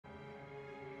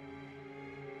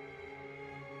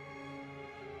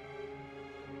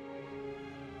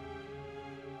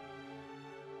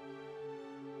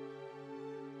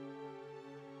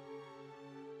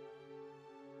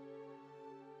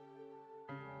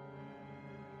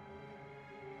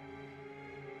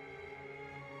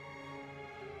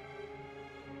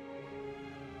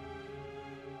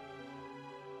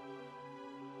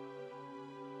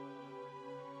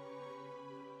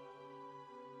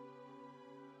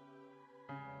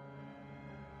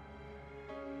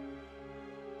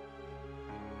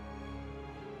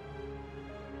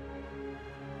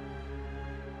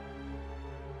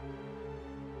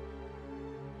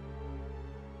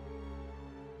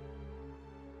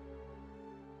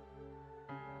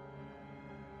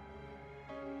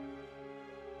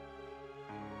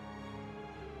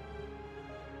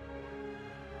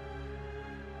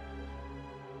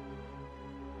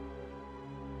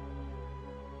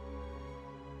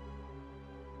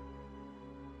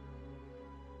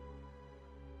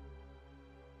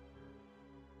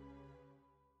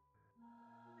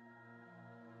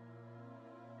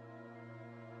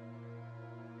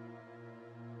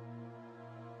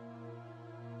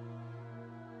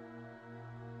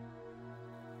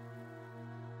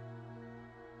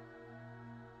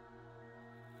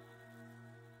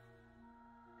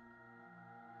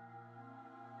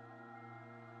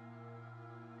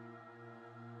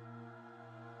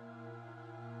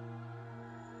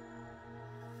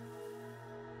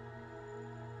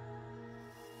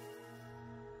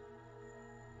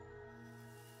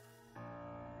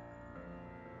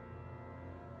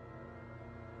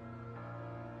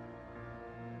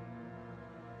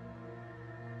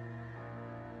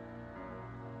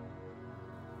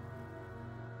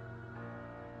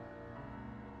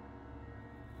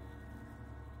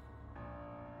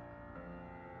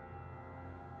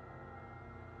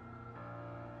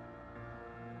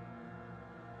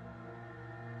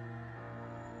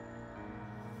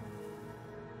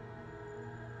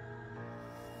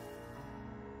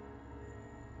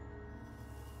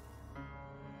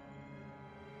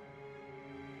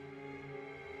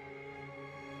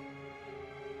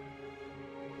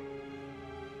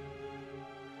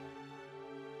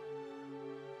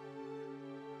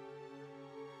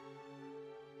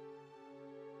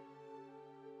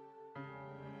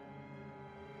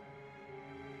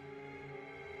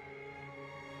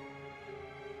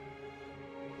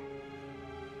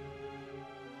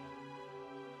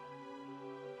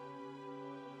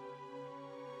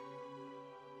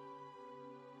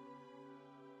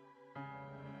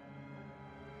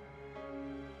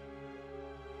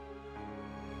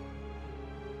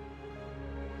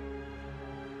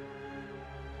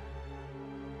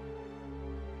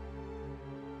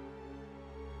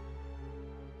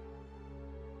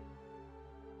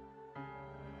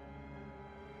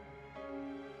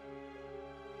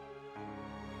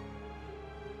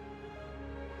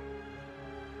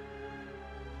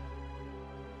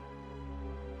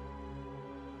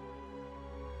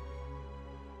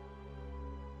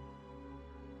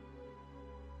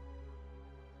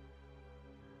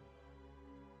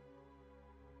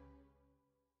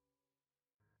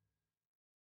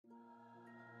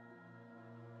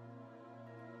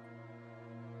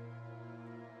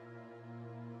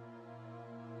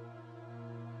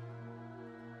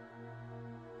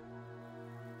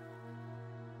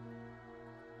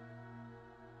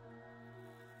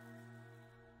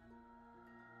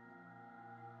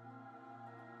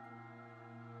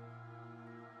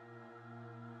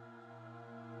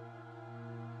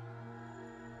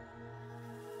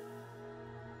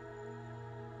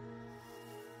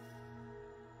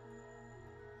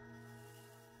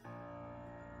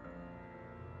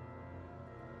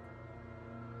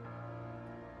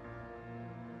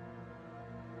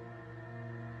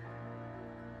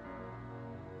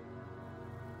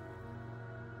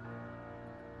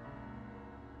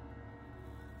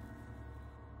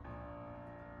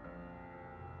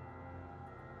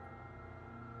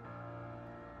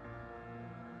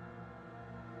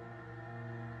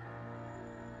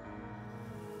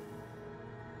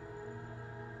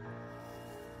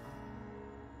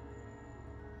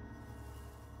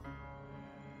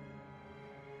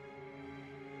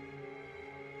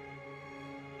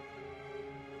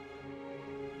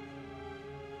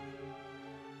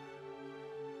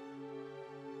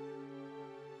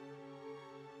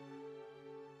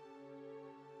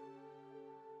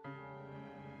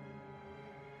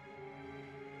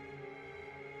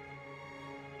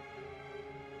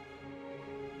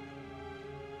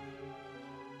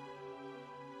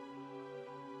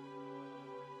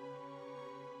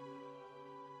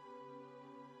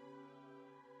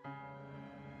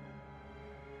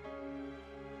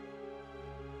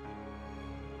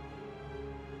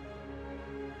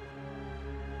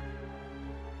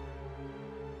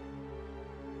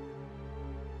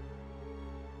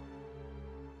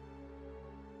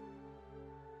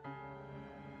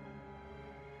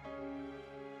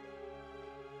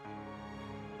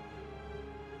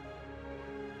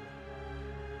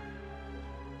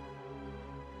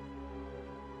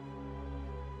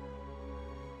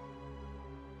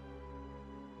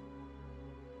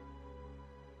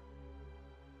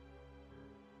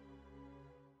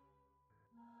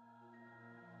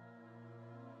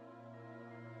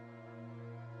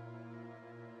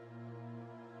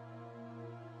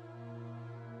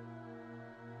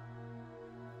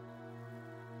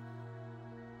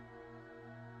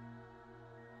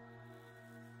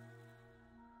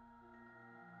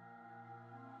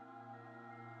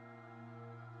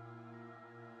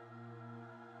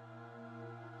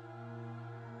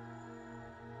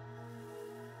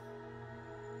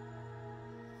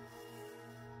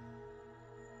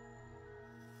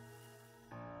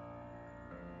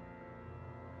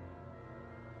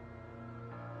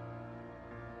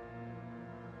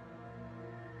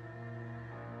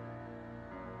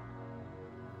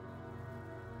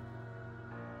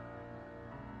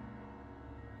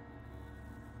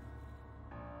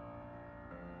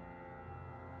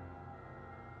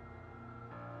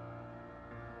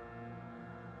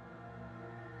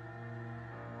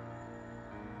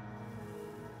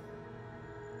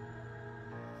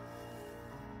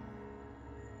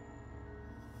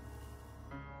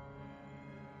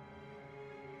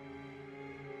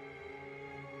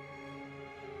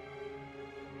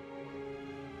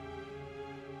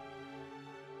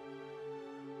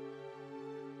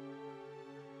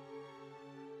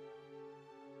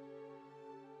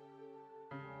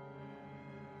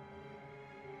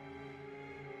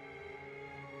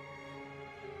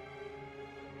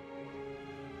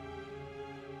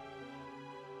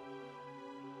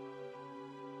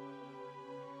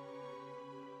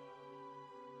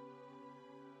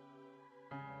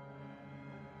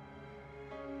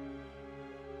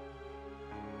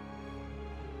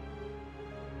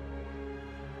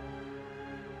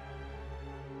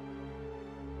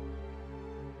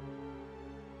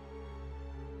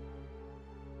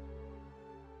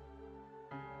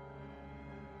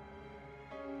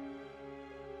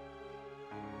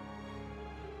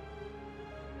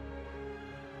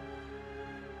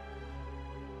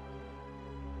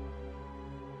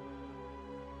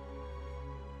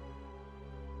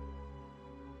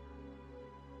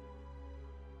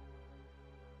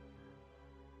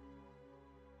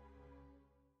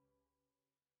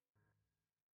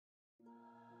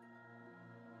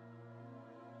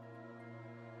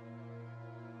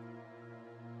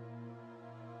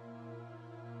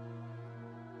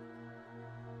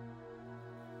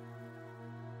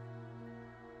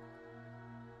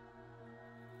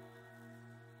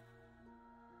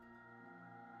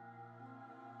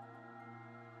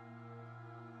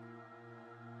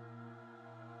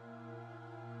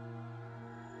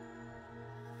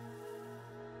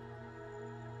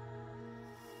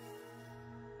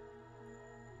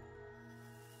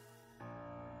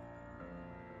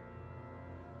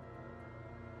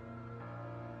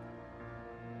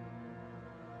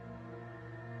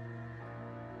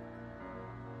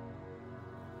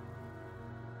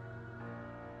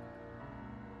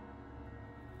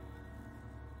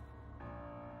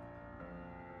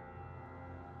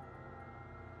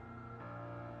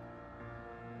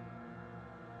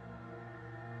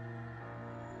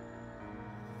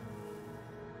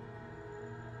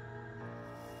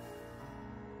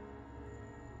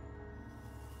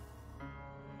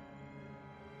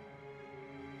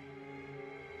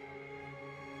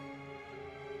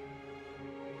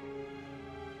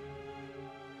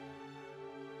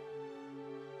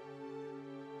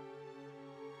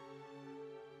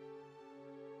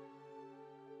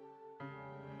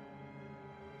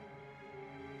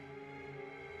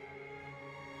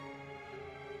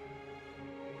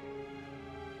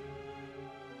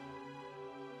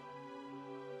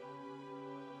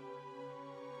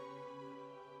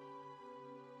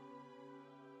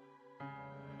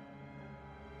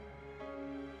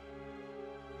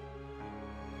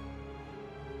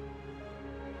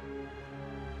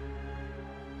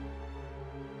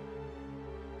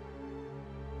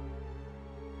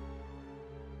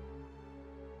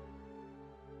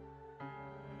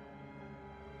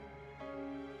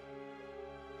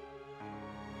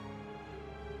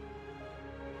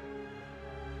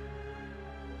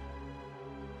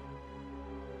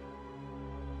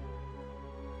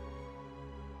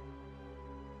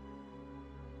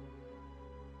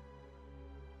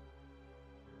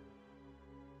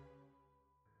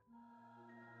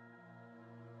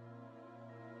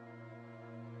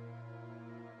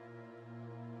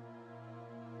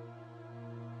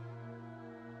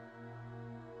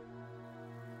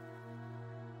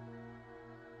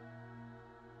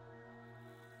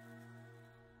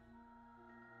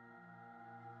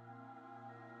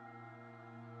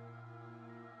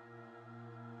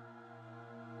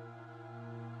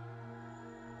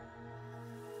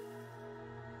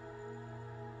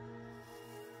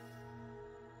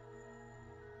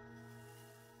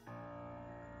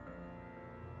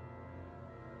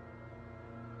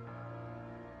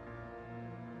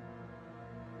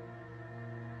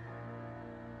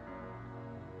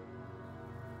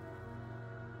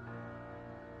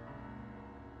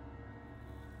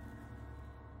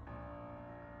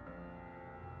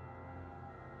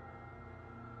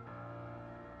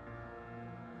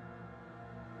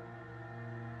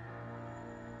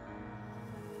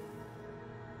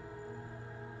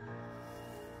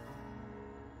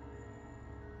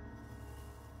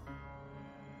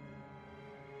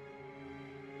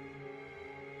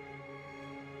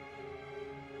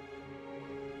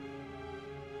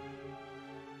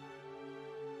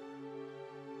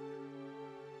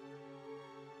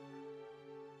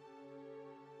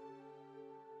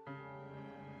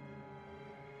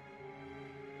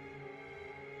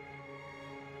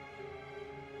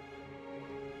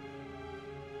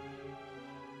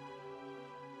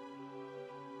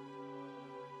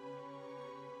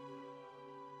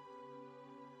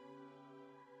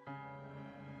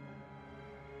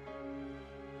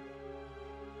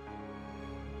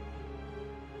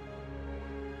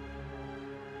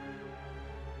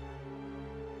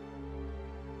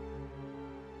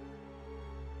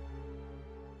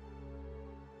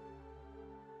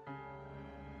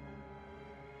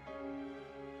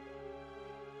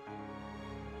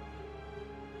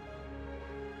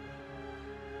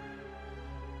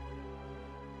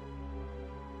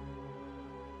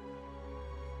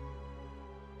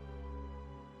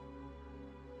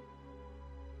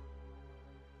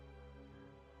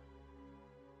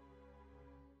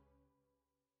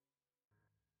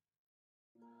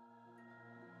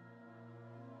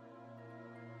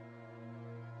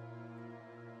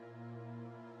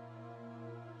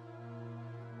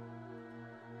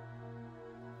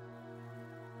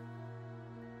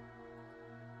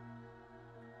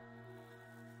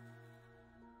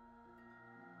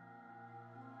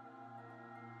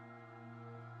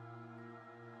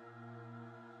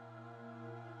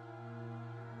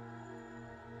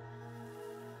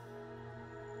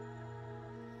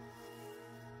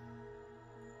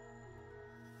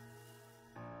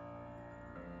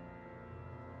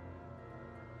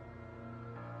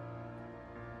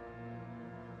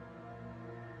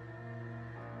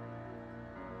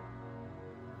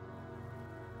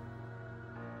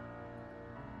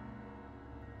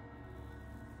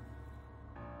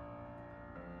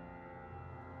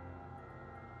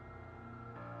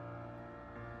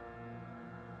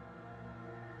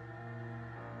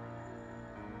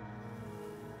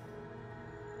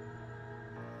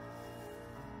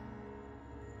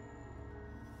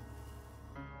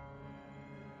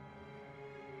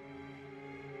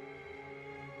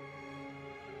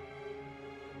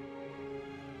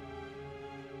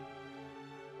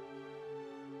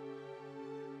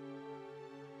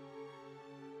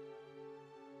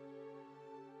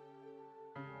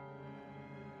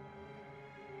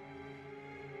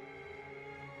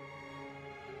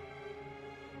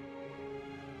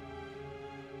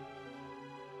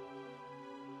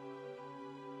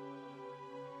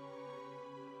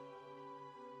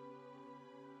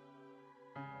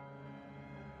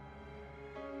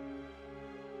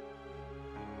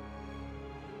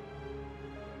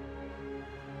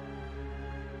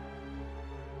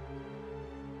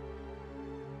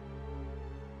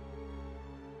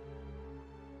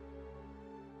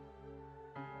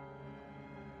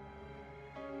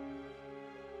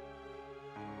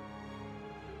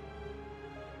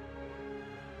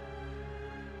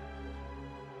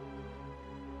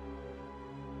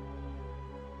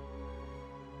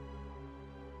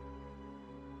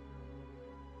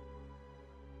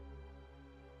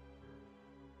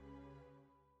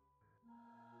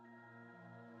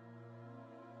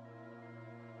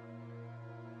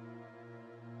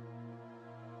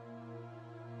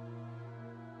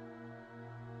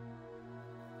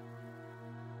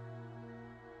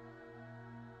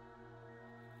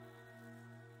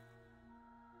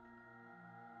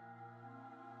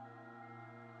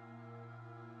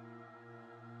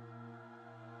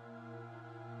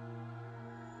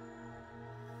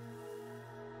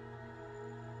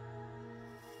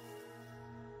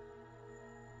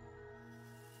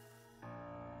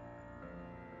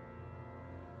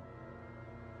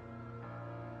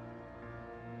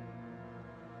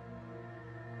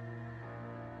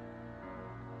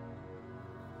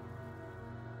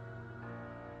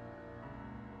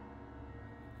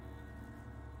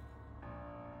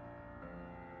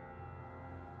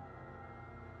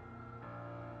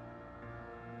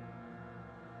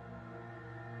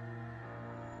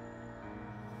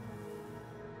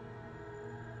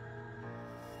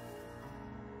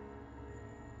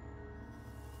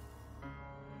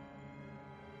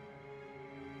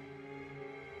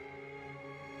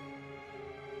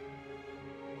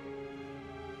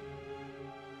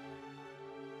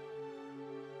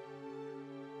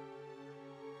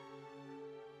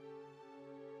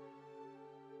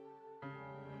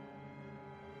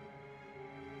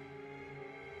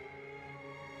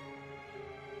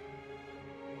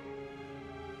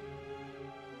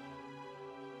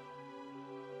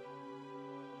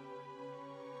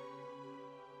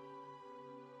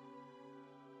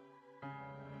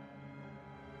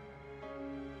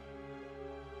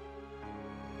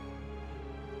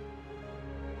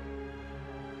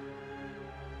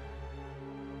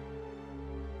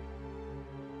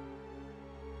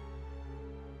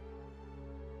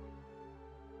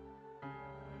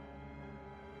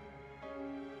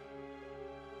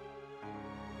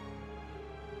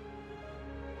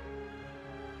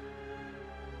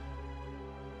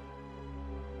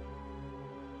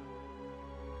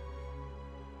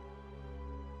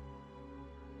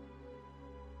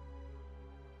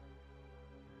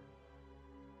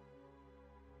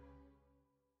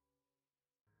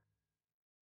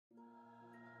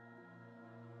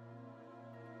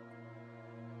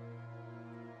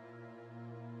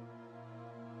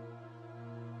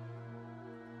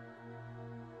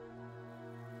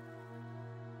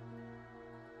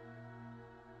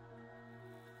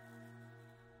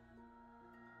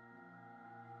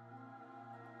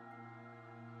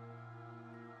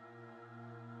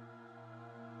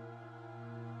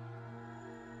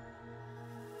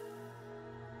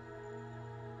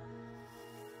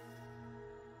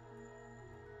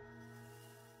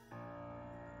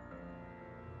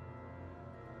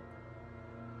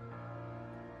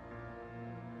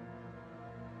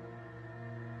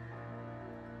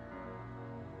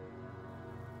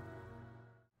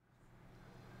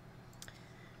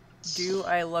Do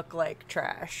I look like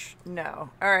trash? No.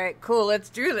 Alright, cool, let's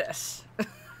do this.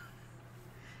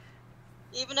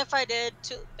 Even if I did,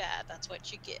 too bad. That's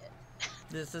what you get.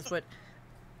 This is what...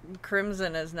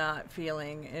 Crimson is not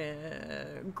feeling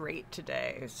great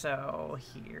today, so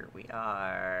here we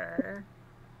are.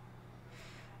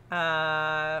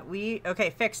 Okay,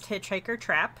 fixed hitchhiker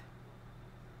trap.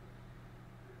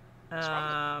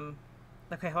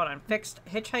 Okay, hold on. Fixed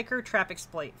hitchhiker trap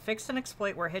exploit. Fixed an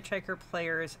exploit where hitchhiker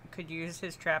players could use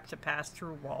his trap to pass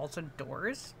through walls and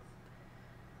doors.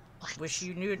 What? Wish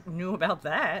you knew about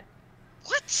that.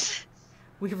 What?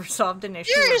 We resolved an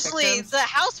issue. Seriously, the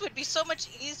house would be so much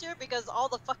easier because all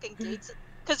the fucking gates.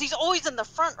 Because he's always in the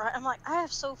front, right? I'm like, I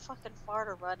have so fucking far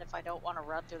to run if I don't want to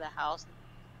run through the house.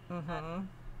 Mm-hmm.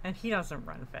 And he doesn't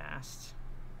run fast.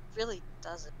 Really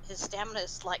doesn't. His stamina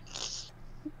is like.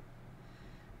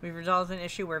 We've resolved an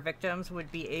issue where victims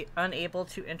would be unable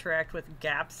to interact with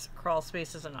gaps, crawl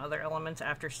spaces, and other elements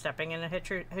after stepping in a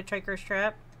hitchhiker's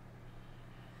trap.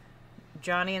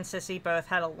 Johnny and Sissy both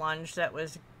had a lunge that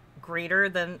was greater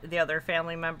than the other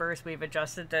family members. We've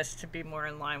adjusted this to be more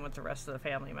in line with the rest of the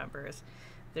family members.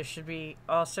 This should be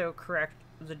also correct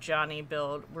the Johnny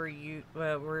build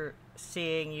we're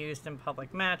seeing used in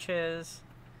public matches.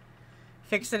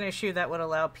 Fix an issue that would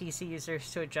allow PC users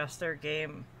to adjust their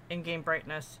in-game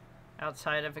brightness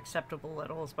outside of acceptable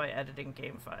levels by editing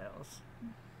game files.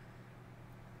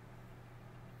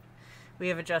 We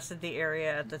have adjusted the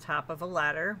area at the top of a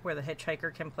ladder where the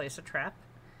hitchhiker can place a trap.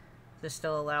 This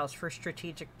still allows for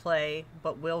strategic play,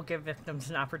 but will give victims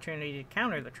an opportunity to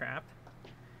counter the trap.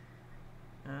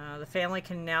 The family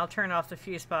can now turn off the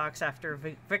fuse box after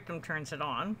a victim turns it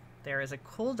on. There is a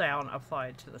cooldown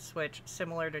applied to the switch,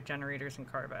 similar to generators and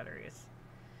car batteries.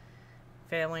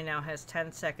 Family now has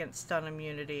 10-second stun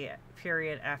immunity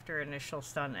period after initial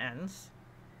stun ends.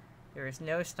 There is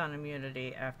no stun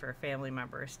immunity after a family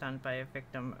member is stunned by a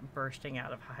victim bursting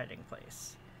out of a hiding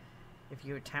place. If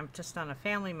you attempt to stun a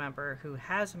family member who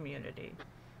has immunity,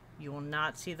 you will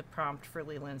not see the prompt for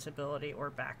Leland's ability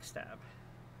or backstab.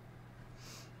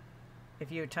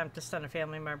 If you attempt to stun a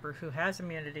family member who has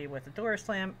immunity with a door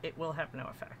slam, it will have no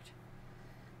effect.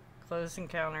 Close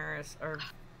encounters are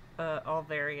all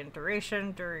vary in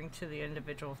duration, during to the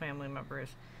individual family members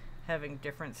having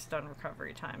different stun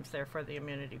recovery times. Therefore, the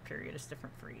immunity period is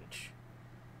different for each.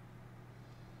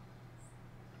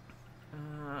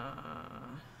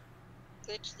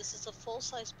 Which, this is a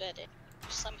full-size bed, and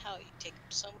somehow you take up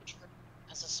so much room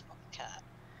as a small cat.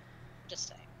 Just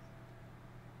saying.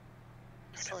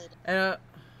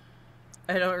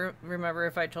 I don't remember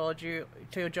if I told you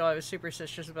I was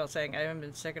superstitious about saying I haven't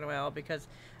been sick in a while because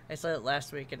I said it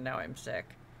last week and now I'm sick.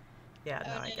 Yeah,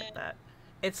 no, I get that.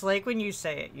 It's like when you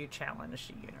say it, you challenge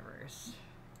the universe.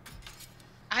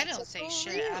 I don't say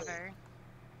shit ever.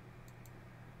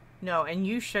 No, and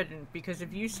you shouldn't, because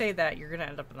if you say that, you're gonna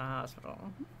end up in the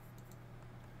hospital.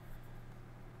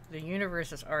 The universe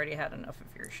has already had enough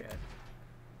of your shit.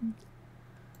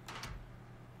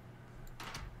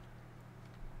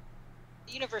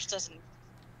 The universe doesn't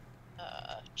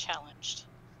challenged.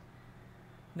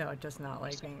 No, it does not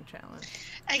like being challenged.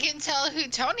 I can tell who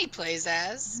Tony plays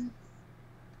as.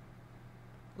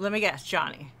 Let me guess,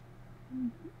 Johnny.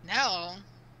 No.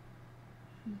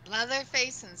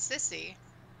 Leatherface and Sissy.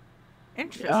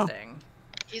 Interesting.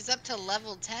 He's up to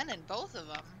level 10 in both of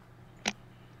them.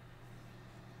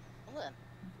 Well,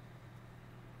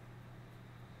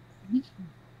 then.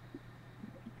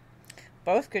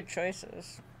 Both good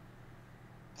choices.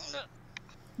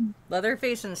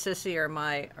 Leatherface and Sissy are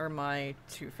my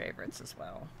two favorites as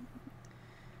well.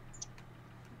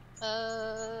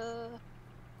 I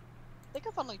think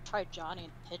I've only tried Johnny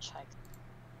and Hitchhike.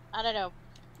 I don't know.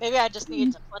 Maybe I just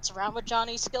need to futz around with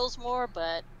Johnny's skills more,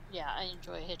 but yeah, I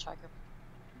enjoy Hitchhiker.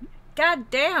 God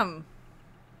damn!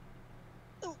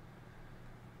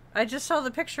 I just saw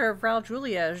the picture of Raul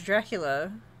Julia as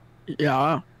Dracula.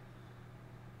 Yeah.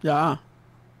 Yeah.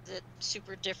 Is it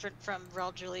super different from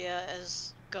Raul Julia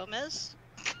as Gomez?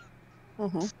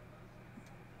 Mm-hmm.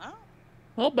 Oh. A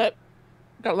little bit.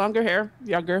 Got longer hair,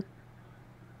 younger.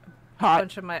 A Hot.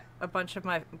 bunch of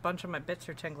my bits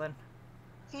are tingling.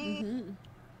 Mm-hmm.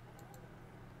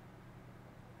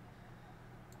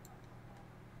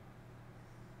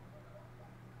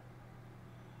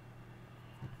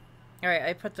 All right,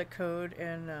 I put the code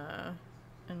in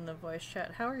the voice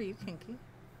chat. How are you, Kinky?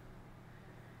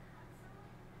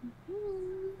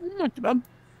 Not too bad.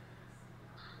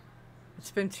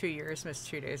 It's been 2 years, missed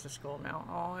 2 days of school now.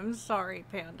 Oh, I'm sorry,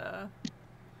 Panda.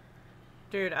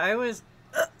 Dude, I was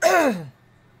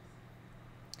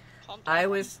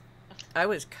I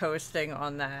was coasting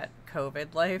on that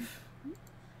COVID life.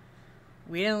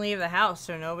 We didn't leave the house,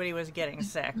 so nobody was getting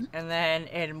sick. And then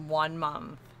in 1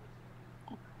 month,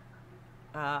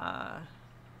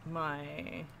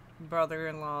 my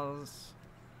brother-in-law's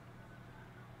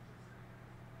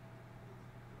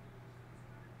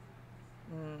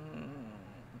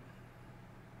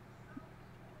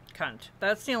cunt.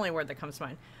 That's the only word that comes to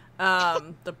mind.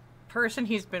 The person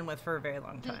he's been with for a very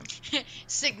long time.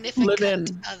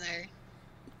 Significant other.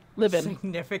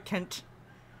 Significant.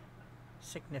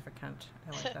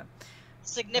 I like that.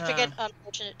 Significant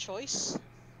unfortunate choice.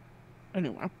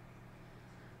 Anyway.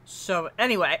 So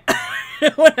anyway,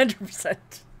 100%.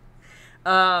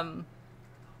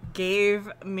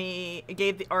 Gave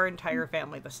our entire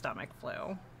family the stomach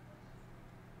flu.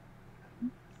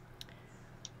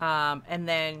 And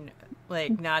then,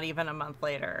 like, not even a month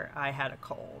later, I had a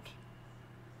cold.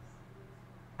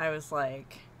 I was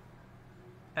like,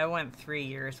 I went 3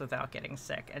 years without getting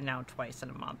sick, and now twice in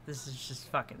a month. This is just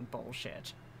fucking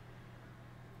bullshit.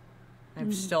 I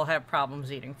still have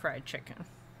problems eating fried chicken.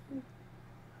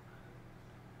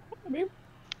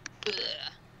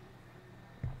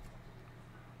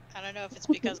 I don't know if it's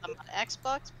because I'm on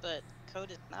Xbox, but code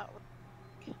is not working.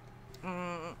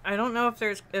 I don't know if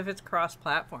it's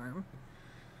cross-platform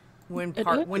when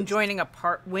joining a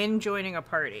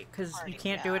party, because you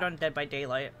can't do it on Dead by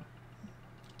Daylight.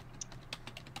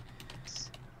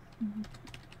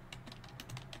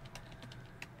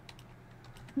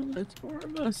 It's 4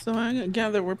 of us, so I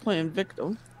gather we're playing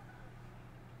Victim.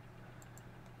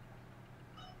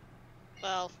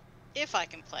 Well, if I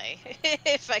can play.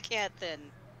 If I can't, then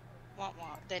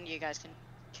then you guys can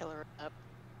kill her up.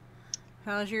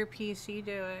 How's your PC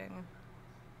doing?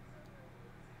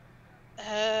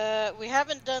 We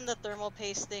haven't done the thermal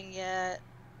paste thing yet.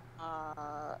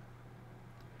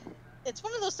 It's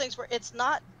one of those things where it's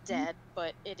not dead,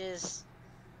 but it is,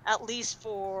 at least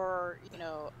for,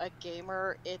 a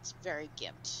gamer, it's very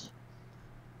gimped.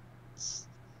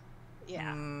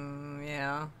 Yeah.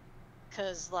 Yeah.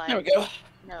 Because, like, There we go.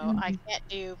 I can't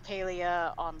do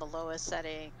Palea on the lowest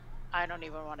setting. I don't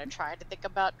even want to try to think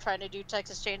about trying to do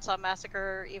Texas Chainsaw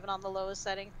Massacre even on the lowest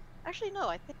setting. Actually, no,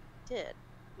 I think I did. It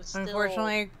was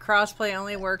Unfortunately, crossplay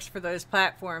only works for those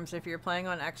platforms. If you're playing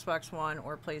on Xbox One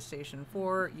or PlayStation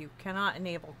 4, you cannot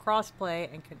enable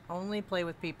crossplay and can only play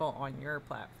with people on your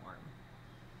platform.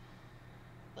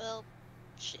 Well,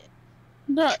 shit.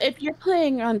 No, if you're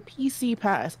playing on PC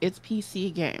Pass, it's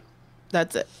PC game.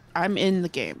 That's it. I'm in the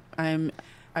game. I'm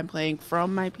playing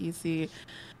from my PC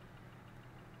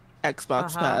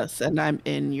Xbox Pass, and I'm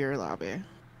in your lobby.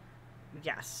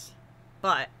 Yes,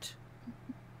 but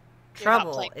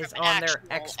Trouble is on their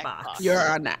Xbox. You're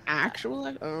on the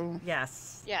actual? Oh.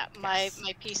 Yes. Yeah, my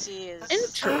PC is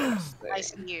Interesting.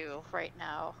 ICU right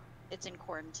now. It's in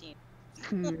quarantine.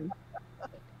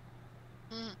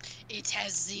 It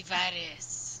has the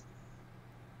virus.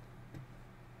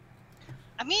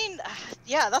 I mean,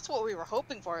 yeah, that's what we were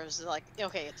hoping for. It was like,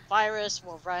 okay, it's virus,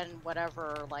 we'll run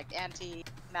whatever, like,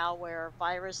 anti-malware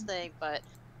virus thing, but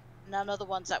none of the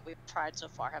ones that we've tried so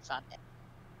far have found it.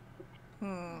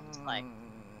 Like,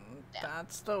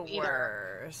 that's the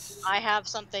worst. I have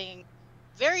something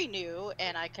very new,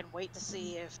 and I can wait to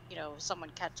see if,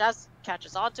 someone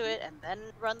catches onto it and then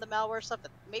run the malware stuff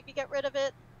and maybe get rid of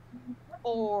it.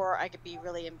 Or I could be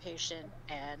really impatient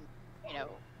and,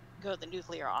 go the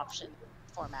nuclear option,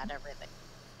 format everything,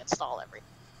 install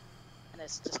everything. And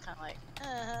it's just kind of like,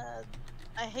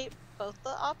 I hate both the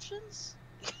options.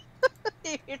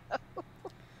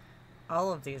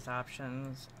 All of these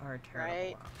options are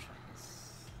terrible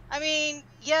options. I mean,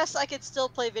 yes, I could still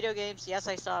play video games. Yes,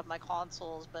 I still have my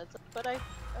consoles, but I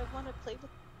want to play with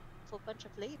a bunch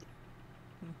of ladies.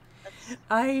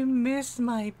 I miss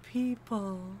my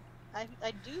people. I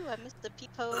do. I miss the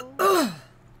people.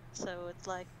 So it's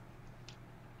like,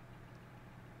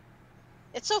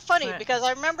 it's so funny because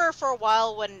I remember for a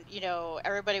while when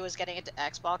everybody was getting into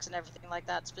Xbox and everything like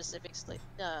that, specifically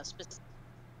the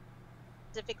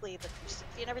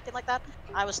 360 and everything like that.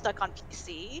 I was stuck on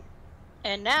PC,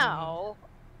 and now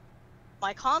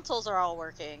my consoles are all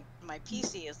working. My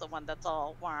PC is the one that's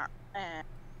all and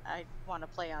I want to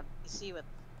play on PC with.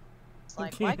 It's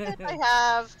like, why couldn't I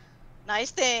have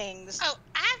nice things? Oh,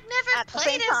 I've never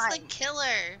played as the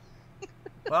killer.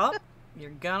 Well, you're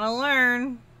gonna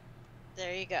learn.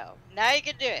 There you go. Now you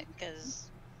can do it, because,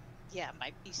 yeah,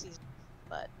 my PC's,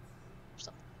 but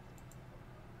something.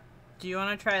 Do you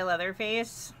want to try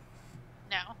Leatherface?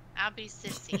 No, I'll be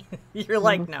sissy. You're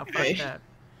like, no, fuck that.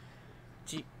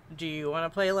 Do you want to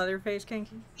play Leatherface,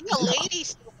 Kinky? Lady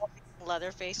still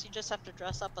Leatherface. You just have to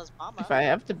dress up as Mama. If I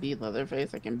have to be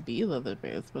Leatherface, I can be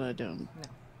Leatherface, but I don't. No.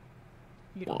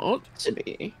 You don't want to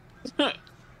be.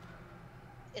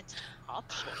 It's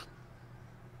optional.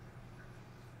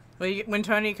 Well,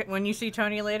 when you see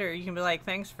Tony later, you can be like,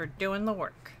 "Thanks for doing the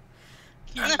work."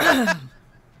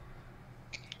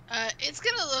 It's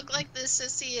gonna look like the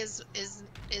sissy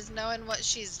is knowing what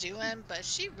she's doing, but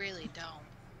she really don't.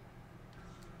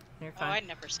 You're Oh, fine. I'd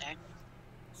never say.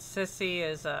 Sissy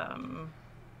is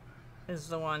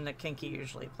the one that Kinky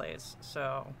usually plays.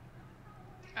 So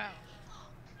Oh.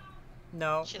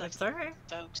 no, She likes it's all right.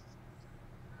 folks.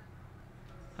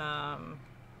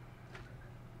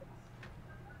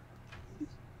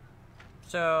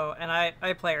 So, and I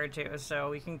play her too, so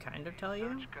we can kind of tell you.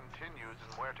 Search continues in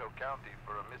Muerto County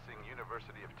for a missing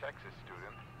University of Texas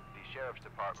student. The sheriff's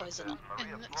department Poison. says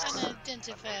Maria An Flores,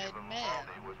 unidentified a native of male.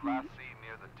 Uvalde, was last seen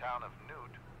near the town of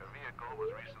Newt. Her vehicle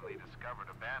was recently discovered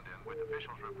abandoned, with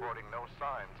officials reporting no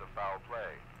signs of foul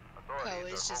play.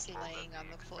 Authorities Is are just hopeful that laying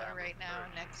on the floor expanded right now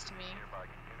search next to me. in nearby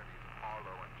communities of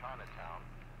Harlow and Chinatown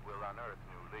will unearth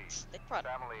new leads. They brought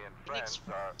Family and friends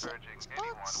are urging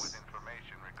anyone with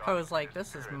information regarding I was like, this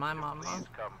is disappearance my to mama. please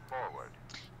come forward.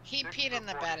 He peed in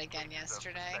the bed again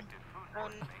yesterday.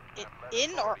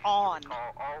 In or on?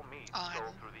 On.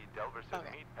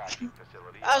 Okay.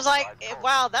 I was like,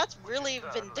 wow, that's really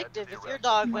vindictive if your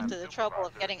dog went to the trouble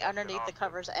of getting underneath the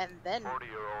covers and then...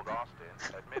 40-year-old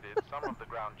Austin admitted some of the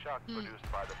ground chuck produced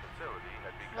by the facility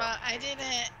had become Well, I tainted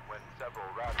didn't when several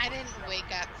rats were wake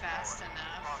up discovered fast in the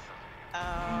enough.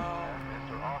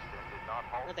 Mr. Austin did not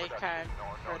halt Were they production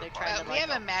nor were they notify trying to, We like...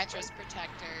 have a mattress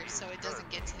protector, so it doesn't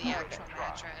get to the actual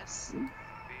mattress. The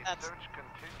That's- search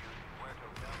continues in Puerto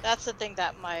Vallarta. That's the thing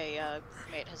that my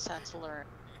mate has had to learn.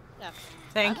 Yeah,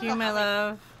 Thank I you, don't know my how many-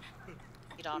 love.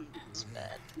 feet on his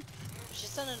bed.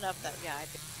 She's done enough that, yeah,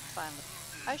 I'd be fine with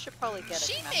it. I should probably get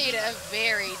She a made a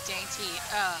very dainty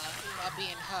while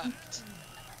being hooked.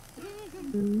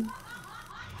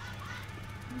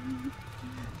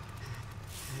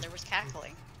 There was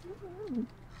cackling.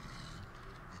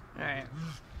 Alright.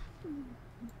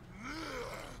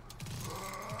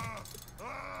 I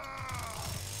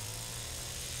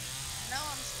know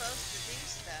I'm supposed to do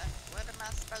stuff. What am I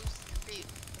supposed to do?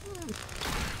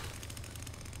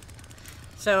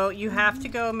 So you have to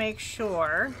go make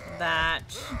sure that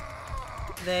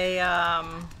they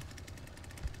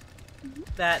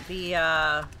that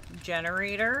the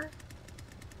generator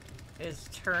is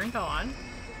turned on.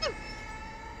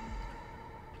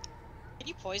 Can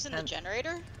you poison the And-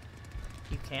 generator?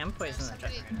 You can poison the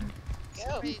somebody- generator,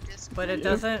 Somebody just but it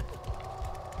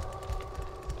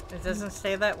doesn't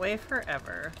stay that way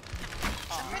forever.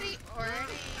 Somebody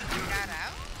already got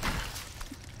out?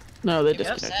 No, they You're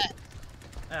disconnected. upset.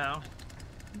 Oh.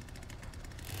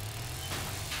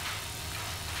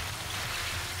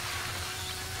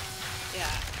 Yeah.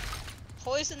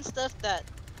 Poison stuff that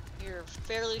you're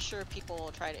fairly sure people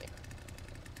will try to.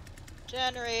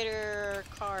 Generator,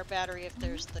 car battery if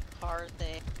there's the car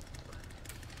thing.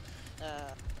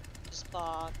 Fuse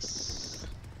box.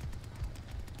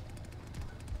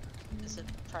 Is it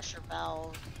pressure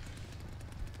valve?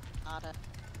 Not a.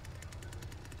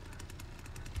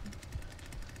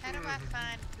 How do I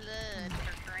find blood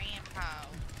for Grandpa?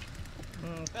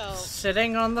 Oh,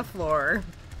 Sitting on the floor.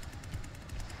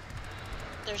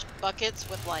 there's buckets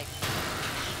with like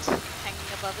meat hanging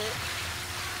above it.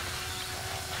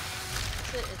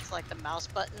 That's it. It's like the mouse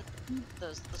button,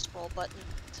 the scroll button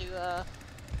to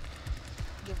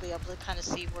you'll be able to kind of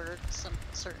see where some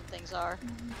certain things are.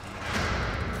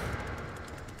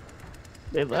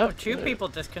 They Oh, left. two people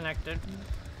disconnected.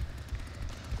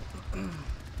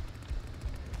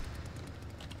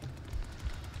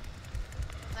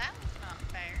 That was not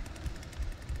fair.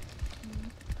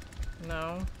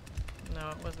 No. No,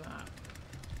 it was not.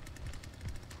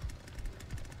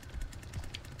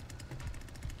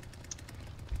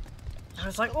 I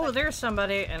was like, oh, there's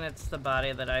somebody, and it's the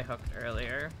body that I hooked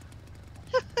earlier.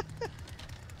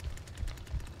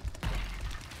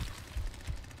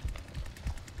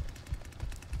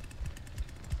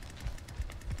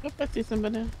 If I see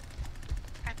somebody.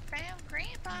 I found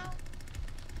Grandpa.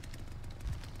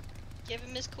 Give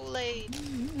him his Kool-Aid.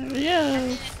 Yeah. I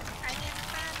didn't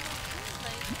find no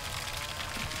Kool-Aid.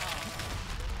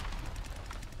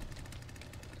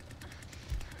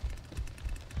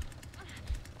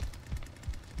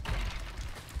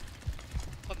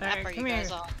 What map Alright, are you come guys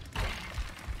here. on?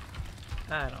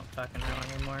 I don't fucking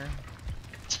know anymore.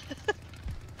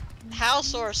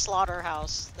 House or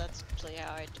slaughterhouse? That's usually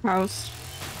how I do House.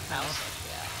 house.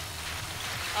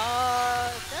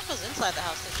 Yeah. Grandpa's inside the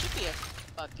house. There should be a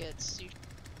buckets. You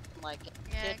like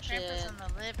Yeah, kitchen. Grandpa's in the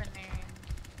living room.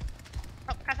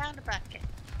 Oh, I found a bucket.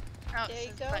 Oh, There it you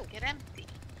says go. bucket empty.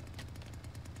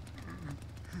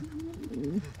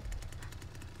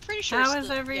 Pretty sure. How it's is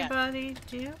the- yeah. everybody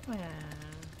doing?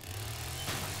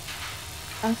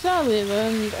 I saw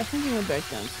Leland. I think he went back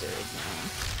downstairs now.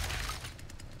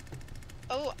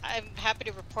 Oh, I'm happy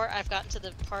to report I've gotten to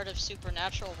the part of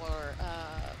Supernatural where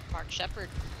Mark Shepard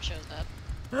shows up.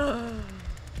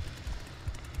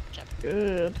 Shepard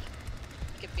Good.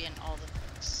 could be in all the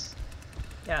things.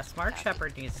 Yes, Mark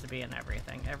Shepard needs to be in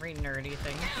everything. Every nerdy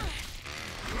thing.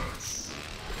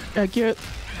 Accurate.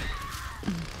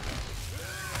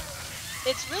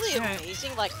 It's really Alright.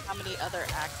 amazing, like how many other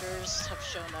actors have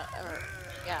shown up, or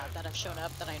that have shown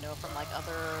up that I know from like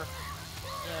other,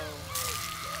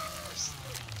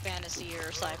 fantasy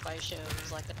or sci-fi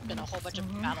shows. Like there's been a whole bunch of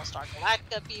Battlestar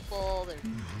Galactica people. There's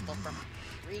people from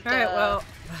Eureka. Alright, well,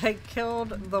 I killed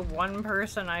the one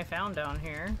person I found down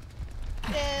here.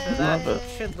 So that Love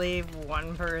it. should leave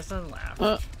one person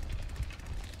left.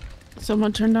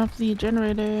 Someone turned off the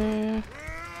generator.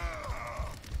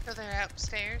 So they're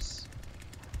upstairs.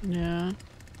 Yeah.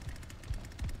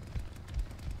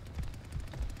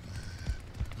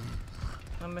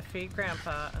 I'm gonna feed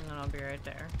Grandpa, and then I'll be right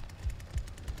there.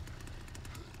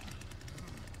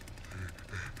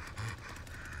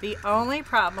 The only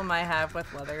problem I have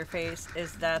with Leatherface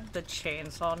is that the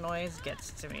chainsaw noise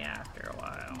gets to me after a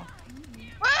while.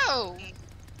 Whoa! I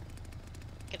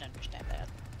can understand that.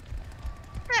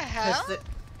 What the hell? Because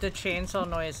the chainsaw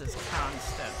noise is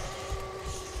constant.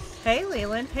 Hey,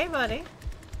 Leland. Hey, buddy.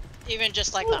 Even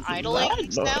just like the idling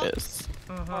Loud sound, noise.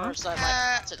 Mm-hmm. or is that like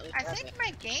constantly I present? think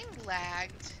my game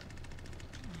lagged.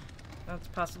 That's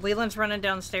possible. Leland's running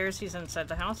downstairs. He's inside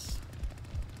the house.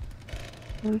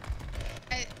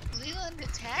 Leland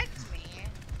attacked me.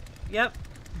 Yep.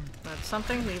 That's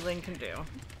something Leland can do.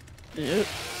 Yep.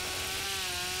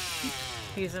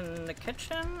 He's in the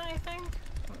kitchen, I think?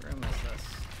 What room is this?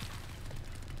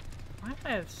 Why do I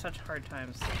have such hard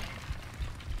times?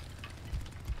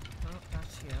 Oh,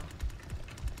 that's you.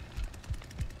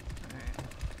 Alright.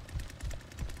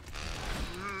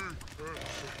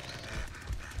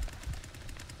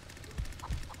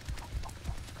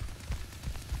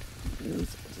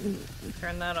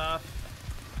 Turn that off.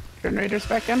 Generator's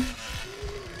back in.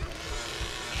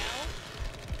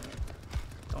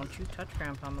 Don't you touch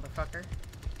Grandpa, motherfucker.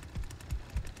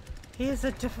 He is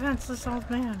a defenseless old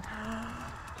man.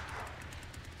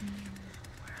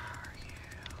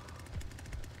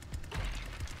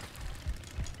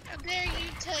 How dare you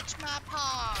touch my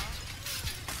paw?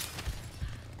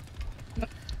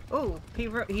 Oh,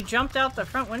 he jumped out the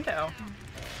front window.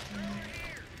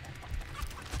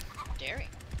 Daring.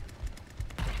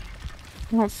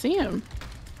 I don't see him.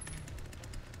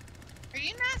 Are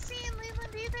you not seeing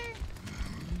Leland either?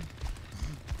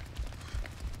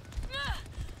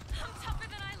 I'm tougher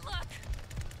than I look.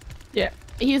 Yeah,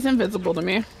 he's invisible to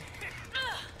me.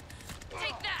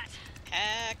 Take that.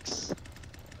 Axe.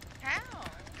 How?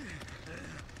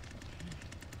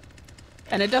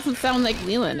 And it doesn't sound like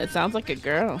Leland, it sounds like a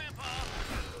girl.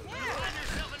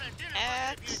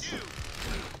 Axe.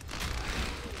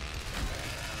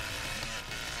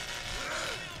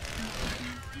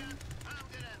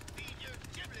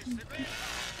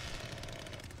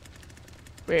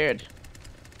 Weird.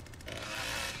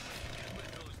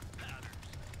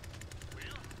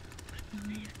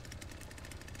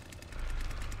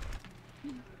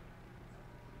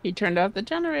 He turned off the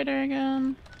generator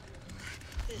again.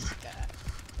 This guy.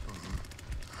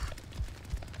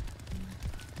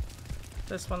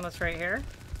 This one that's right here?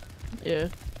 Yeah.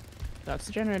 That's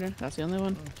the generator. That's the only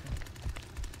one.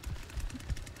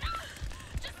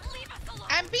 Just leave us alone.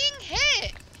 I'm being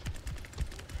hit.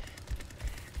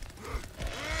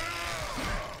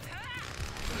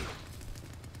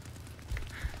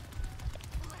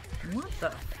 What the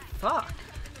fuck?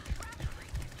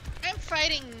 I'm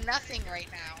fighting nothing right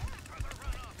now.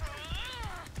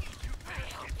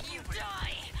 You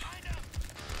die.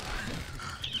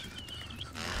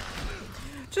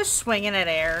 Just swinging at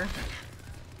air.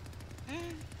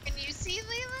 Can you see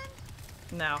Leland?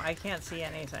 No, I can't see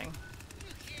anything.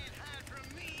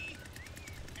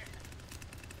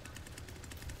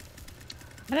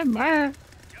 I didn't mind.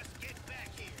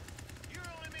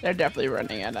 They're definitely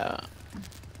running at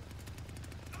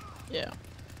yeah.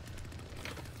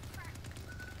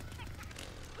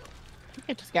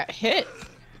 I just got hit.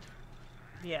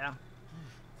 Yeah.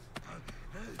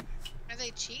 Are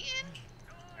they cheating?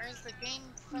 Or is the game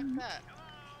fucked up?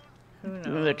 Who Oh,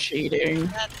 knows? they're cheating.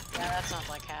 That sounds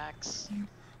like hacks.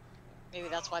 Maybe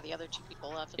that's why the other two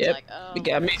people left. It's Yep, like, oh. you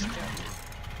got me.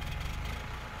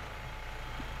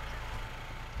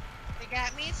 They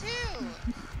got me too.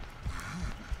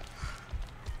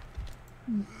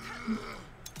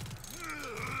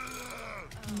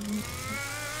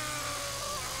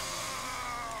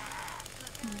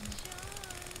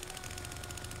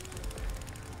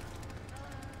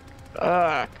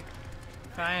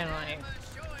 Finally.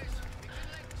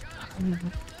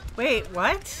 Wait,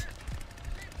 what?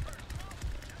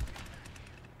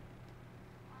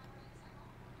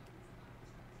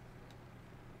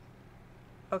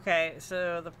 Okay,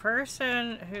 so the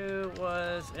person who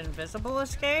was invisible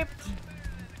escaped?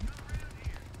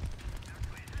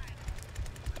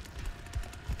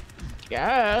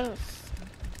 Yes.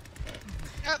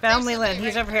 Oh, Found there's Leland. somebody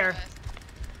He's right over in here. front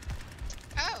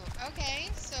of us. Oh, okay.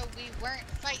 So we weren't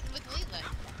fighting with Leland.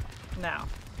 No.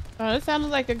 Oh, it sounded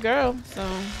like a girl, so.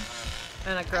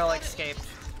 And a girl escaped.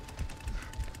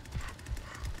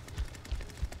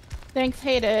 Thanks,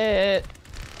 hate it.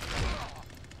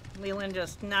 Leland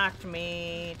just knocked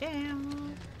me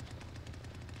down.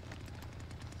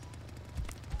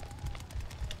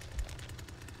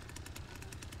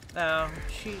 Oh,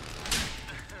 she...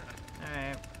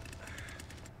 Alright.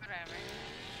 Whatever.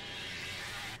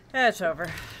 That's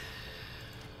over.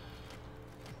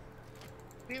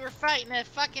 We were fighting a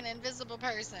fucking invisible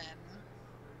person.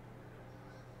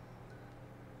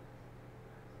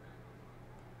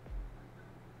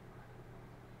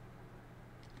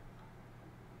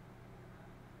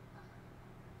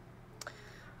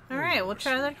 Alright, we'll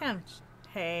try that again.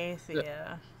 Hey,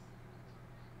 Thea.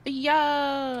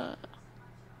 Yeah.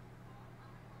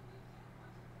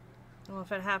 Well,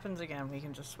 if it happens again, we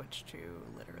can just switch to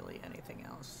literally anything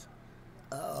else.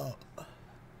 Oh.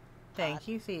 Thank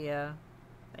you, Thea.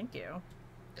 Thank you.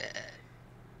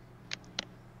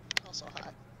 Also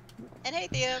hot. And hey,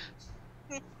 Thea.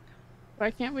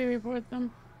 Why can't we report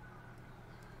them?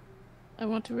 I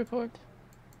want to report.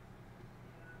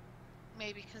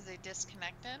 Maybe because they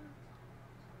disconnected.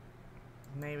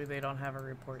 Maybe they don't have a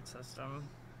report system.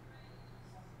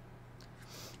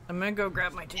 I'm gonna go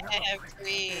grab my tea.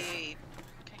 Every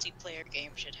multiplayer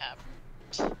game should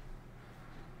have.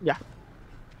 Yeah.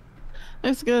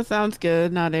 It's good. Sounds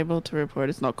good. Not able to report.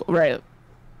 It's not cool. Right.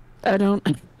 I don't.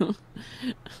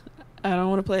 I don't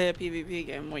want to play a PvP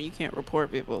game where you can't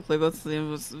report people. Like it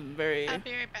was very. I'll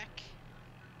be right back.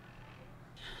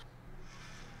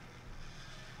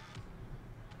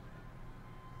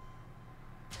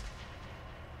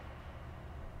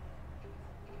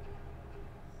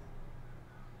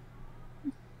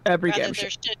 Every Rather, game there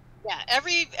should. should, yeah,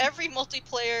 every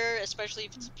multiplayer, especially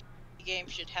if it's a PC game,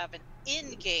 should have an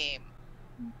in-game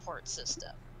port system.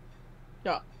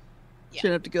 Yeah. Yeah.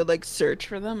 Shouldn't have to go like search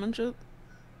for them and shit.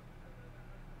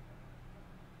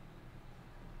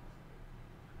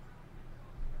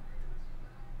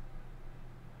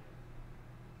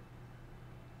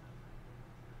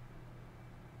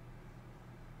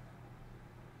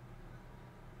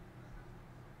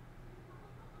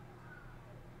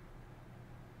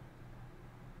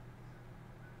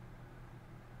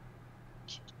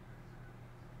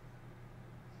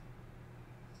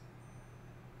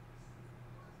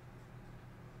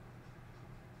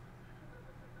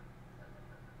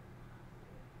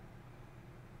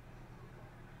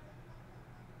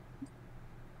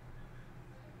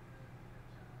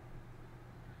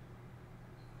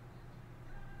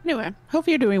 Anyway, hope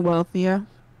you're doing well, Thea.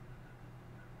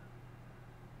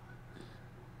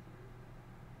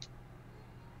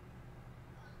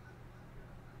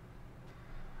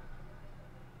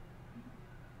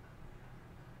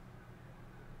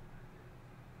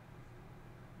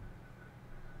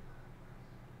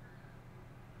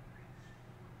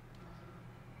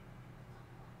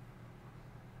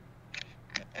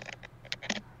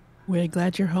 We're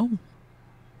glad you're home.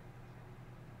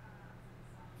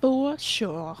 For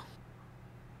sure.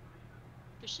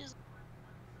 She's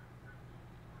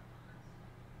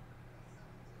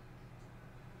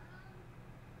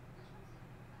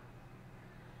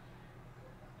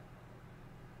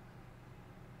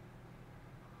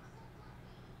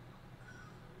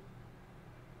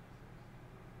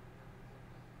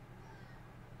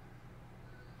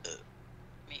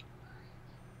me.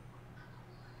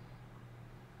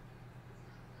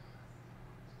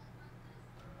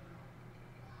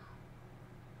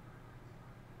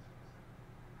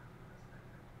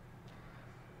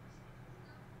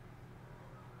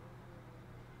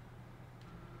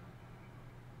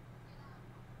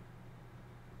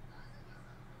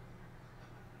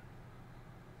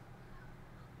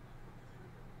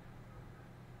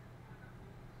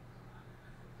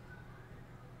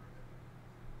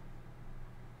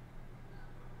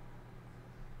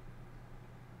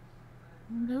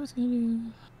 What I was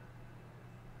gonna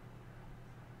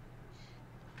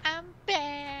I'm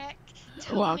back.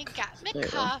 Tony Walk. got me There you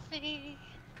go. coffee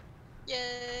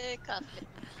Yay, coffee.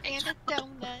 and a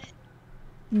donut.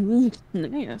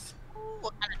 Nice. Ooh,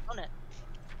 what kind of donut?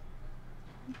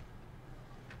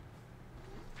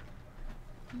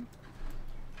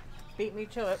 Beat me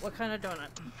to it. What kind of donut?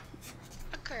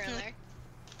 A curler.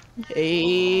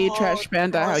 Hey, Trash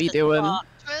Panda, how you doing?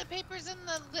 Toilet paper's in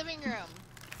the living room.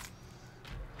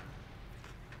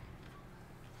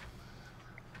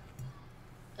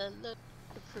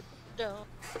 Don't.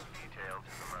 Details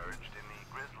emerged in the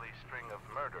grisly string of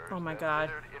murders Oh my that God.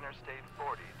 littered Interstate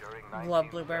 40 during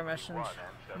Love blueberry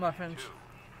 1971 muffins. and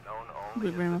 72. Known only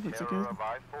Blueberry as muffins the are terror good. of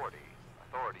I-40,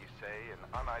 authorities say an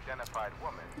unidentified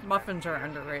woman Muffins are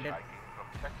spent years underrated. hitchhiking from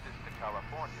Texas to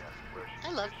California, where she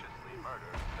I love- viciously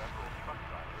murdered several truck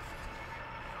drivers.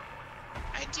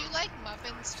 I do like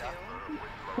muffins too, Jasper of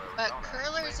Winslow, but Arizona,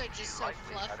 curlers are claimed just she so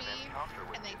likely had an fluffy encounter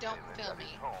with and they the don't assailant fill at his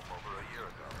me. home over a year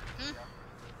ago.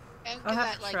 And I'll give have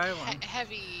that to like try one.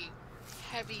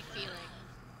 heavy feeling.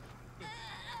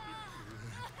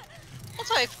 That's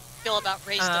how I feel about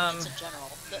raised donuts in general.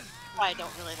 That's why I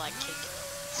don't really like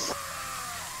cake.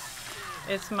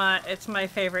 It's my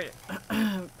favorite.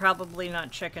 Probably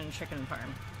not chicken parm.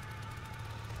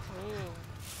 Ooh.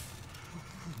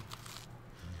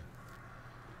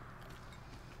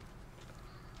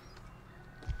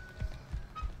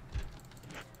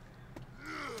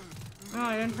 Oh,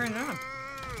 I didn't turn it on.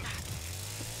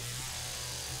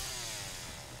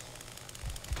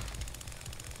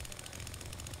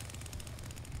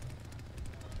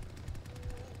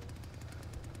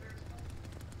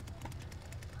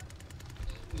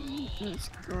 That's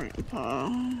Grandpa.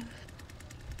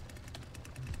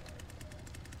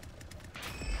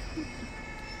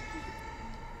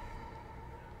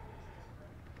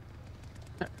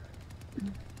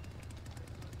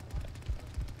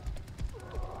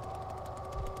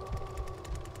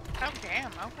 Oh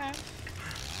damn, okay.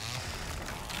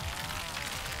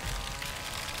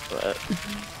 But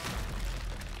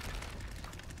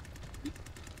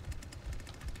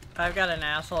I've got an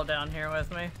asshole down here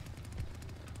with me.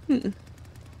 I see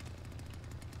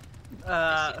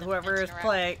them Whoever is dancing around.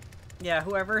 playing, yeah,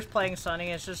 whoever is playing Sunny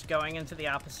is just going into the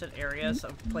opposite areas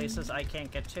of places I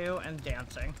can't get to and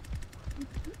dancing.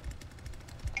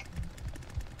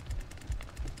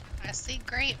 I see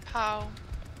great, Paul.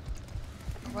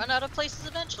 Run out of places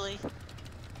eventually.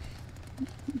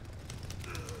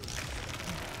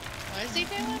 What is he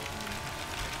doing?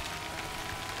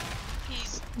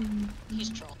 He's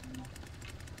trolling.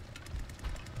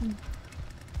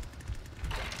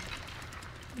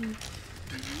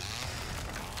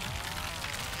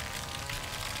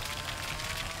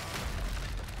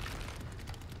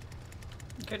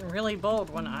 Getting really bold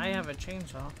when I have a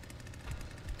chainsaw.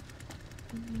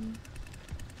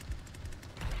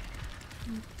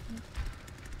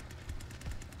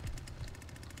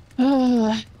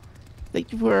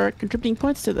 Thank you for contributing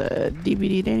points to the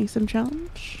DVD Dating Sim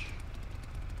Challenge.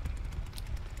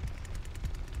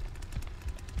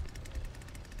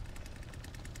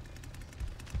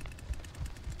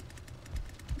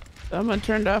 Someone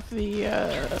turned off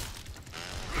the,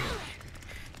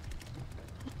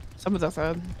 someone's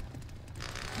outside. The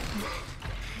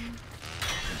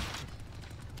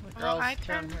Well, girl's I down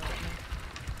turned- here with me.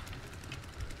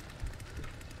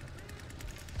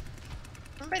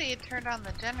 Somebody had turned on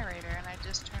the generator and I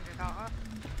just turned it off.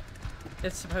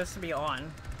 It's supposed to be on.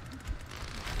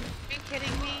 Are you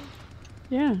kidding me?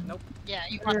 Yeah. Nope. Yeah,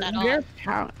 you want that We're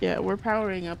on. yeah, we're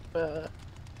powering up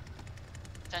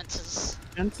Fences.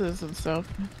 fences and stuff.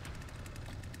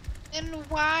 And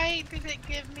why did it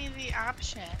give me the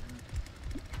option?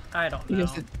 I don't know.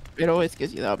 Because it always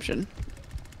gives you the option.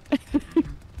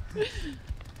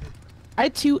 I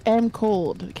too am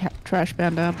cold, Trash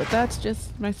Panda, but that's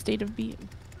just my state of being.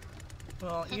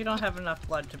 Well, you don't have enough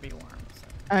blood to be warm. So.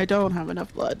 I don't have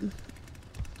enough blood.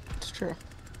 It's true.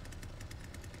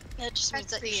 That just means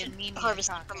That's that you the should anemia harvest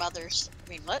it talking. from others. I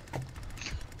mean, what?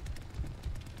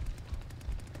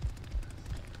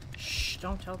 Shh!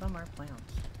 Don't tell them our plans.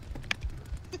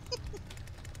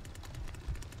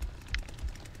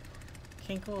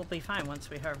 Kinko will be fine once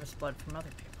we harvest blood from other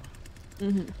people.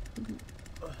 Mm-hmm.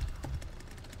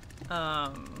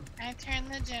 I turned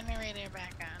the generator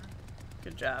back on.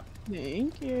 Good job.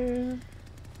 Thank you.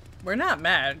 We're not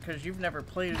mad because you've never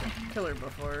played Killer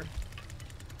before.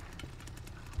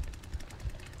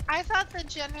 I thought the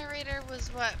generator was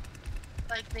what,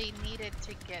 like, they needed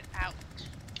to get out.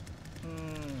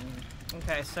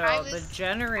 Okay, so I the was-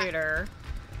 generator.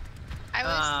 I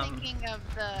was Um, thinking of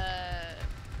the,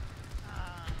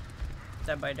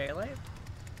 Dead by Daylight.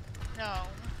 no.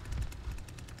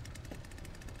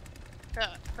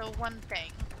 The one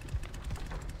thing.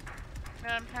 You know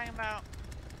what I'm talking about?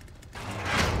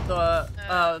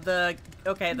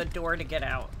 The door to get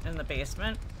out in the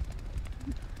basement.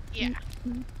 Yeah.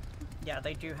 Yeah,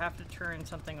 they do have to turn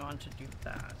something on to do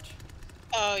that.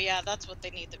 Oh yeah, that's what they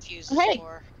need the fuses Hey.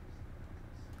 for.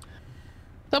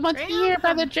 Someone's here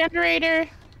by the generator.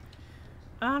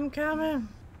 I'm coming.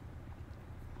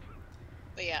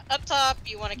 But yeah, up top,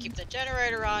 you want to keep the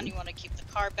generator on. You want to keep the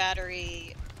car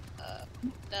battery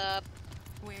up.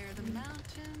 Where the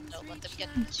mountains Don't let them reach get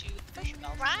out too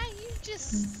pushable. Why are you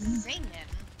just singing?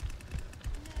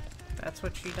 That's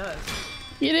what she does.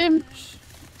 Get him.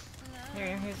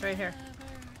 Here, he's right here.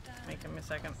 Make him a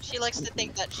second. She likes to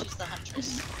think that she's the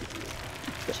huntress.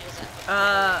 She isn't.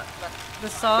 The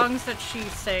songs that she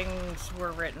sings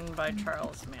were written by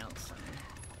Charles Manson.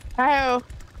 Oh.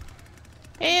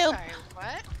 Help. Sorry,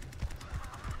 what?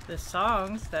 The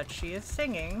songs that she is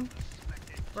singing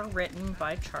were written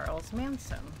by Charles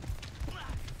Manson.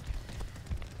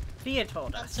 Thea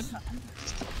told us.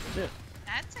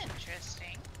 That's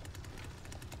interesting.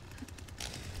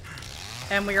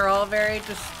 And we are all very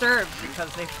disturbed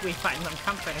because we find them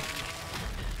company.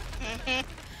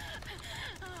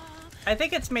 I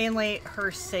think it's mainly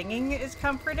her singing is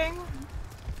comforting.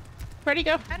 Where'd he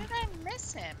go? How did I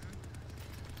miss him?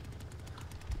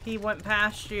 He went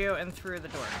past you and through the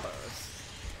door closed.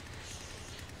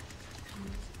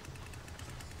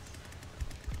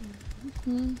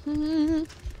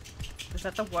 Is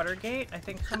that the water gate? I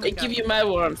think I somebody give got you my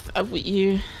warmth. I'm with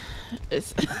you.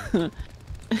 It's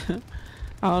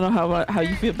I don't know how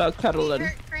you feel about He cuddling.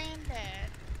 hurt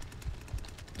Granddad.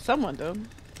 Someone do.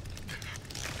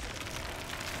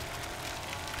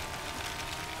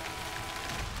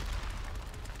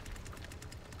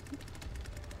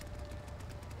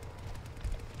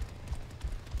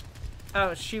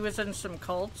 Oh, she was in some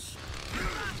cults.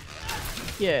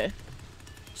 Yeah.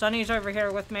 Sonny's over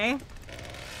here with me.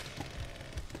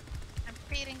 I'm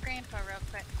feeding Grandpa real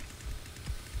quick.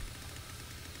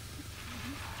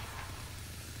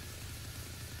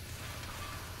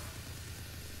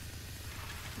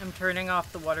 I'm turning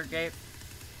off the water gate.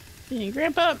 Hey,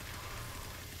 Grandpa.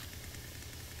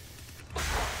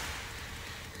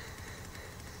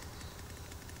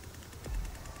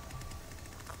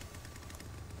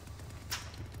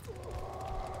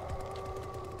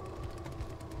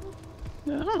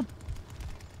 Oh.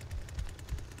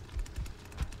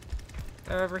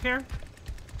 They're over here.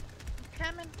 I'm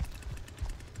coming.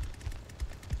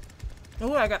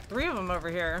 Oh, I got 3 of them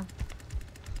over here.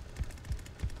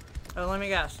 Oh, let me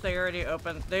guess. They already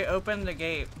opened. They opened the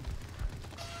gate.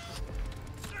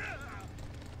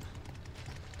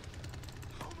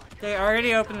 They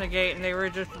already opened the gate and they were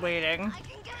just waiting.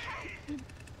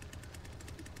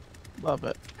 Love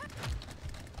it.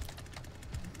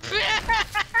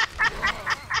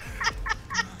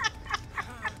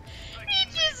 He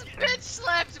just bitch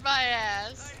slapped my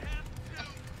ass.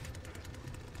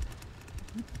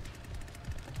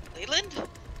 Leland,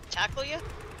 tackle you?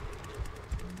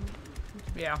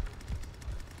 Yeah.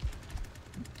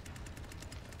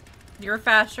 You're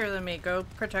faster than me. Go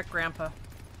protect Grandpa.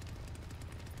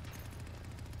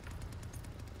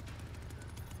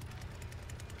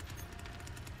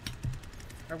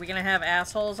 Are we gonna have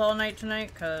assholes all night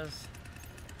tonight? Cause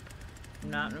I'm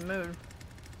not in the mood.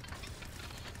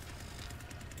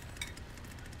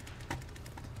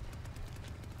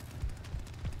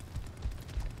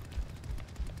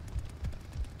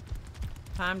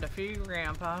 Time to feed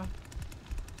Grandpa.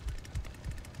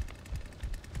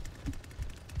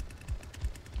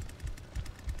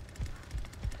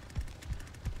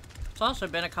 It's also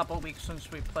been a couple weeks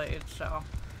since we played, so.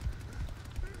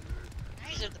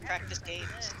 These are the practice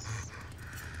games.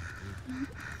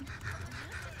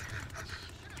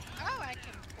 Oh, I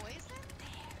can poison?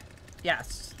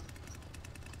 Yes.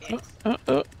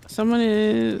 Oh. Someone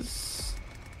is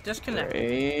Disconnect.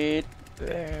 right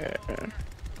there.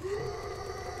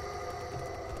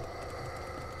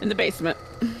 In the basement.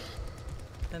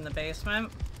 In the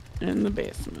basement. In the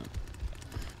basement.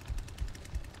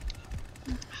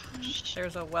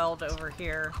 There's a weld over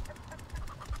here.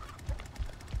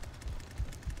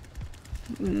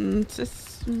 It's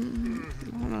just, I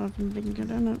don't know if we can get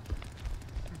in it.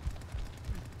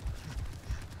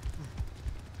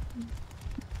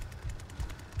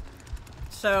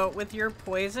 So with your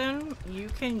poison, you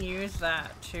can use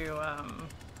that to,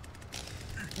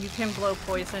 you can blow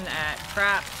poison at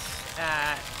traps,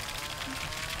 at,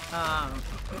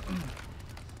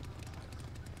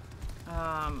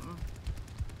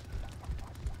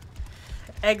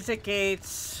 exit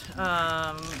gates,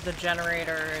 the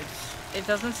generators. It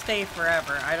doesn't stay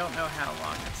forever. I don't know how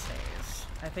long it stays.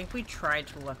 I think we tried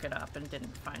to look it up and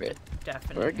didn't find a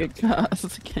definite For a good answer.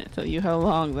 cause. I can't tell you how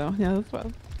long though. Yeah, that's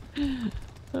fine.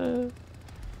 Basement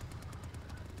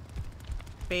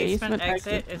Basement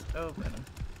exit exit. is open.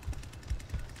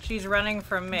 She's running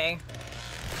from me.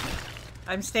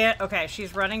 Okay,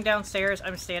 she's running downstairs.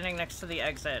 I'm standing next to the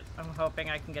exit. I'm hoping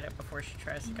I can get it before she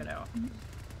tries to get out.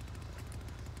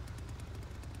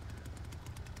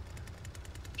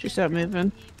 She started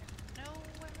moving. No,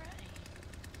 where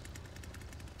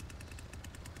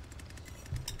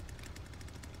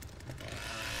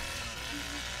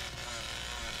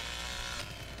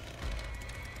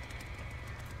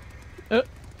Oh,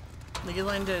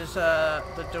 Leland is the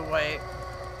Dwight.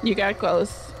 you got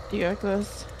close. You got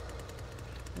close.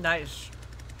 Nice.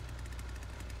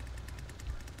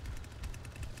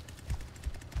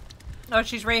 Oh,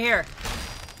 she's right here.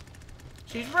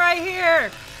 She's right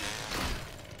here.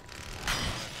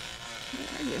 Where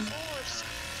are you?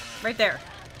 Right there.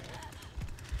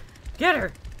 Get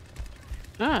her.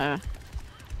 Ah.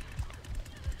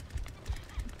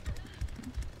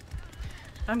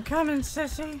 I'm coming,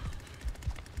 sissy.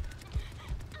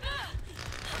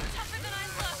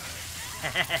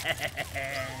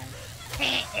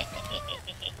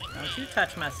 Don't you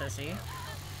touch my sissy.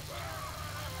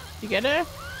 You get her?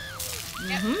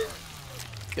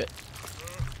 Mm-hmm. Good.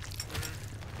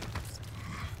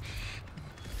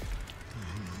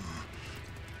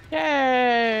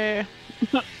 Yay!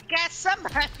 Got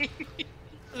somebody.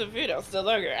 The food is still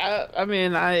hungry. I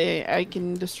mean, I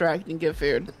can distract and give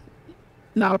food.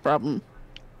 Not a problem.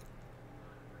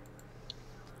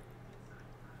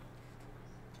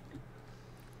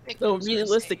 So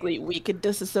realistically, we could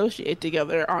disassociate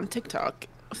together on TikTok.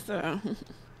 So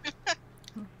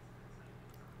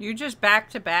You just back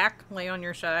to back, lay on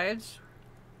your sides.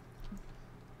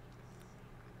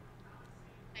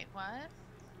 Wait, what?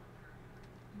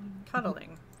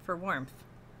 Cuddling for warmth.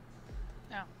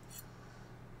 No.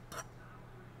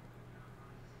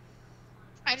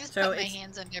 I just So put my it's-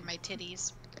 hands under my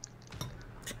titties.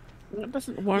 it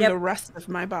doesn't warm Yep. the rest of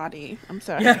my body. I'm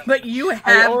sorry. Yeah, but you have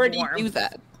I already warmth. do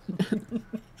that.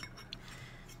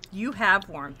 You have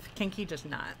warmth. Kinky does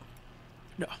not.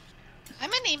 No.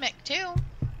 I'm anemic too.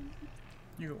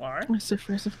 You are? What's the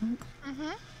first of all?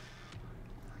 Mm-hmm.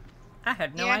 I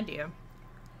had no Yeah. idea.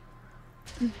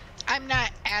 I'm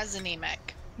not as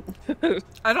anemic.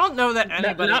 I don't know that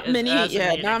anybody Not is many. as Yeah,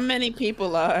 anemic. not many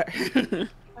people are.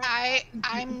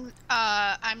 I'm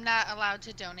not allowed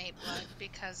to donate blood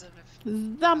because of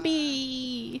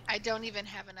Zombie. I don't even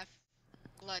have enough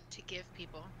blood to give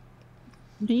people.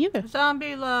 Me either.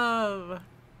 Zombie love.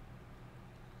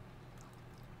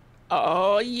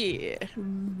 Oh yeah,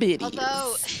 biddies.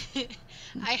 Although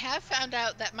I have found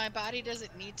out that my body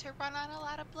doesn't need to run on a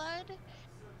lot of blood,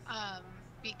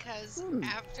 because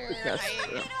after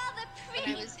when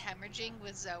I was hemorrhaging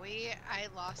with Zoe, I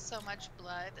lost so much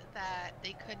blood that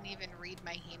they couldn't even read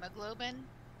my hemoglobin.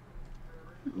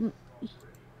 Could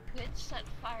set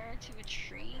fire to a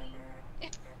tree.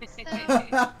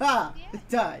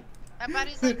 Died. My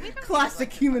body's like, we don't Classic need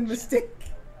blood human much. mistake.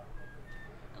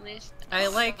 At least I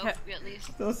like both of you at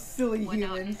least Those silly went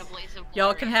out in humans. a blaze of Y'all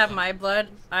glory. can have my blood.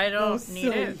 I don't Those need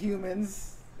silly it.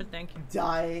 humans But thank you.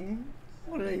 dying.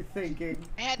 What are they thinking?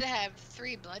 I had to have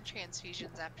 3 blood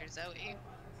transfusions after Zoe.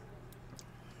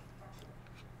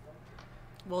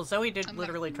 Well, Zoe did I'm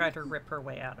literally try to rip her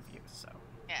way out of you, so.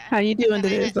 Yeah. How you doing And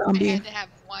then today, I zombie? had to have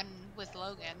 1 with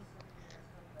Logan.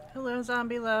 Hello,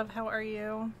 zombie love. How are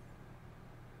you?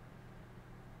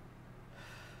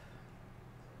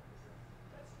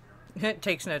 It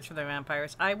takes notes for the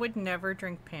vampires. I would never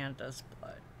drink Panda's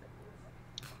blood.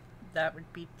 That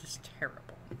would be just terrible.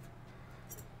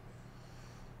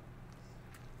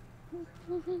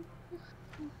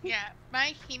 Yeah,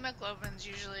 my hemoglobin's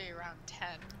usually around 10.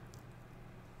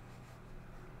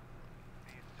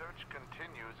 The search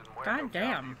continues in Muerto God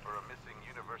damn. County for a missing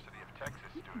University of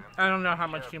Texas student. I don't know how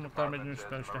much Sheriff's hemoglobin Department you're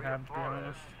says supposed to Maria have, to be Flores,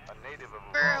 honest. a native of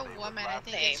For a Uvalde, was woman, I last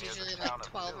think seen it's near the usually town like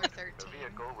of 12 or Newt. 13. The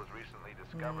vehicle was recently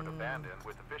discovered abandoned,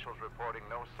 with officials reporting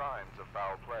no signs of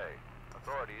foul play.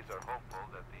 Authorities are hopeful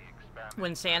that the expanded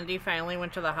When Sandy finally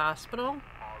went to the hospital,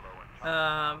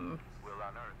 Marlowe and will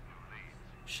unearth new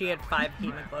leads. she had 5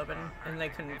 hemoglobin, and they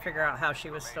couldn't figure out how she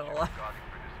was still alive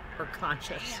or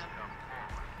conscious. Damn.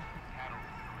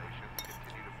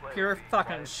 Pure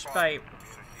fucking spite.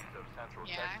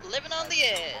 Yeah. Living on the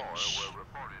edge.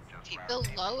 The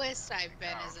lowest I've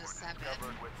been is a 7.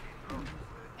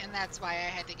 And that's why I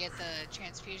had to get the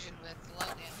transfusion with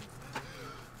Logan.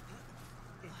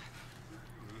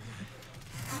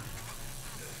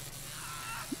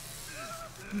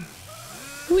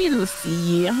 We'll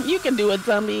see. You can do it,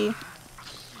 zombie.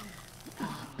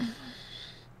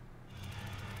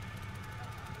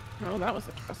 Oh, that was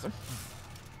impressive.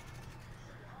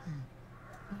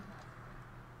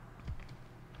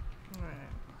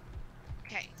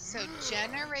 Okay, so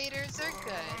generators are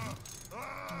good.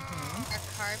 Our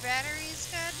car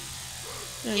batteries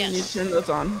good? Yeah, Yes. you need to turn those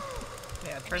on.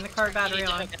 Yeah, turn the car You battery need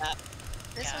to on. hook it up.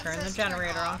 This Yeah. one Turn the says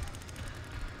generator on. off.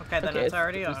 Okay, then Okay, it's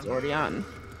already it's on. already on.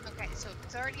 Okay, so if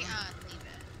it's already on, leave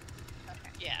it. Okay.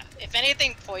 Yeah. If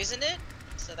anything, poison it.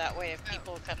 So that way, if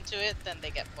people come to it, then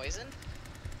they get poisoned.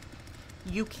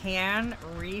 You can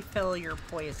refill your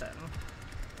poison.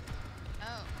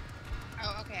 Oh.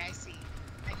 Oh, okay, I see.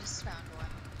 I just found one.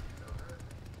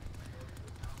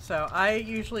 So I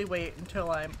usually wait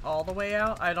until I'm all the way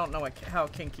out. I don't know how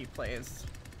Kinky plays.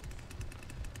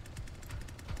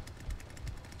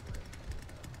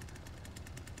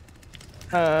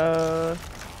 Should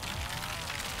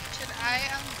I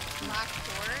unlock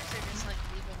doors or just like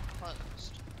leave them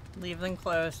closed? Leave them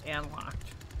closed and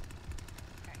locked.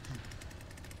 Okay.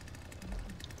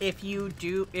 If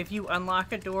you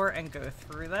unlock a door and go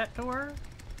through that door,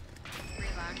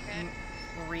 Relock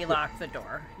it. relock the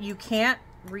door. You can't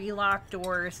relock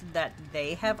doors that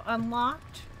they have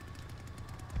unlocked.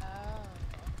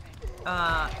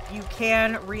 Oh, okay. You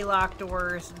can relock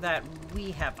doors that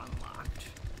we have unlocked.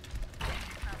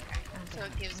 Okay. So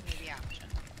it gives me the option.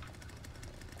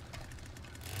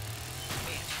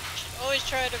 You should always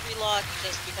try to relock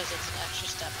just because it's an extra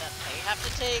step that they have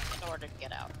to take in order to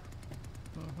get out.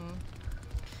 Mm-hmm.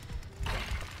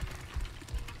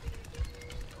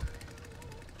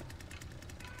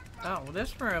 Oh, well,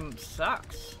 this room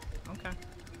sucks. Okay.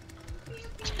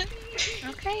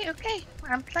 Okay.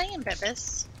 I'm playing,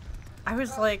 Bibis. I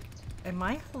was like, am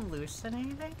I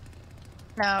hallucinating?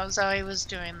 No, Zoe was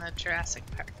doing the Jurassic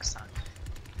Park song.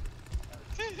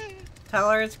 Tell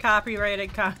her it's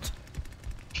copyrighted content.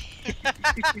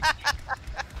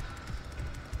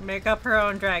 Make up her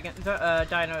own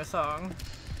dino song.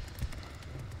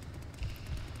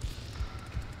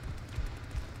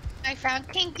 I found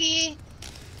Kinky.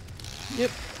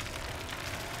 Yep.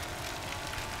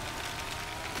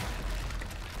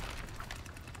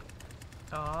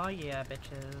 Aw, yeah,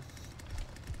 bitches.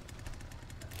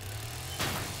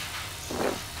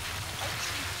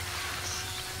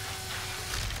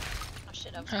 Oh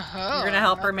shit, I'm Oh, You're gonna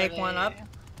help her make one up?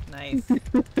 Nice.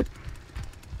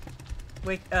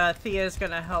 Thea's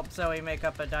gonna help Zoe make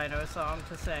up a dino song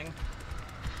to sing.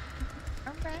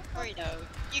 Okay. Or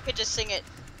you could just sing it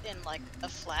in like a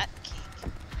flat key.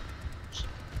 Should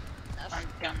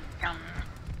be enough.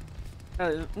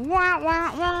 Wah,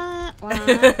 wah, wah,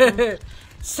 wah.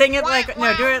 Sing it like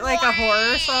no, do it like a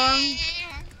horror song.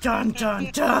 Dun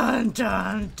dun dun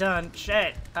dun dun.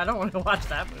 Shit, I don't want to watch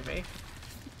that movie.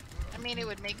 I mean, it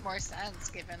would make more sense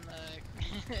given the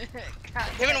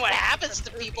Given what happens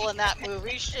to people in that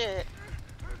movie, shit.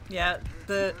 Yeah,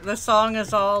 the song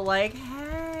is all like,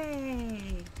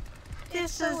 "Hey,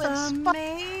 this so is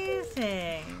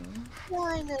amazing."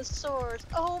 Dinosaurs.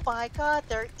 Oh my god,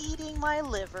 they're eating my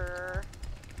liver.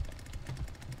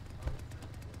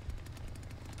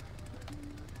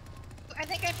 I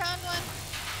think I found one.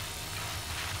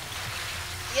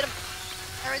 Get 'em.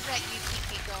 Or is that you,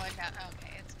 Kiki, going down?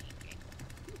 Okay, it's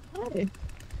Kiki.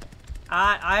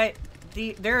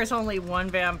 Hey. There is only one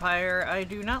vampire I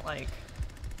do not like,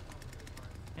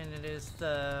 and it is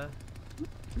the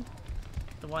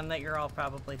one that you're all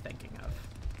probably thinking of.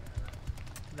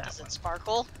 That Does one. it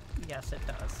sparkle? Yes, it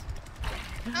does.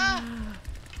 Ah,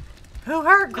 Who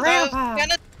hurt Because I was Grandpa?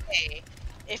 gonna say,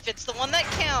 if it's the one that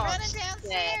counts, running downstairs.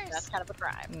 then that's kind of a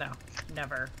crime. No,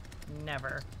 never,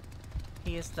 never.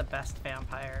 He is the best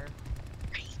vampire.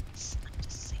 Right. I'm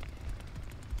just saying.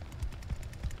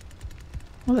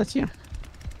 Well, that's you.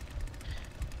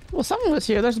 Well, someone was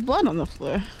here. There's blood on the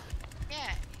floor.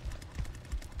 Yeah.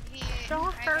 Don't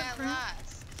I hurt got me.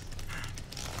 lost.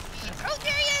 Oh,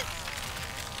 there he is!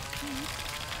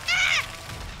 Ah!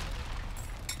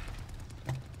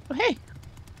 Oh, hey.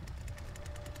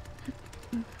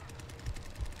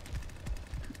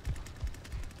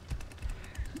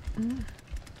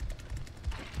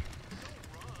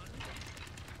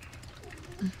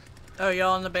 Oh,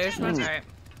 y'all in the basement? Mm. Alright.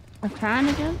 I'm trying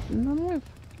again. No move.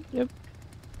 Yep.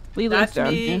 Leland's That's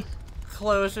down me here.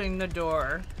 closing the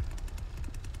door.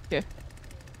 Okay.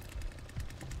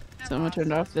 I'm Someone lost.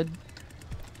 turned off the.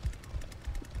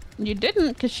 You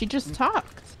didn't, because she just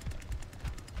talked.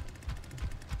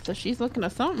 So she's looking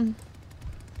at something.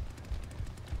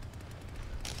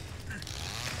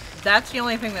 That's the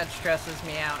only thing that stresses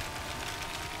me out.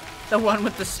 The one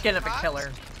with the skin of a Talks?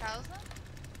 killer. Tells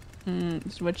them?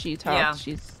 It's what she talks. Yeah.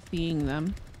 She's seeing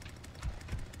them.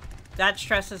 That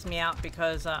stresses me out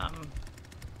because, Oh,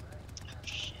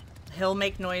 shit. he'll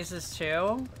make noises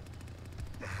too.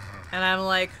 And I'm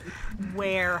like,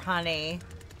 where, honey?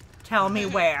 Tell me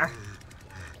where.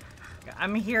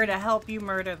 I'm here to help you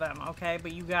murder them, okay?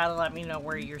 But you gotta let me know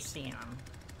where you're seeing them.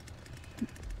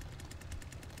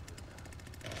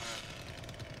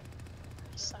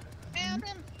 Found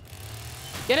him.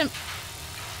 Get him.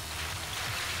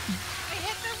 I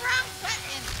hit the wrong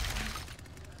button.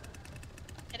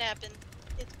 It happened.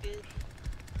 It's good.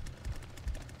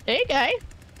 Hey, guy.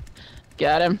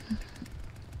 Got him.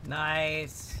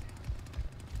 Nice.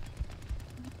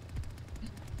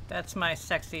 That's my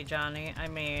sexy Johnny. I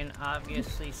mean,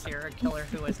 obviously, serial killer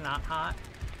who is not hot.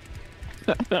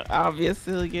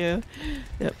 Obviously, yeah.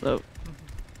 Yep.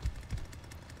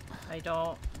 I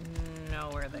don't know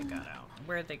where they got out.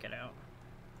 Where'd they get out?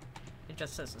 It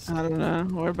just says escape. I don't know.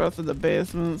 We're both in the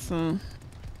basement, so.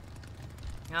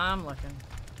 I'm looking.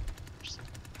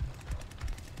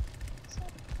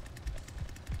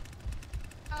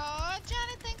 Oh,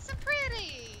 Johnny thinks I'm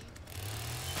pretty.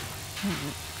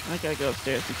 I gotta go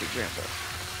upstairs and get Grandpa.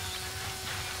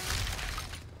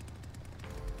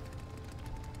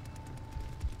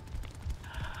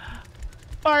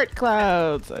 Fart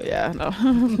clouds. Oh, yeah, no.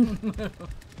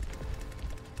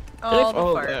 Oh, the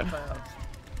Oh, fire yeah. clouds.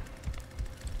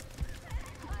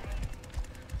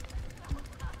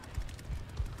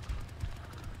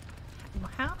 Well,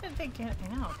 how did they get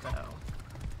out, though?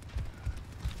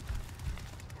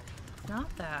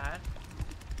 Not that.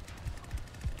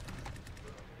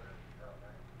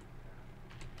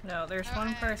 No, there's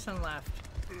one person left.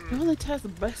 The only test the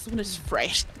best one is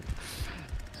fresh.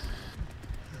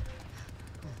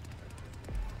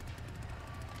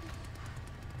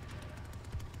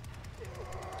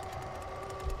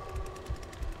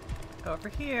 Over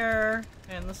here,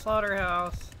 in the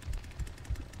slaughterhouse.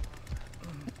 I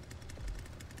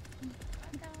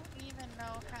don't even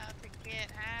know how to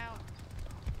get out.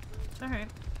 It's alright.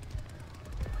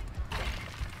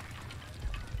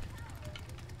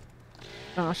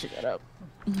 Oh, she got up.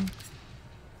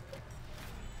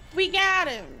 We got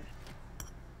him!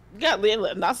 We got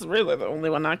Leland. That's really the only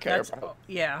one I care about.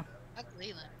 Yeah. Fuck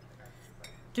Leland.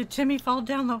 Did Timmy fall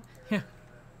down the... Yeah.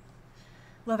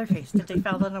 Leatherface, did they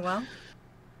fall down the well?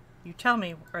 You tell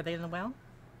me, are they in the well?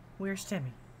 Where's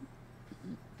Timmy?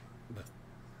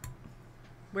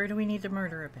 Where do we need to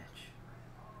murder a bitch?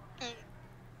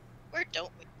 Where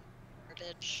don't we?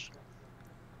 Bitch.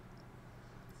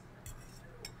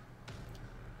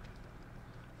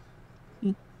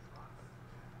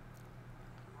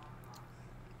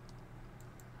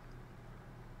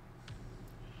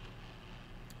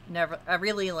 Never,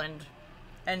 every Leland.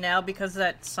 And now, because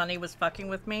that Sonny was fucking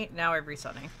with me, now every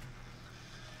Sonny.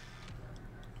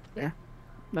 Yeah,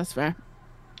 that's fair.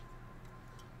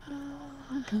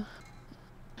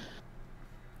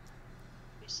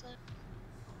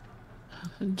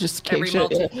 Just Every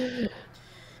shit.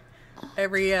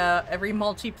 every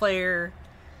multiplayer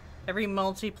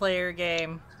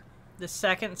game, the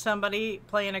second somebody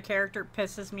playing a character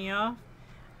pisses me off,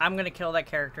 I'm gonna kill that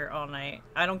character all night.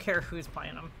 I don't care who's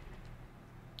playing them.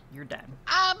 You're dead.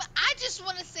 I just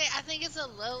want to say I think it's a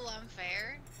little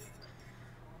unfair.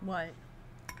 What?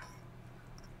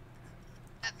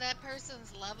 That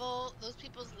person's level, those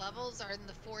people's levels are in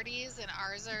the 40s and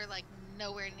ours are like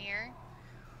nowhere near.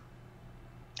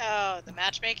 Oh, the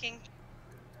matchmaking?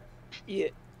 Yeah.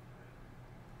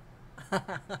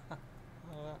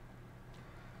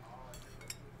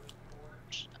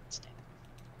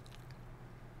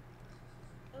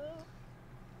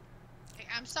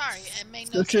 I'm sorry, it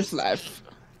made no Such is sense. life.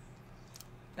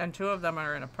 And two of them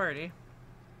are in a party.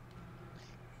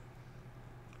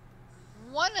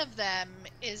 One of them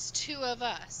is two of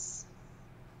us.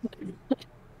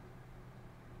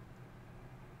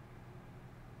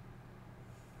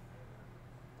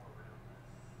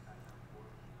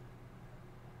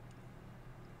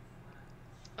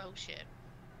 Oh shit.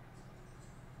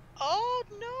 Oh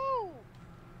no!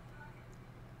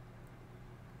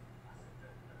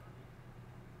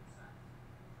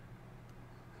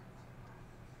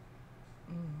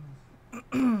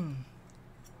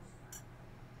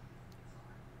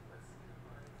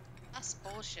 That's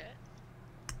bullshit.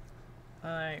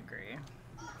 I agree.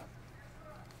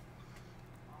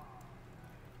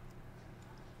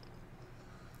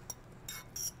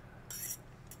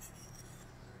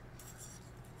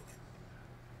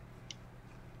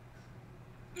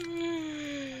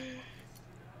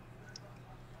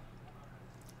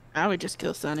 I would just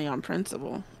kill Sonny on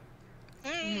principle.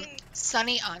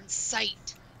 Sunny on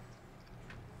sight.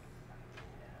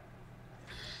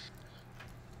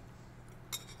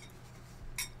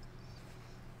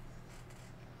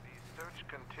 The search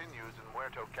continues in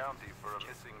Muerto County for a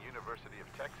missing University of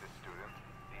Texas student.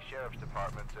 The Sheriff's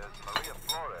Department says Maria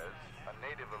Flores, a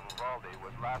native of Uvalde,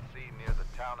 was last seen near the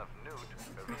town of Newt.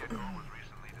 Her vehicle was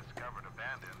recently discovered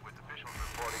abandoned, with officials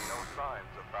reporting no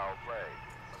signs of foul play.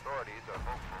 Authorities are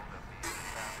hopeful that the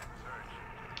expanded search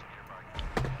to nearby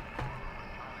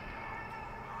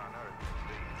will unearth the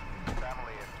lead.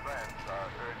 Family and friends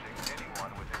are urging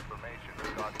anyone with information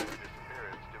regarding the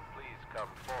disappearance to please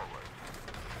come forward.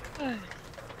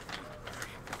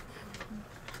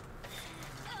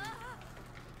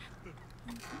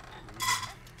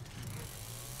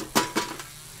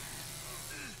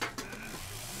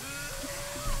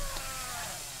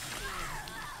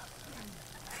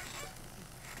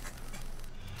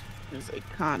 There's like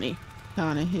Connie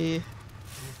here.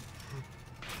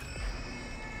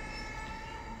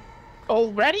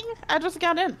 Already? I just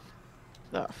got in.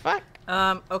 The fuck?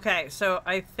 Okay, so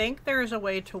I think there's a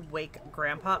way to wake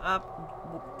Grandpa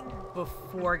up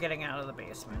before getting out of the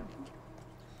basement.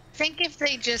 I think if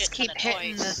they just Get keep to the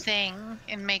hitting the noise. thing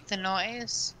and make the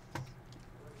noise.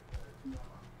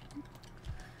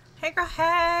 Hey, girl,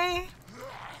 hey!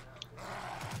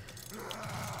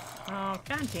 Oh,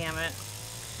 god damn it.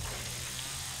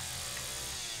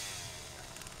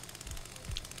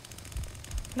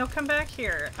 No, come back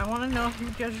here. I want to know who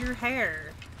does your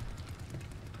hair.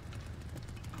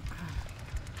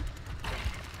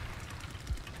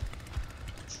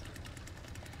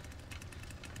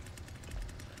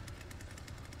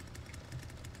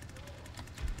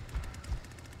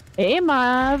 Hey,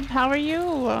 Mav. How are you?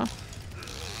 Where's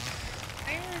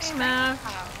Hey, my Mav.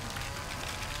 house?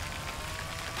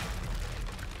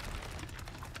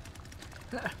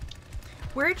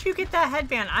 Where'd you get that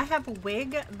headband? I have a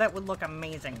wig that would look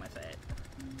amazing with it.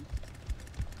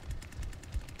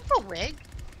 A wig?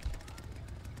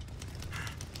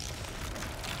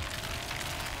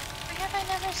 Why have I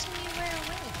never seen you wear a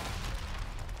wig?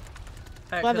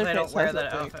 Because I don't Leatherface wear has a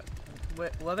that wig.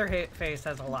 outfit. Leatherface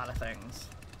has a lot of things.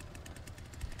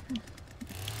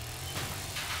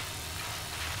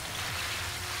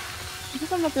 I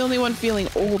guess I'm not the only one feeling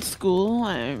old school.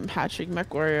 I'm Patrick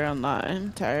McWarrior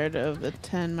online. Tired of the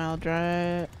 10-mile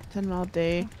drive, 10-mile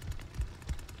day.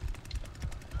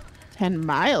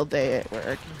 10-mile day at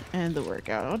work and the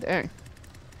workout. Oh, dang.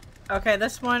 Okay,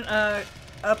 this one, up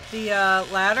the,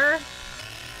 ladder.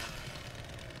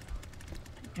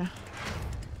 Yeah.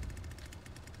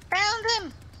 Found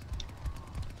him!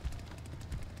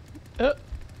 Oh.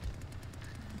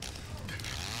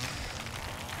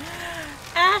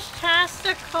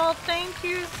 Ashtastical, thank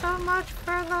you so much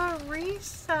for the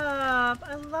resub.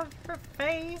 I love your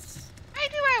face. Why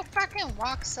do I fucking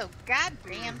walk so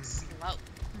goddamn slow?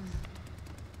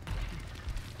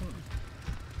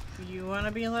 You want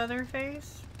to be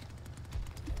Leatherface?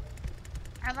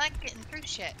 I like getting through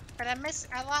shit, but I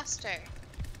lost her.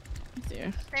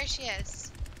 There. There she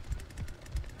is.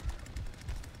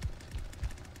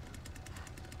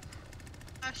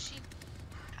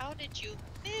 How did you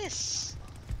miss?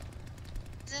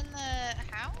 It's in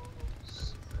the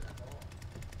house?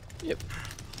 Yep.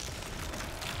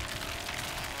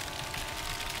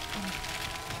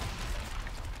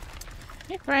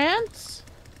 Hey, France.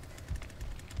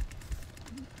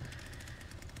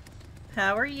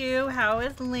 How are you? How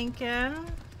is Lincoln?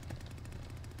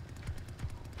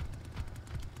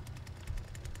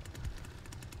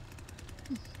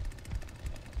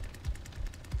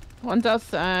 One's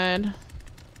outside.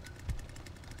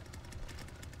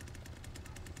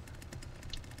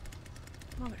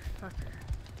 Motherfucker.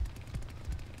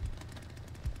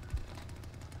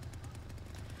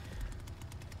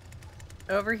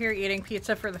 Over here eating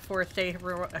pizza for the 4th day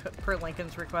per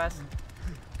Lincoln's request.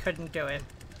 Couldn't do it.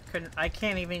 I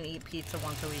can't even eat pizza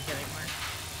once a week anymore.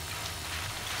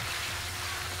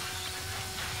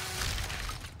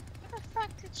 Where the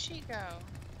fuck did she go?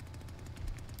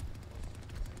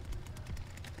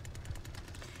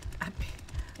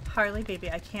 Harley, baby,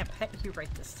 I can't pet you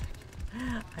right this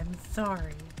second. I'm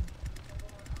sorry.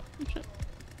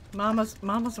 Mama's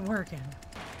working.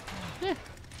 Yeah.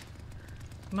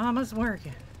 Mama's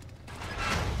working.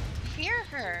 Hear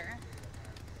her.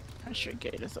 Pressure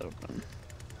gate is open.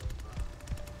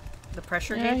 The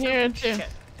pressure Yeah, I gate's hear open? it too. Shit.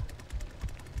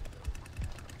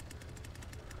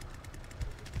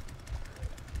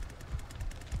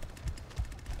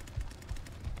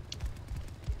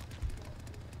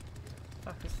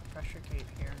 Fuck is the pressure gate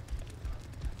here?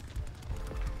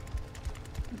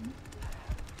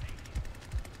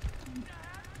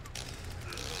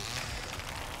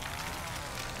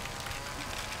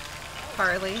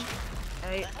 Harley,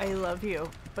 I love you,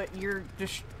 but you're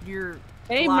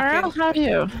Hey, blocking Merle, how are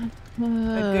you?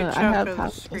 good I chunk have of the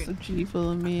half screen. of G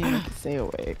full of me and I can stay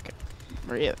awake.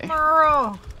 Really?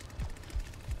 Merle!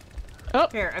 Oh,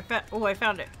 Here, I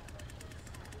found it.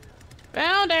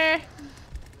 found her.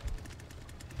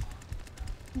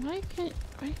 Why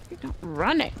are you not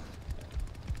running?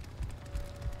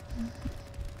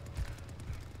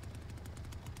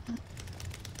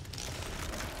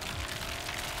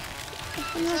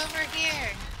 It's over here.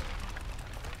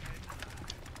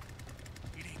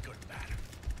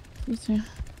 Let's see.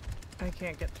 I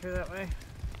can't get through that way.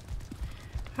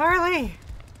 Harley!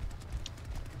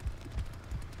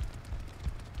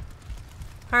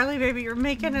 Harley, baby, you're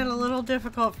making it a little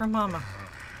difficult for Mama.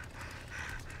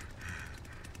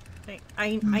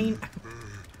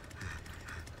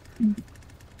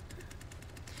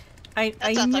 I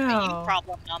That sounds like a you know.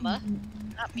 problem, Mama.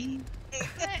 Not me.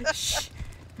 Shh.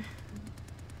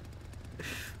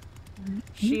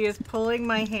 She is pulling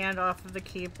my hand off of the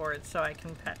keyboard so I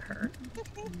can pet her.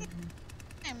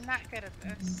 I'm not good at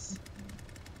this.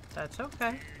 That's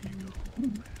okay.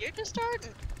 You're just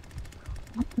starting.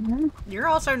 You're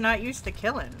also not used to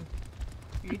killing.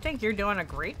 You think you're doing a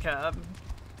great job.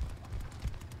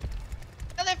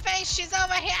 Leatherface, she's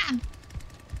over here!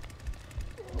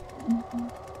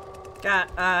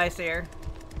 I see her.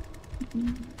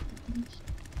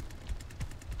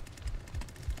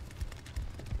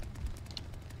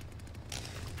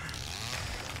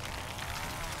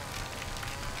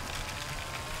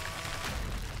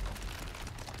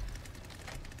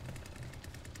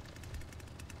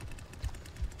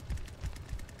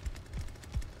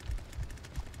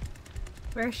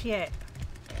 Where's she at?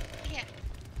 Yeah.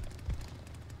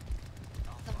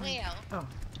 The whale. Oh.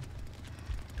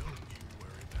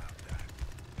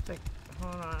 Like,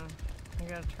 hold on. I'm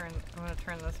gonna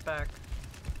turn this back.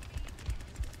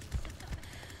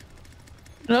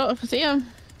 No, see him.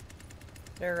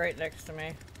 They're right next to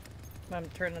me. I'm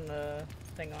turning the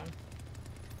thing on.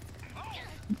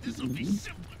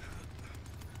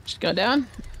 Just go down.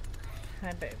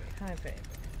 Hi, baby. Hi, baby.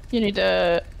 You need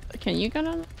to. Can you go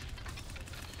down?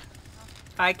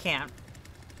 I can't.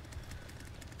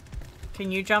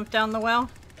 Can you jump down the well?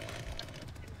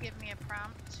 Give me a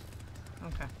prompt.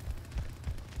 Okay.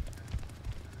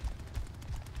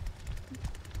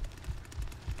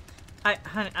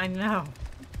 Honey, I know.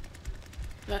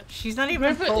 She's not even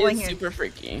River pulling is it. super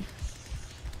freaky.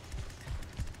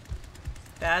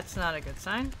 That's not a good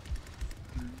sign.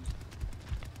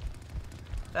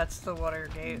 That's the water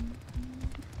gate.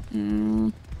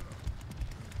 Mm.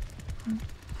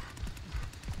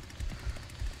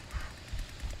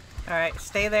 Alright,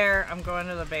 stay there. I'm going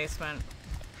to the basement.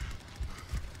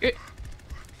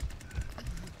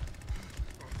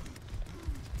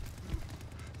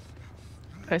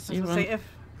 I see I was one. gonna say,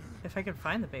 if I could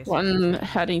find the basement. One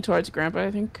heading towards Grandpa,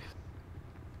 I think.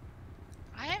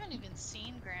 I haven't even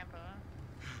seen Grandpa.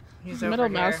 He's Middle over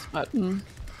mouse here. button.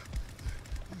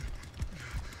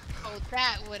 Oh,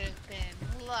 that would have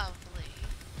been lovely.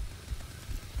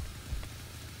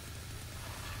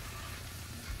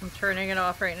 I'm turning it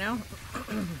off right now.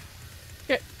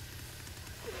 Okay.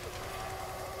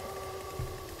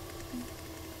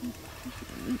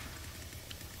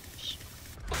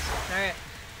 Alright.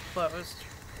 Closed.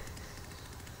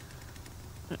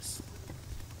 Yes.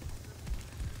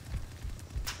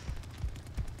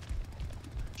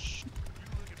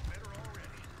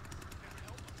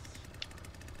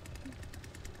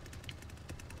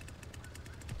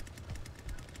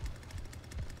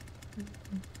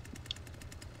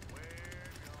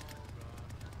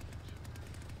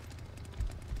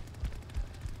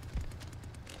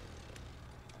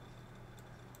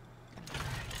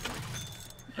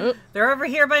 Oh, They're over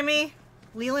here by me.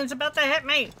 Leland's about to hit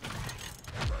me.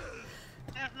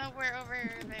 I don't know where over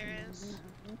there is.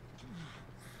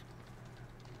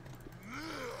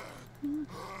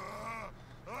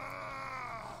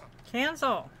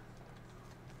 Cancel.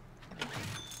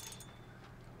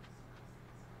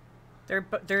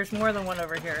 There's more than one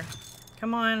over here.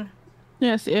 Come on.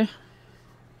 yes, yeah.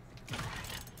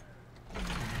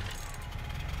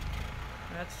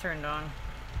 That's turned on.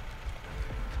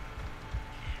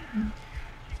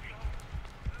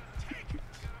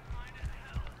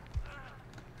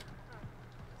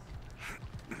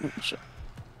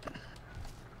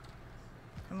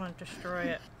 Come on, destroy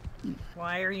it.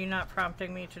 Why are you not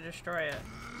prompting me to destroy it?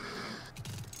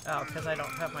 Oh, because I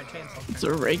don't have my chainsaw. It's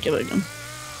a regular gun.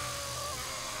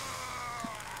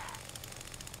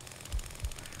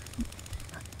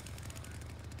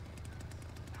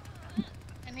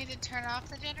 I need to turn off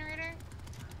the generator.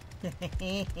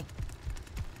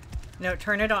 No,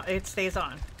 turn it on. It stays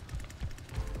on.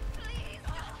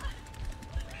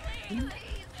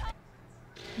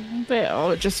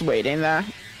 They're just waiting there.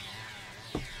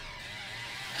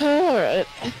 Alright.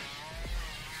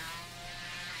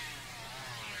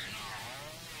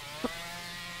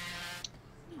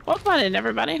 morning,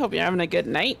 everybody. Hope you're having a good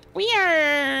night. We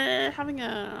are having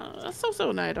a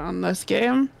so-so night on this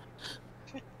game.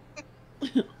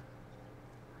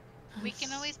 We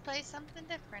can always play something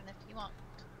different if you want.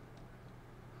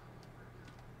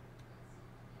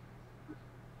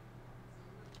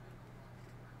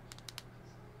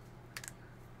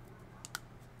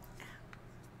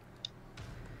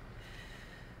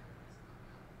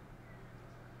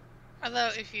 Although,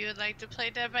 if you would like to play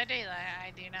Dead by Daylight,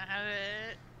 I do not have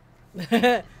it.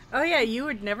 Oh yeah, you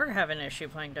would never have an issue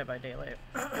playing Dead by Daylight.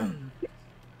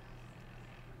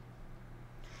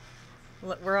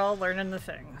 We're all learning the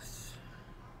things.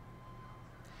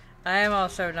 I am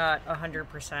also not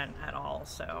 100% at all,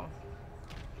 so...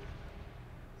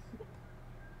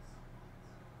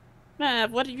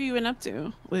 Matt, what have you been up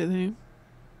to lately?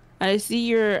 I see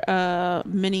your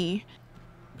mini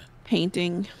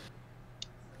painting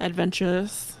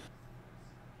adventures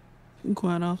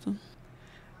quite often.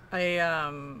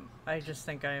 I just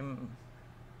think I'm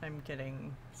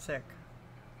getting sick.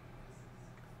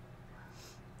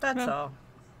 That's all.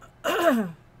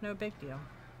 No big deal.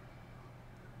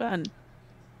 Fun.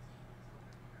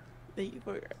 Thank you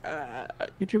for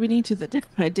contributing to the Dead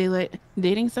by Daylight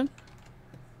dating sim.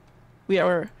 We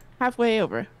are halfway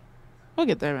over. We'll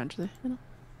get there eventually, you know.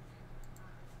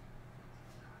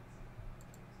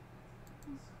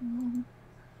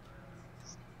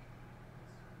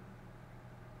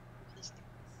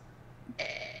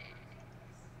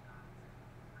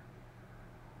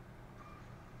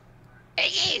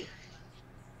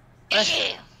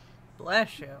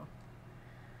 Bless you.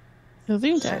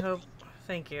 I hope.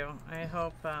 Thank you. I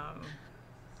hope. I'm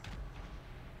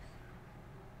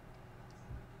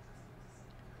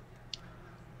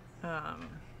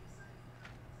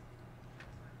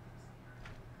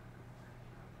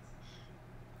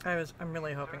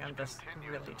really hoping I'm just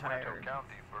really tired.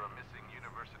 County for a missing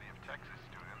University of Texas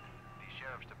student. The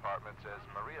sheriff's department says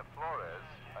Maria Flores,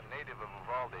 a native of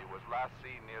Uvalde, was last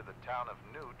seen near the town of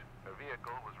Newt. Her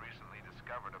vehicle was recently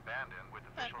discovered abandoned, with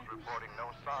officials reporting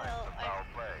no signs of foul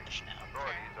play.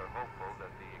 Authorities are hopeful that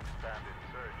the expanded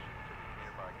search into the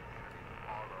nearby communities of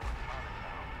Harlow and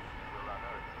Chinatown will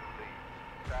unearth some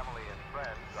leads. Family and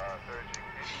friends are urging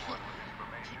anyone with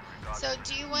information regarding... So,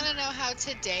 do you want to know how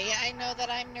today I know that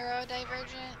I'm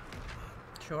neurodivergent?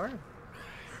 Sure.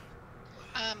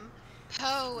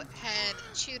 Poe had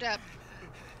chewed up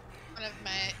one of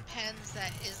my pens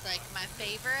that is like my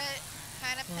favorite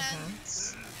kind of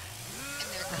pens. And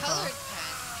they're colored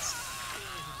pens.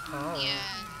 Oh.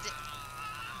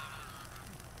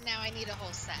 And now I need a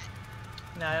whole set.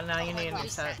 Now you need a new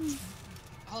set.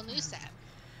 A whole new set.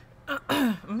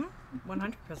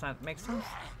 100% makes sense.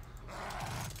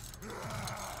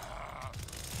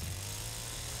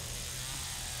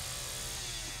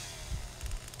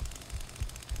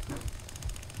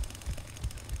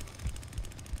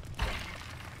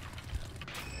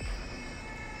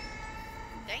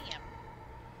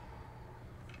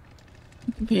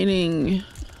 Painting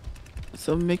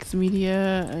some mixed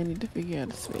media. I need to figure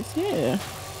out a space here.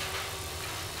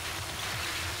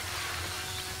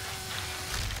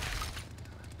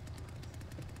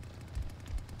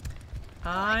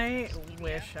 I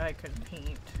wish I could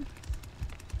paint.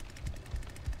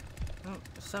 Oh,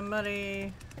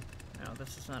 somebody... No,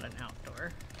 this is not an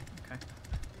outdoor. Okay.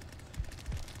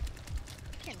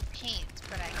 I can paint,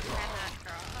 but I cannot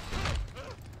draw.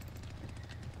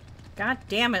 God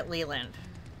damn it, Leland.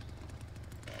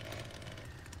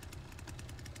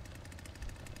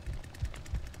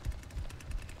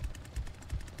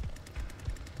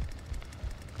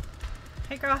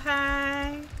 Hey girl,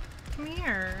 hi. Come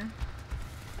here.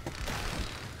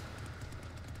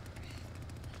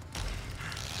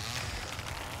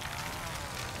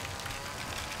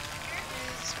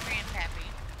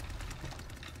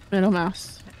 Middle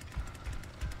mouse.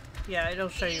 Yeah, it'll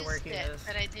show you where he is.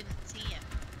 But I didn't see him.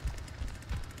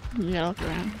 Yeah, look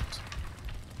around.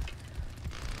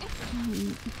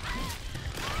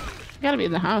 Gotta be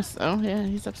in the house though. Yeah,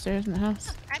 he's upstairs in the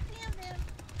house. I found him.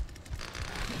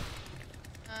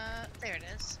 There it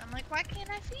is. I'm like, why can't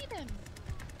I feed him?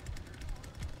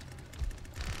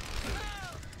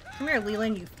 Come here,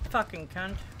 Leland, you fucking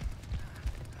cunt.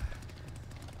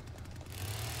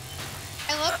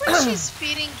 I love when she's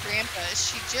feeding Grandpa.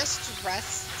 She just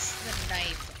rests the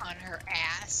knife on her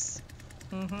ass.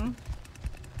 Mm-hmm.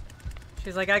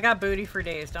 She's like, I got booty for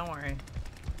days, don't worry.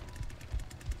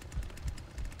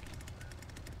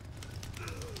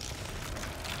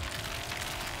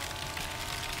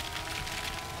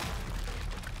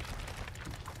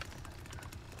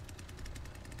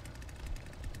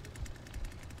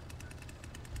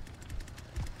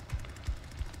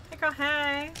 Hey girl,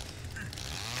 hey.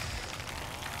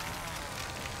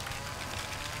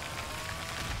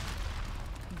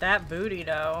 That booty,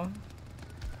 though.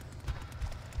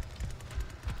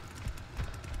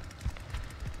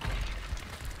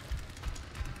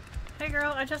 Hey,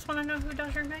 girl, I just want to know who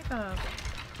does your makeup.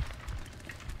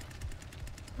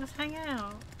 Let's hang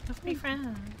out. Let's be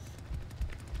friends.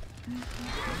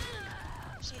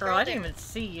 Girl, I didn't even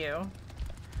see you.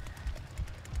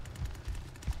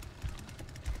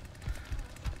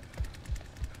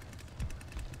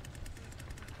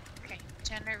 Okay,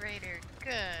 generator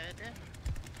good.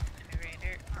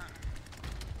 Generator on.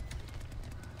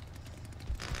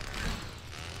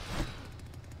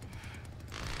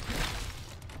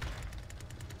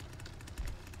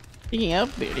 Speaking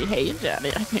of booty, hey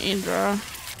Daddy, I can draw.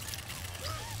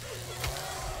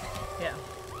 Yeah.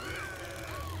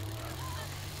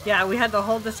 Yeah, we had the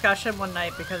whole discussion one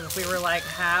night because we were like,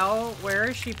 where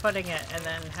is she putting it? And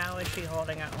then how is she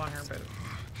holding it on her boot?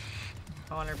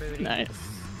 On her booty. Nice.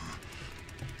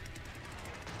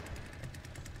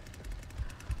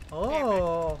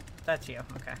 Oh, that's you.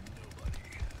 Okay.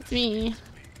 It's me.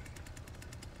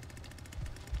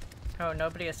 Oh,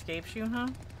 nobody escapes you, huh?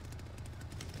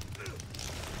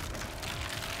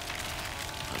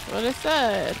 That's what I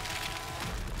said.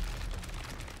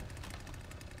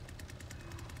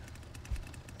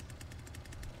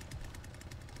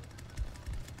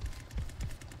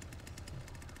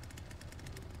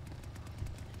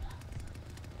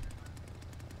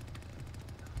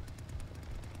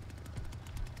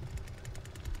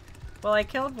 Well, I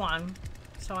killed one,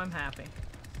 so I'm happy.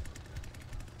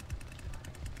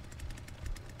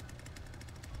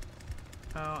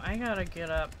 Oh, I gotta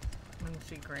get up and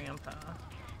see Grandpa.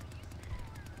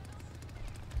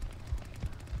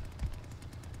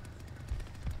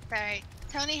 Sorry,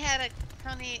 Tony had a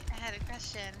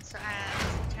question, so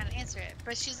I'm trying to answer it.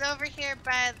 But she's over here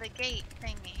by the gate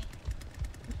thingy.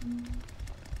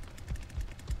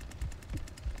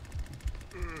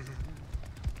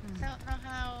 Don't know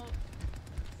how.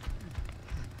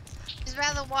 She's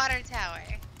by the water tower.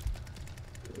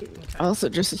 Okay. Also,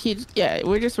 yeah,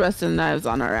 we're just resting knives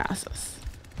on our asses.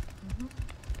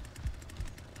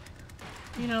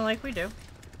 You know, like we do.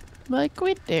 Like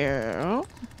we do.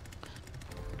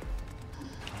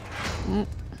 Mm.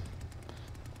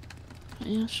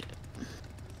 Yeah, shit.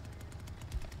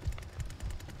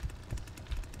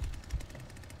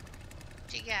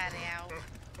 She got it out.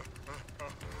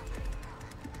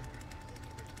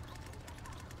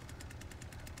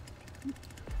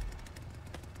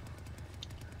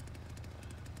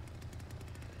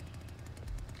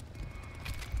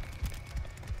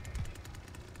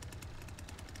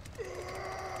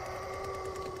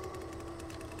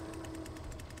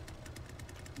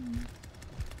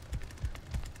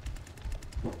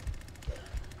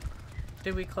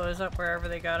 Did we close up wherever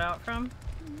they got out from?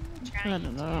 I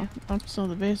don't know. I'm still in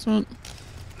the basement.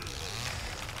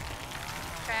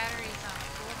 Batteries on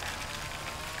cooldown.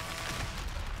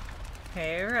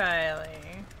 Hey,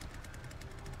 Riley.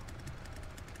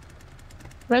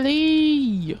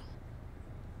 Ready?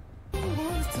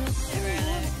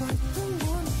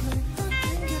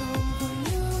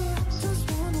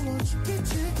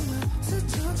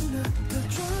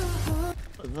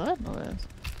 What's that noise?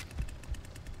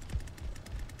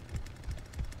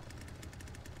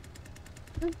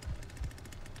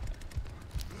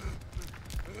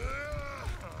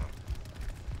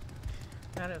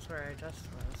 That is where I just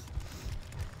was.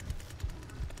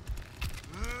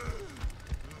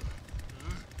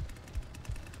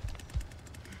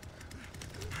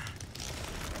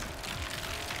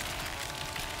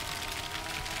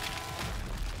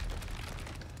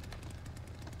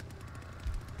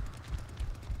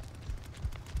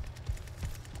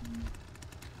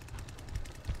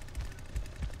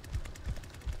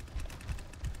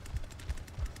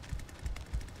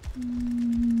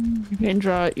 You can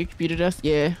draw your computer desk?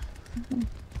 Yeah.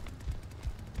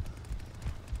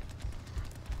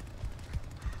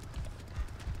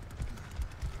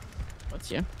 What's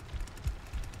you?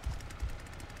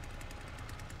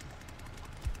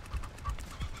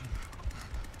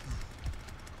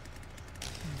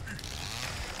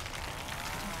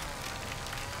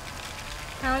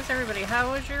 How is everybody?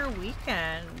 How was your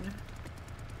weekend?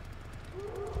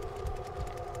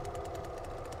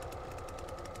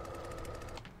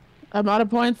 I'm out of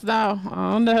points now.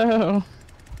 Oh no.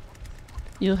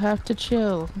 You'll have to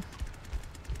chill.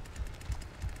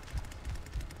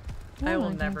 I Oh will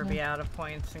my never God. be out of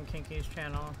points in Kinky's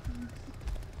channel.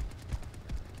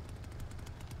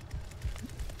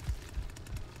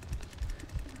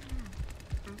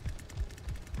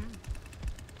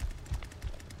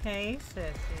 Hey,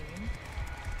 sissy.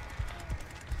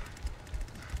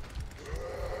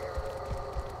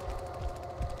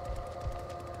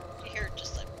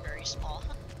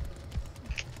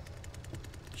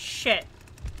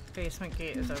 Basement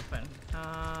gate is open.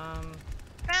 Found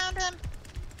him.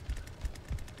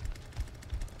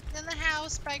 In the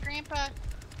house by Grandpa.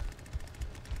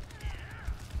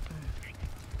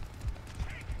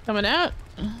 Coming out.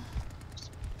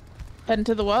 Heading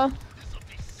to the wall.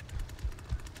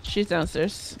 She's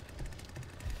downstairs.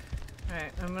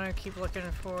 Alright, I'm gonna keep looking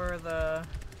for the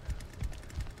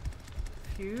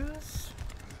fuse.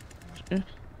 Sure.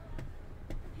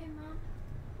 Hey, Mom.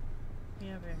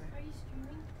 Yeah, baby. Are you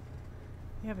streaming?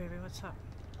 Yeah, baby, what's up?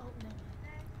 Oh, no.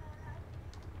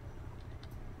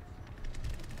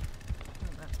 Oh,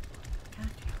 that's God damn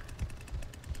it.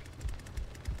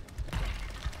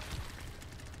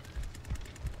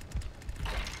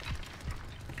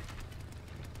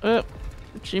 Oh,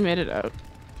 she made it out.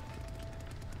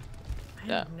 I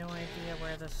Yeah. have no idea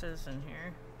where this is in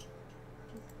here.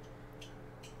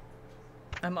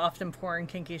 I'm often pouring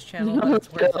Kinky's channel, but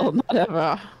it's worth Still, it. not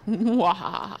ever.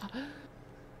 Wah.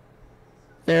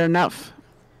 Fair enough.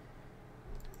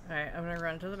 Alright, I'm gonna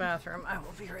run to the bathroom. I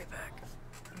will be right back.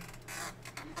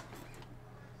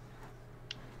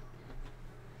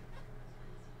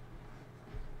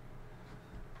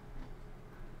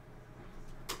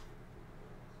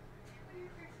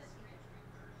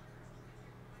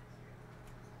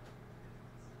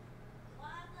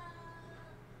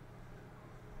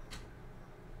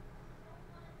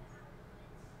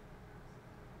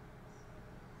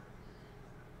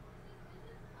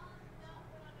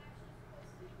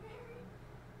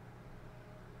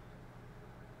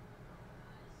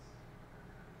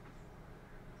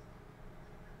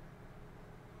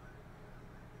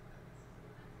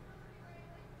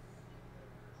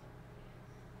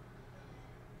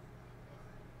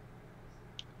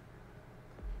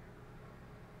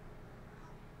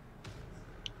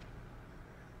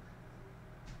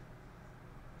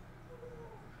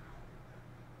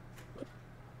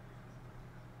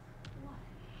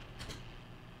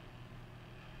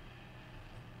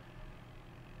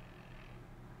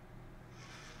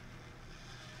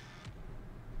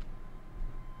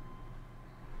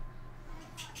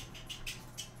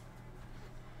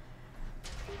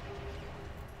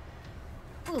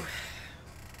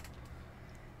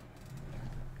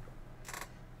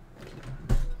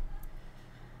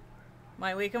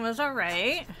 My weekend was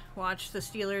alright. Watched the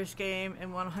Steelers game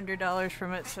and won $100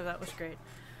 from it, so that was great.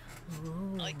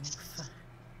 Ooh. Nice.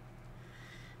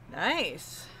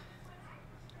 Nice.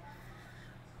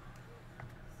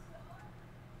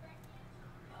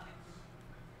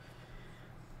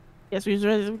 Yes, we was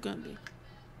ready as we're gonna be.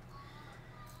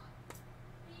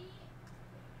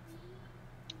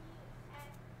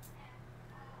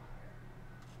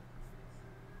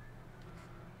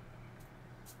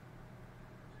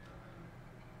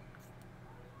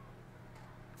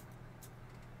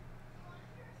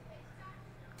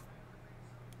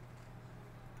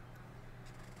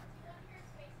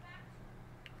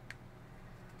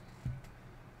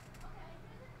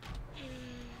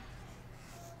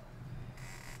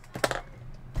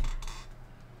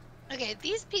 Okay,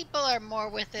 these people are more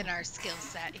within our skill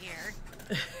set here.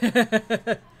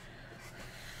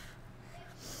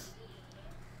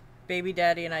 Baby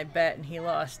daddy and I bet and he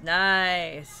lost.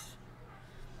 Nice.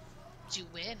 Did you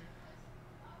win?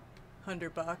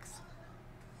 $100.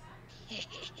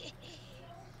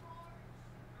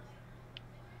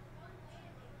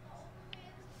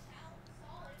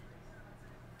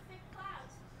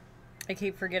 I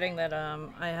keep forgetting that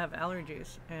I have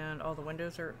allergies and all the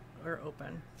windows are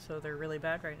open, so they're really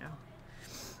bad right now.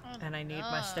 Oh, And I need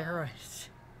my no. steroids.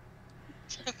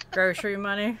 Grocery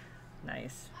money?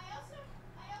 Nice. I also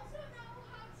know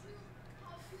how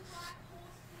to black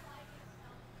holes be like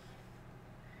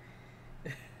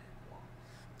itself.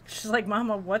 She's like,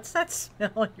 Mama, what's that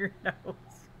smell in your nose?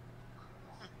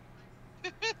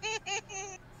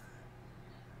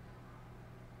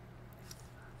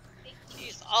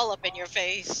 He's all up in your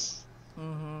face.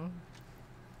 Mm-hmm.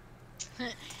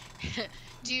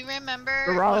 Do you remember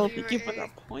We're all when we thinking for were, the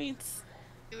points.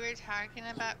 we were talking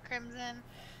about Crimson?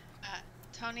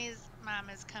 Tony's mom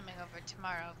is coming over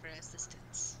tomorrow for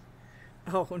assistance.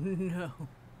 Oh, no.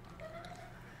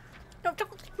 No,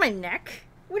 don't lick my neck.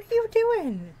 What are you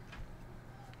doing?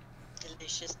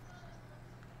 Delicious.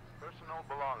 Personal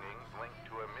belongings linked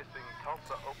to a missing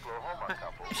Tulsa, Oklahoma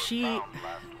couple were She... found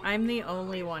last week. I'm the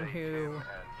only one Police say who Jim and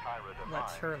Tyra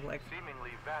lets Devine her lick.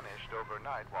 seemingly vanished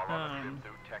overnight while on a trip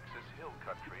through Texas hill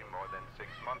country more than 6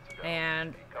 months ago.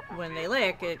 And The couple's when they vehicle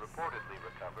lick, was it reportedly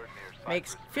recovered near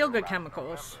makes Cypress feel-good last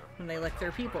chemicals November. when they lick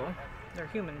their people. They're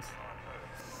humans.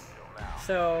 Till now,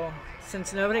 So,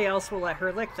 since nobody else will let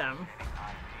her lick them,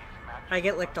 I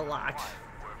get licked a lot.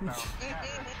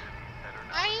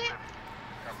 I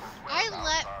I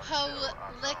let Poe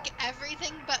lick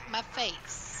everything but my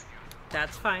face.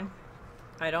 That's fine.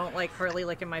 I don't like Hurley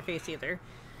licking my face either.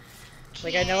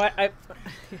 Like, I know I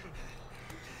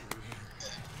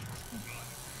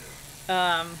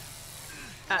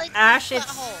Like Ash, his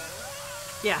it's...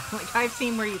 butthole. Yeah, like, I've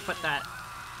seen where you put that.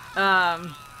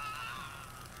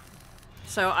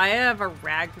 So I have a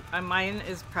mine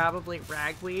is probably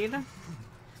ragweed.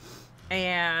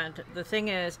 And the thing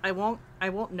is, I won't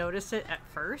notice it at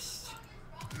first.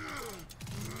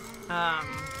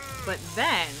 But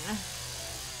then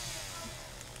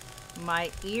my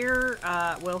ear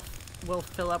will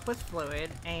fill up with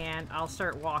fluid and I'll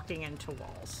start walking into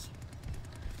walls.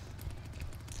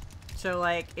 So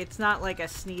like, it's not like a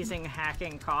sneezing,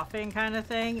 hacking, coughing kind of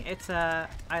thing. It's a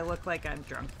I look like I'm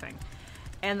drunk thing.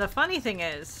 And the funny thing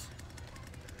is,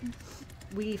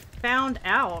 we found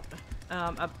out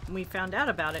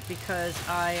about it because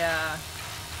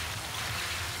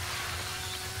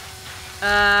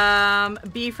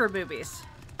B for boobies.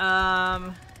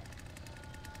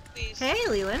 Please. Hey,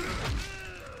 Leland.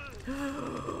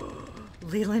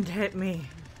 Leland hit me.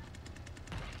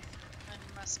 I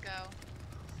must go.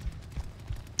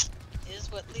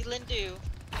 Is what Leland do.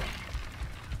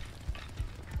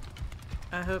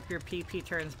 I hope your PP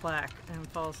turns black and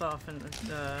falls off in the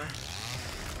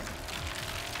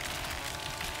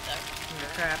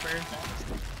crapper.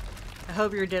 I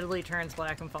hope your diddly turns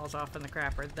black and falls off in the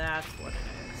crapper. That's what it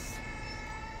is.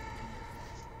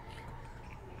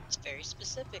 It's very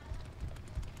specific.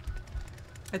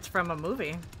 It's from a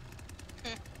movie.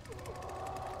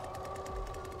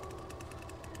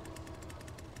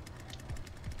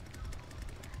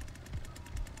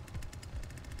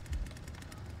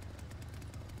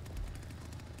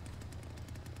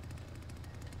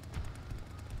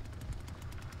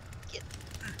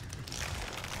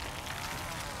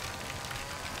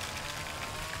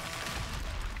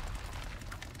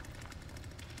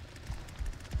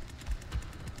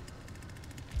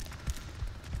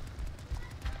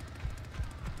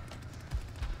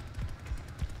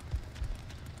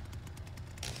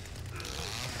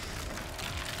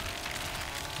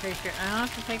 Pretty sure I don't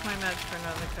have to take my meds for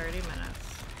another 30 minutes.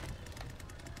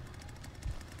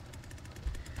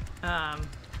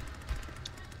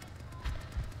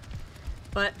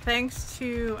 But thanks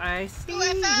to I see Ooh,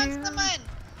 I found you. someone!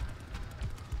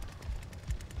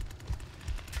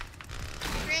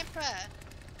 Grandpa!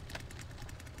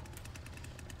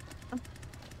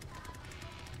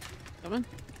 Come on.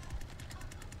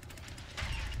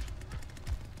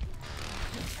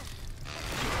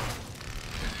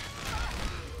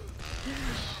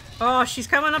 Oh, she's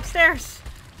coming upstairs.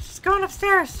 She's going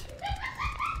upstairs.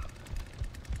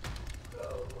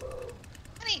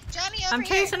 Honey, Johnny over I'm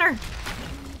here! chasing her.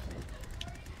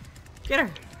 Get her.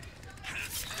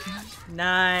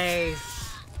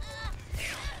 Nice.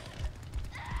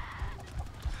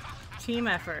 Team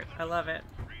effort. I love it.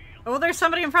 Oh, there's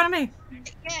somebody in front of me.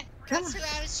 Yeah, Come that's on. who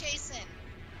I was chasing.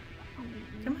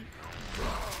 Come on.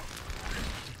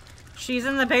 She's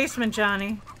in the basement,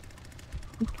 Johnny.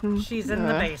 She's in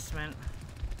the basement.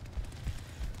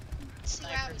 That's who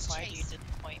I was Why do you chasing.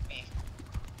 disappoint me?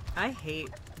 I hate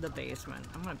the basement.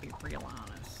 I'm gonna be real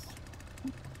honest.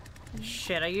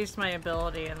 Shit, I used my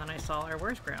ability and then I saw her.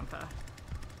 Where's Grandpa?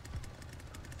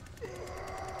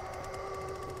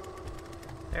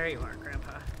 There you are,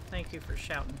 Grandpa. Thank you for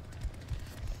shouting.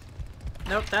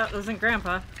 Nope, that wasn't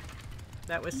Grandpa.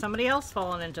 That was somebody else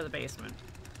falling into the basement.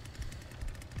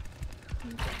 How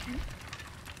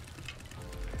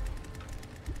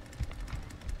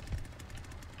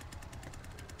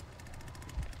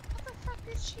the fuck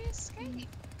did she escape?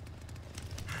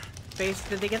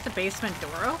 Did they get the basement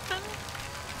door open?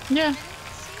 Yeah.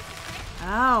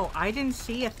 Oh, I didn't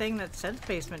see a thing that said the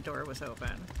basement door was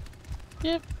open.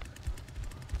 Yep.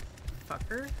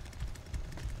 Fucker.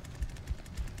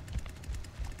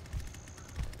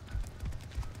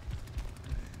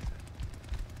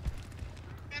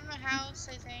 In the house,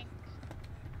 I think.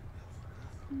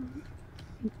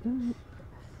 I'm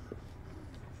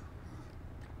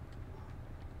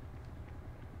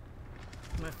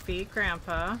gonna feed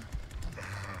Grandpa. I'm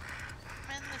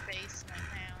in the basement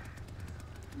now.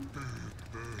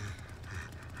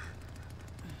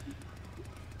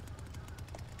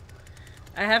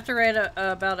 I have to write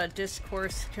about a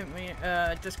discourse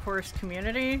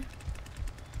community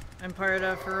I'm part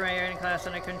of for my writing class,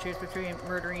 and I couldn't choose between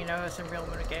murdering Noahs and real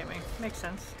metagaming. Makes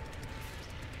sense.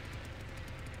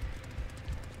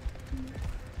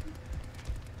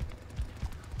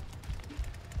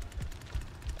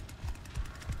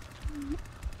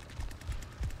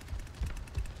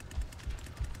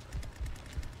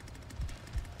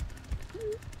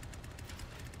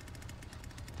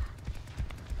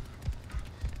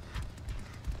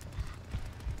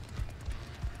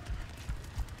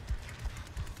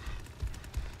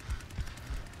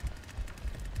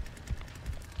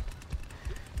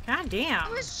 God damn. I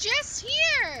was just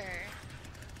here.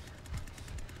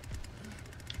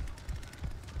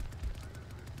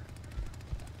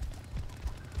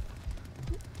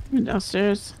 You're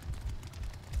downstairs.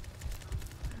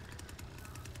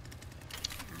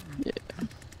 Yeah.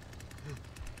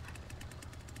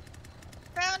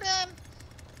 Found him.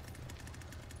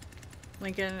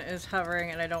 Lincoln is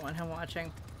hovering and I don't want him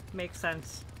watching. Makes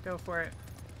sense. Go for it.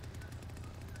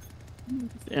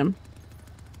 Damn.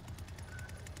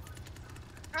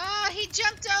 Oh, he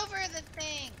jumped over the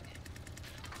thing.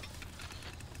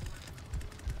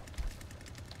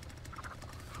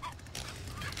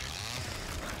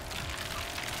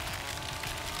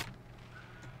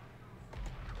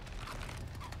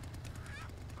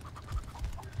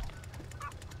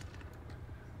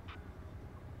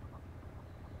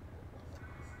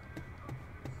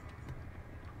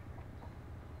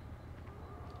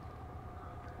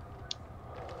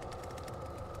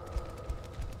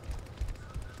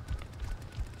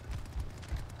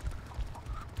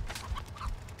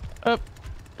 Oh,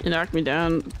 you knocked me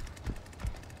down.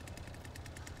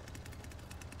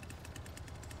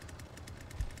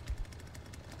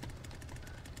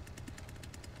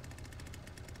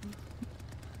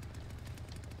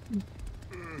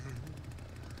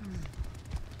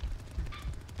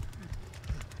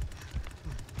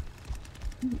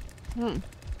 I'm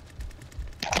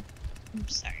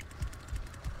sorry.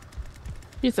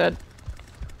 He said.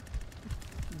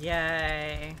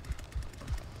 Yay.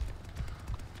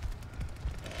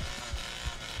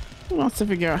 He wants to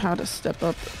figure out how to step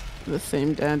up the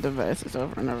same damn devices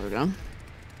over and over again.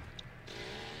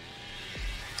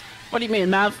 What do you mean,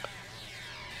 Mav?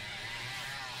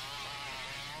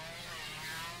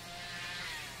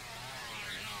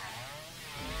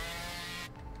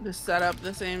 Just set up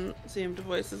the same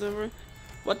devices over?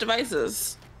 What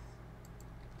devices?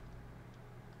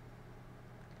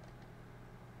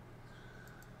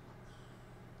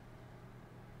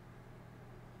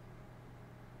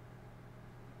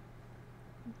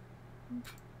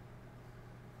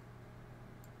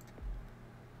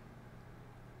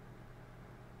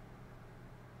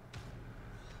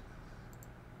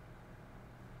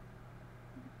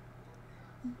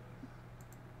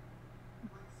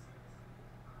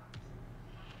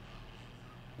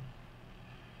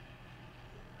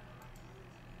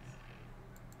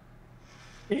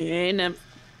 Hey, nymph.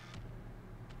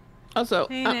 Also,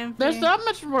 Hey, nymph. there's not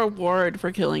much reward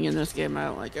for killing in this game. I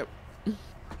don't like it.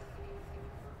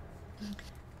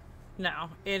 No,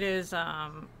 it is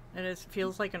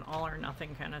feels like an all or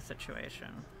nothing kind of situation.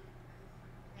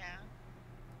 Yeah.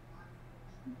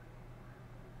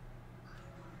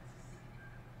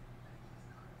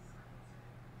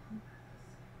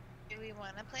 Do we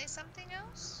want to play something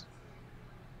else?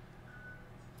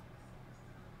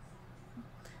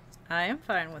 I am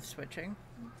fine with switching.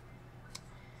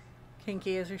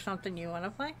 Kinky, is there something you want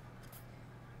to play?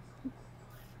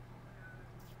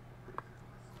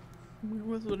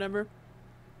 With whatever.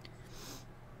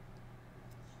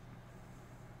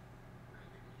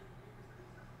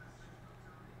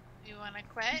 You want to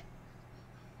quit?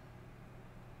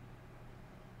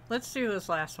 Let's do this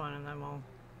last one and then we'll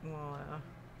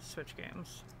switch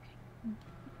games.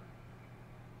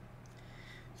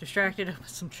 Distracted with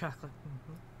some chocolate.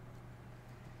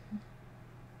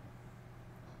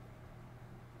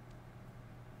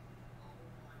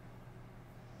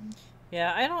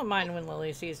 Yeah, I don't mind when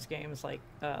Lily sees games like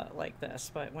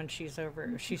this, but when she's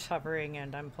hovering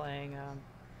and I'm playing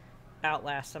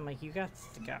Outlast, I'm like, you got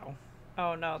to go.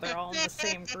 Oh no, they're all in the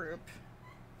same group.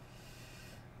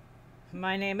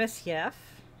 My name is Yef.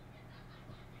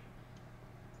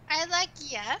 I like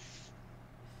Yef.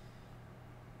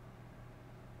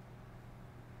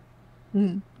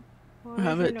 I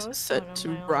have it set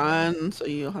to run, so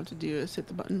you'll have to do is hit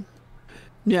the button.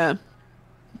 Yeah.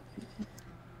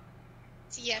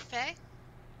 It's Yefe.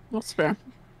 That's fair.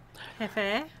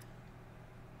 Hefe.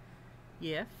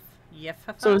 Yef. Yef.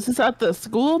 So is this at the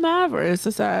school, Mav, or is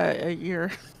this at your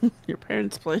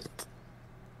parents' place?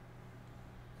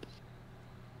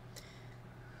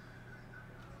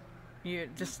 You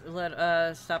just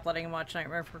stop letting him watch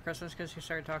Nightmare Before Christmas because you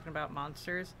started talking about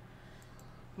monsters.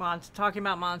 Talking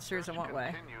about monsters in what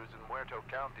way? Continues in Muerto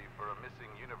County for a missing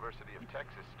University of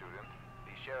Texas student.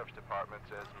 The sheriff's department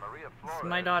says Maria Flores,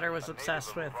 My daughter was a native obsessed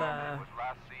of with Uvalde, was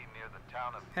last seen near the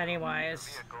town of Pennywise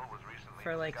The vehicle was recently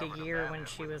for like a discovered year when abandoned,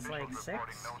 she with was like officials 6.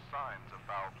 reporting no signs of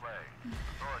foul play.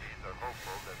 Authorities are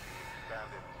hopeful that the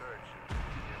expanded search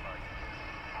into nearby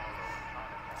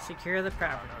communities Secure the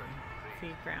property.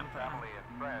 Feed Grandpa. family and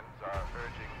friends are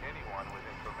urging anyone with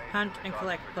information Hunt and regarding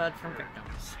collect the blood from search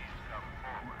victims. please come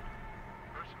forward.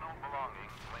 Personal old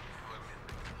belongings linked to a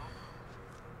missing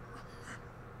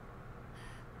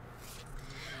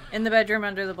In the bedroom,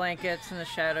 under the blankets, and the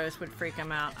shadows would freak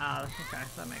him out. Ah, okay,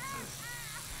 that makes sense.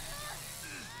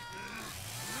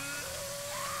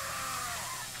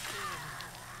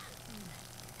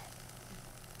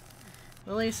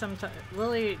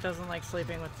 Lily doesn't like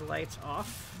sleeping with the lights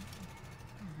off.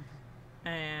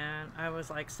 And I was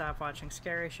like, stop watching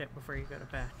scary shit before you go to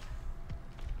bed.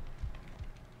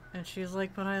 And she's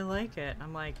like, but I like it.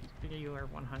 I'm like, you are 100%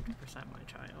 my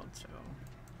child, so...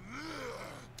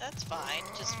 That's fine.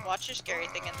 Just watch your scary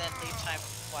thing and then leave time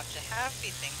to watch a happy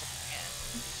thing and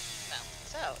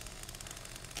balance out.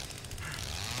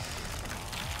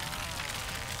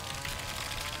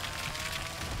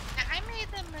 I made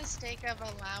the mistake of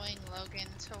allowing Logan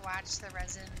to watch the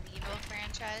Resident Evil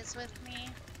franchise with me.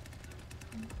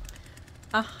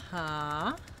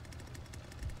 Uh-huh.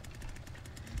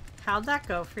 How'd that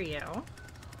go for you?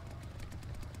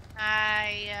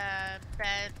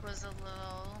 Bed was a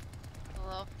little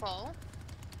full.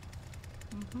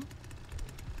 Mm-hmm.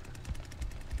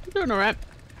 I'm doing alright.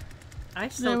 I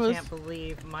still can't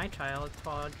believe my child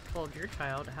told your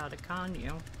child how to con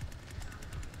you.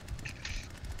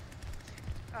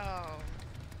 Oh.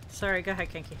 Sorry, go ahead,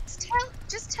 Kinky.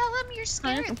 Just tell him you're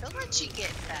scared. They'll let you get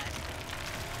in bed.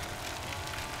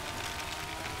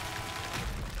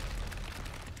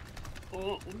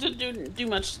 Well, didn't do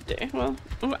much today. Well,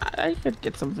 I could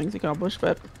get some things accomplished,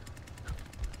 but...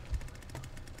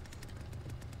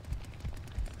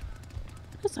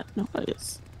 What is that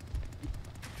noise?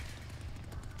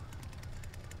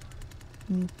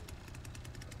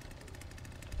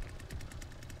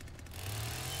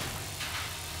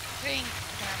 Drink,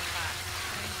 Grandpa.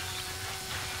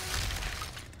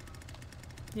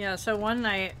 Yeah, so one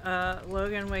night,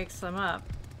 Logan wakes them up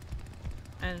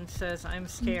and says, I'm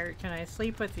scared, can I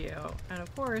sleep with you? And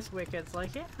of course, Wicked's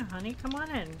like, yeah, honey, come on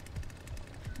in.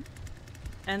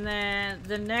 And then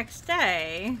the next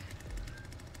day,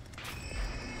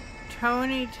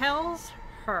 Tony tells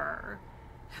her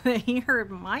that he heard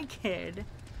my kid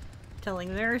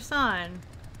telling their son,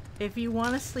 if you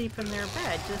want to sleep in their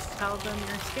bed, just tell them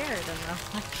you're scared. And I'm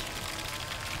like...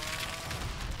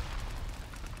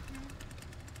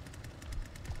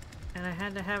 And I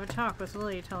had to have a talk with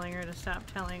Lily telling her to stop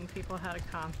telling people how to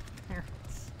calm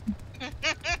parents. That's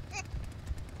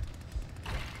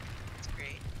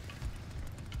great.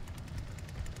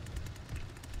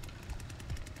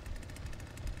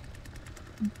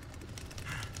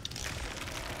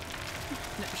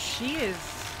 No, she is...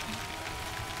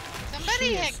 Somebody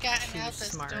she had is gotten too out this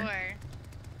smart. door.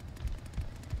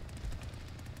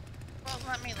 Won't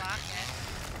let me lock it.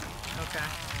 Okay.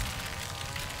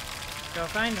 Go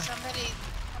find him. Somebody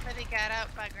got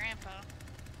out by Grandpa.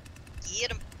 Get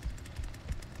him.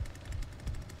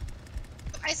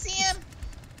 I see him.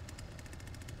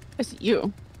 I see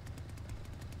you.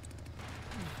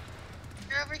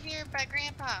 You're over here by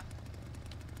Grandpa.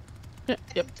 Yeah,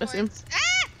 yep, I see him.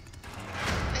 Ah!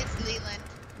 It's Leland.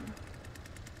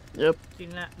 Yep.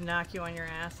 Did he knock you on your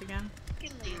ass again?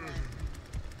 Fucking Leland.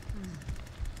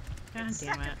 God damn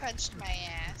Sucker it. punched my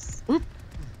ass. Oop.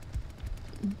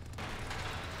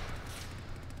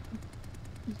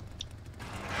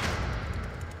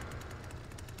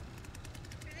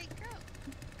 Where'd they go?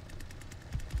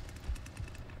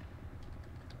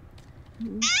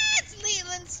 Ah, it's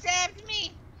Leland stabbed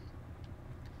me.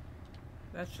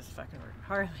 That's just fucking rude.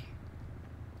 Harley.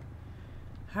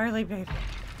 Harley, baby.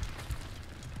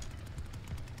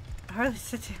 Harley,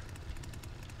 sit down.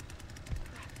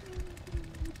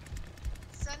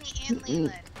 Sonny and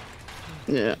Leland.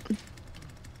 Yeah.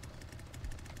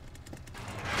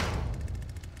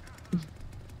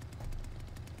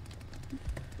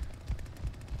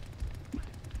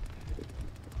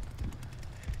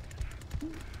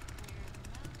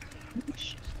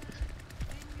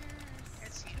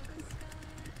 It's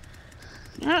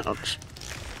you. Ouch.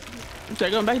 Should I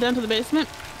go back down to the basement?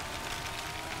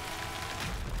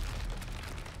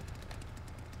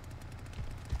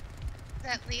 Is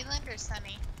that Leland or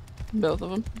Sonny? Both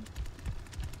of them.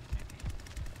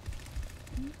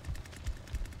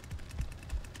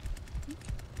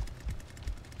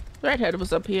 Redhead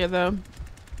was up here though.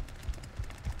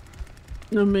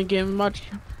 No been getting much.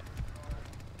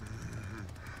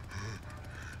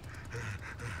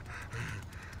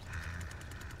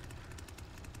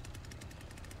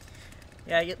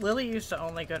 Yeah, Lily used to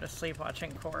only go to sleep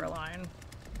watching Coraline,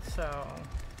 so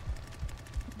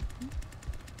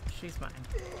she's mine.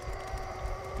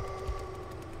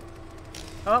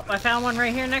 Oh, I found one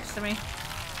right here next to me.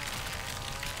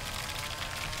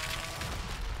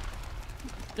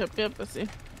 Yep, I see.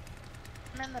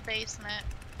 I'm in the basement.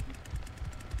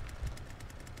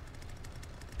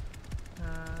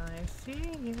 I see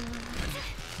you.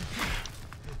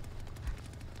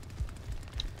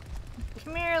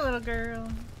 Come here, little girl.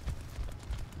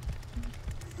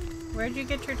 Where'd you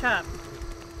get your top?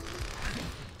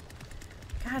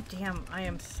 God damn, I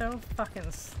am so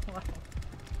fucking slow.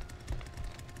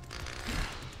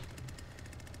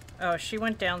 Oh, she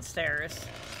went downstairs.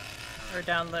 Or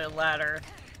down the ladder.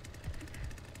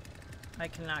 I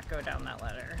cannot go down that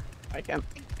ladder. I can.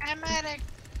 I'm at a...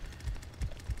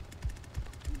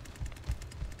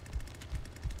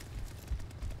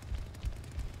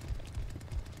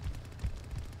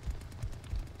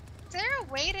 Is there a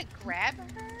way to grab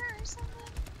her or something?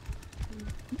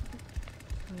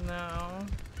 No.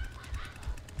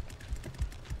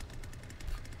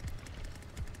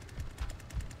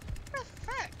 What the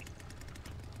fuck?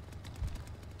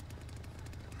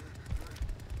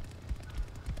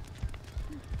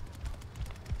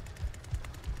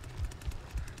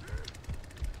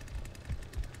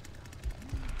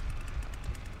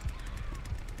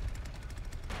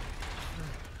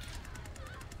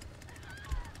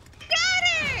 Got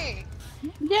her!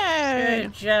 Yay!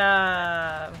 Good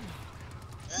job.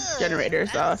 Ugh,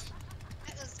 Generator's that off.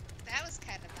 that was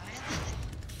kind of violent.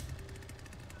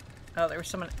 Oh, there was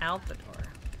someone out the door.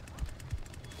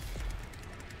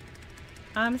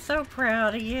 I'm so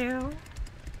proud of you.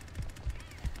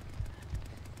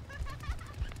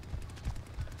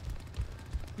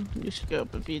 You should go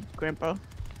up and feed Grandpa.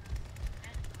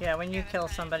 Yeah, when you kill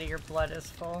somebody, your blood is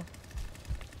full.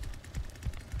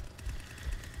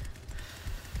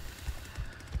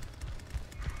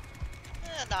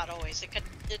 Not always.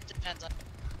 It depends on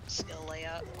skill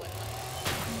layout. What...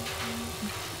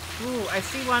 Ooh, I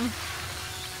see one.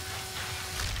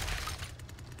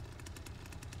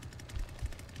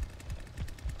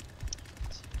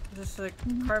 Is this a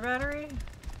car battery?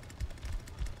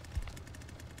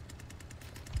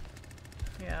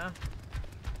 Yeah.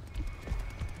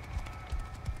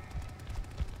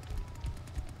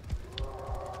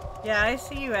 Yeah, I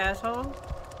see you, asshole.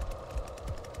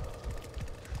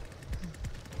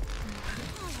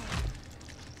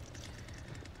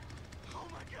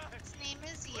 His name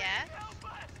is Yef.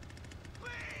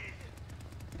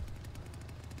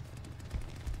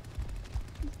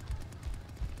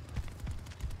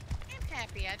 I'm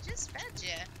happy I just fed you.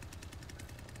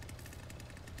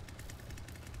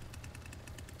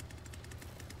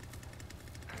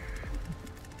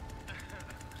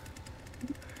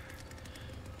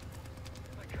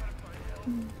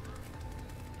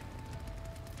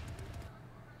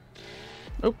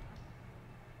 Oh.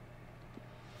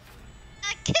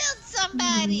 I killed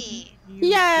somebody!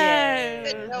 Yay!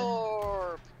 Good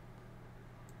orb.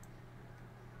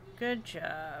 Good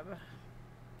job.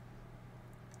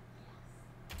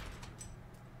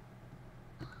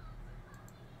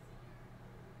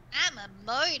 I'm a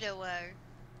murderer.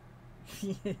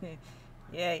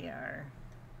 Yeah, you are.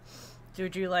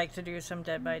 Would you like to do some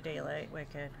Dead by Daylight,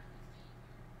 Wicked?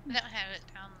 I don't have it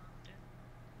downloaded.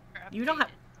 Or You don't have...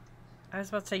 updated. I was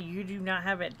about to say, you do not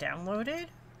have it downloaded?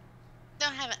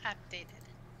 Don't have it updated.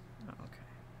 Oh, okay.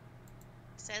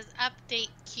 It says update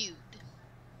queued.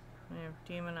 We have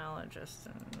Demonologist,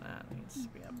 and that needs to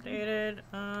be updated.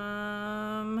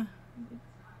 I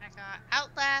got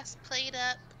Outlast, Played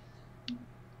Up,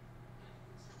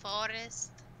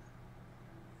 Forest,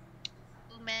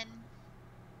 Woman.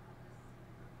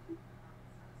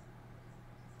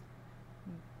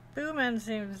 Boomin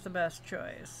seems the best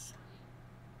choice.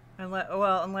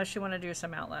 Unless you want to do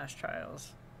some Outlast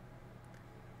trials.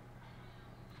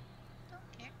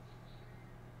 Okay.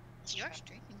 It's your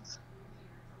streams.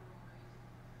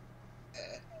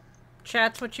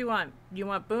 Chat's what you want. Do you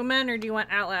want Boomin or do you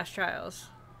want Outlast trials?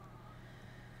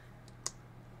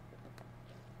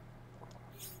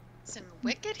 Some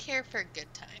Wicked here for a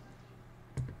good time.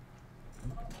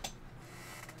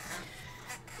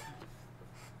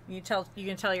 You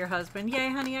can tell your husband, "Yay,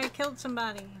 honey, I killed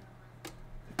somebody."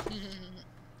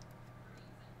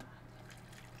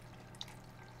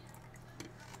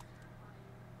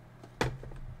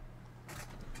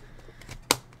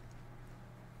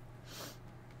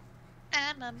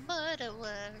 I'm a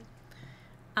murderer.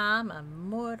 I'm a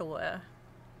murderer.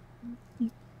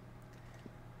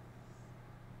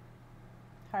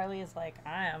 Harley is like,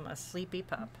 I am a sleepy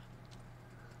pup.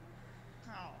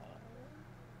 Oh.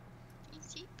 You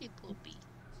see people be.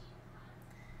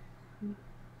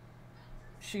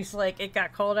 She's like, it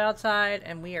got cold outside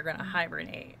and we are gonna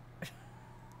hibernate.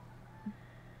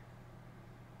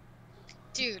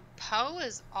 Dude, Poe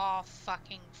is all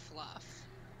fucking fluff.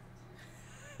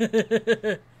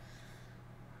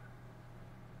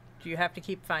 Do you have to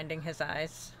keep finding his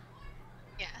eyes?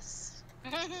 Yes.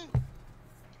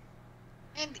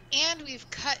 And we've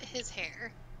cut his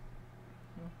hair.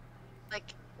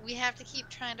 Like, we have to keep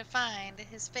trying to find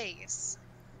his face.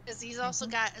 Because he's also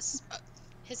got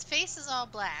his face is all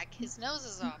black, his nose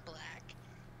is all black,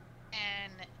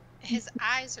 and his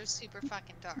eyes are super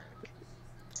fucking dark.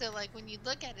 So, like, when you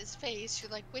look at his face,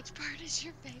 you're like, which part is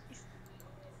your face?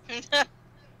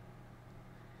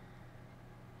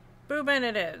 Boobin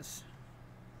it is.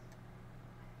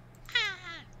 Ah!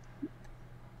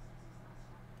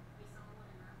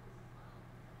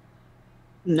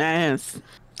 Nice.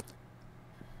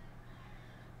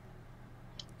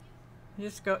 You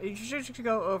should just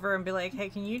go over and be like, hey,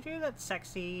 can you do that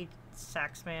sexy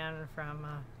sax man from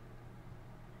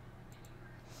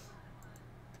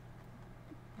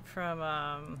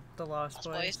the Lost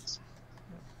Boys?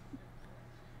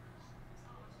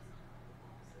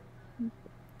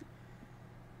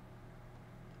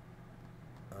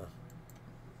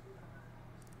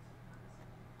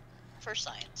 For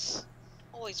science.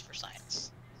 Always for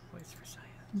science. Always for science.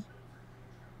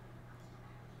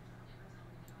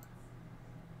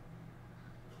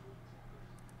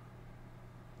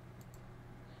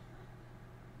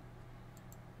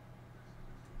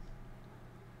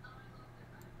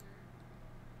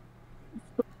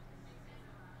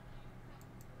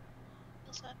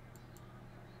 What's that?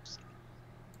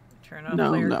 Turn off No,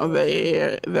 player no,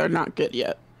 quotient. they're not good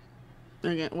yet.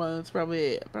 Okay, well, it's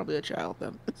probably a child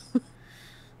then.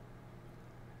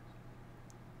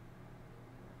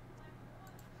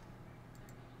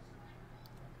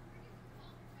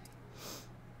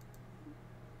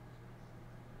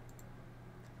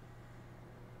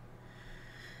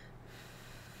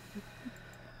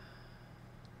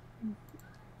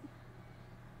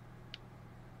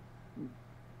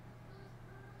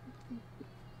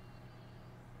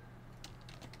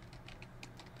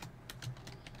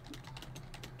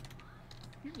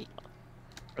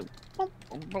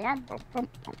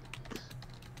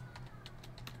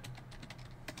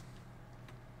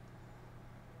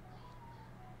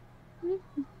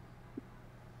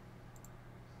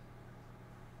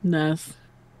 Nice.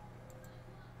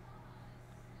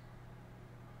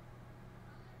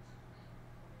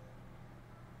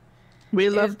 We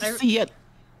love to see it.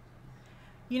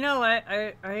 You know what?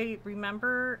 I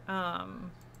remember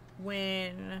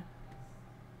when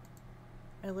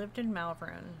I lived in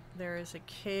Malvern, there is a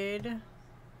kid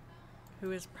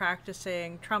who is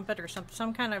practicing trumpet or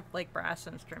some kind of like brass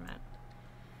instrument.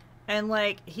 And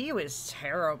like he was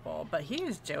terrible, but he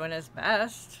was doing his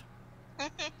best.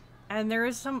 And there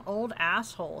was some old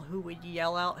asshole who would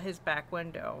yell out his back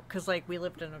window because like we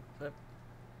lived in a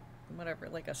whatever,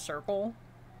 like a circle.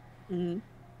 Mm-hmm.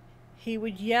 He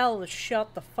would yell,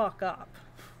 "Shut the fuck up."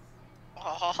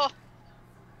 Aww.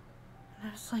 And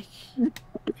I was like,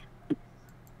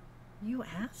 you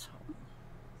asshole.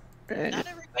 Not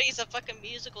everybody's a fucking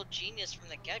musical genius from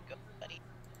the get-go, buddy.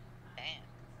 Damn.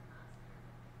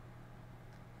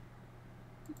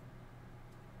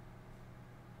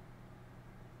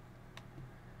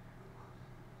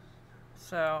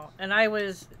 So, and I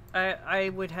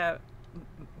would have,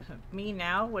 me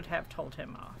now would have told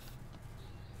him off.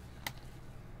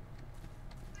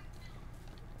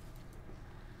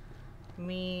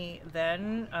 Me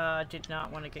then did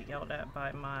not want to get yelled at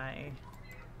by my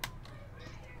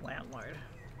landlord.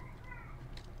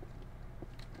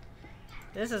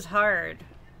 This is hard.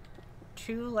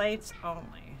 2 lights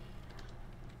only.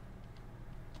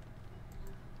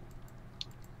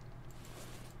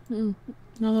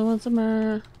 Another one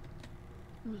summer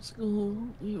school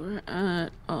we were at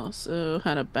also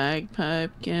had a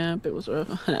bagpipe camp. It was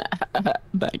rough.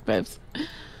 Bagpipes.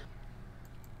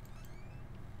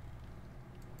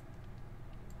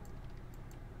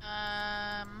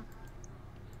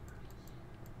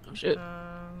 Oh shit.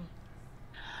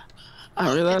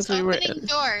 I realized we were opening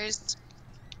doors.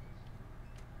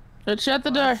 Let's shut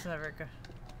the door. That's never good.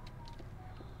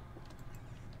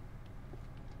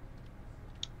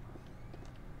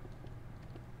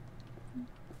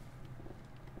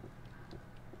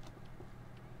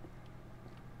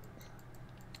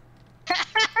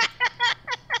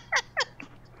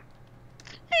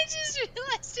 I just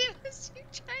realized it was you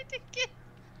trying to get.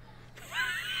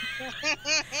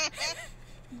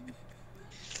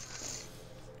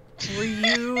 Were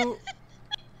you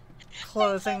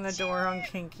closing the door on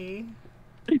Kinky?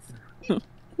 I thought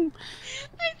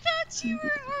you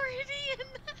were already in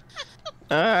the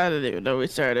house. I didn't even know we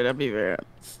started. I'll be very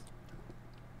honest.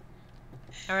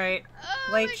 Alright.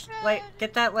 Oh Light, light,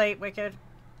 get that light, Wicked.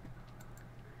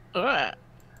 Alright.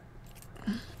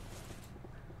 I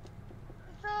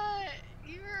thought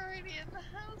you were already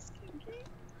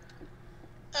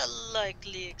A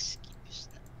likely excuse.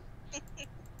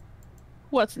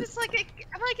 What's It's like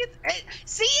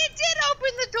see, it did open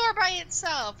the door by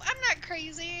itself. I'm not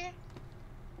crazy.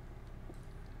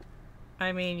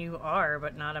 I mean, you are,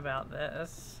 but not about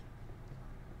this.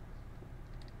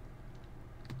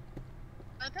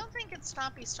 I don't think it's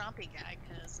Stompy Stompy guy,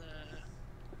 because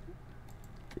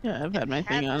Yeah, I've had my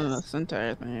thing had on this. this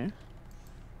entire thing.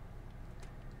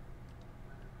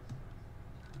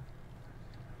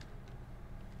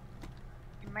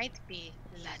 It might be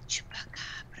La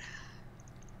Chupacabra.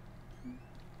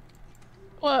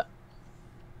 What?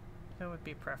 That would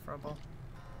be preferable.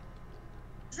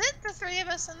 Is it the three of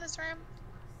us in this room?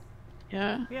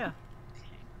 Yeah. Yeah.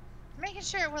 Making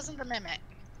sure it wasn't the mimic.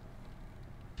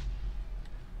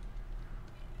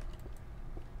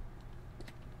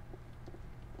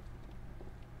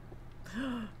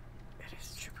 It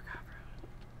is Chupacabra.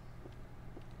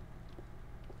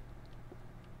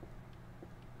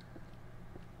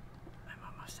 I'm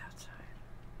almost outside.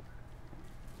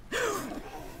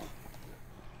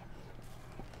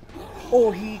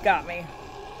 Oh, he got me.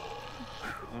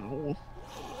 Oh.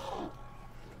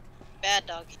 Bad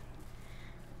doggy.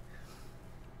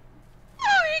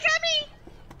 Oh, he got me!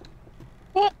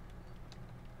 What?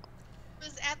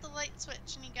 Was at the light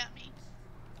switch and he got me.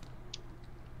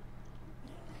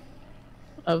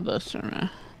 Of this sermon.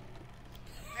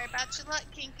 Sorry about your luck,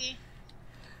 Kinky.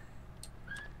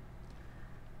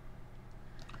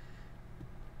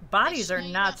 Bodies are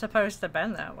Actually, not no. supposed to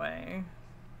bend that way.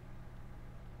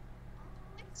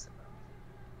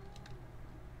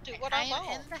 Do what I I am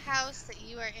want. in the house that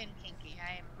you are in, Kinky.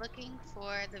 I am looking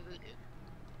for the voodoo.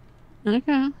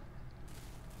 Okay.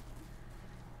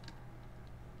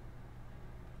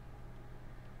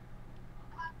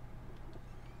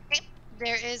 Okay.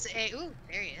 There is a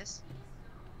there he is.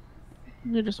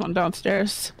 You just went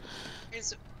downstairs.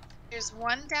 There's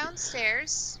one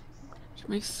downstairs. Which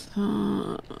makes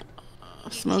smoke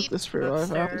keep this for a while.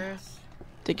 Upstairs.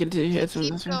 Taking 2 You hits from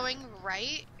keep this one. going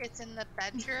right. It's in the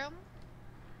bedroom.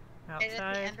 Right at the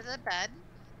Outside. end of the bed.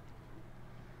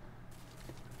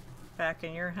 Back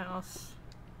in your house.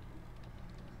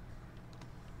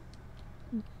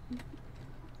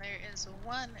 There is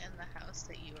one in the house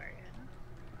that you are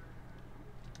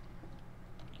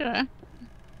in. Okay.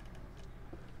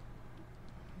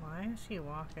 Why is he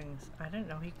walking? I didn't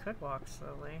know he could walk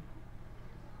slowly.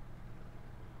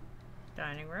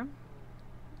 Dining room.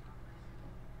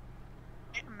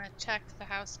 I'm gonna check the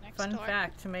house next Fun door.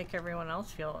 fact to make everyone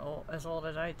else feel as old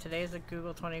as I. Today's a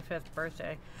Google 25th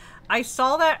birthday. I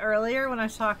saw that earlier when I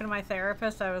was talking to my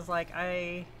therapist. I was like,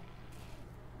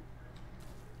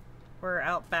 we're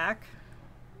out back.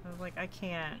 I was like, I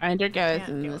can't. Find your guys can't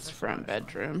in deal with this this front honestly.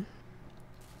 bedroom.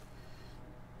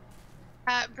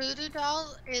 Voodoo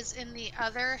doll is in the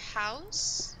other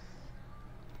house.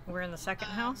 We're in the second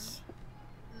house.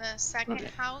 In the second Okay.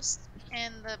 house,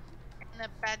 in the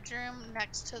bedroom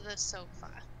next to the sofa.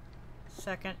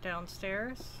 Second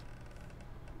downstairs.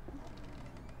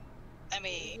 I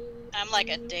mean, I'm like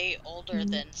a day older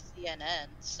than CNN,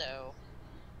 so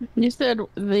You said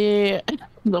the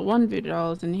one voodoo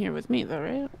doll is in here with me, though,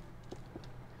 right?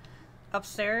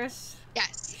 Upstairs.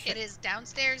 Yes, it is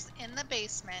downstairs in the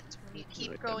basement. When you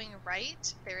keep Okay. going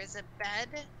right, there is a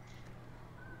bed.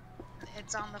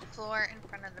 It's on the floor in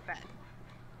front of the bed.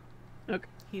 Okay.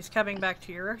 He's coming back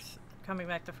to yours. Coming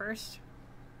back to first.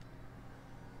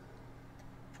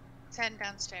 10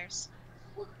 downstairs.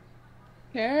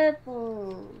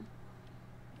 Careful.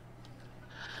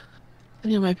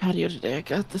 In my patio today, I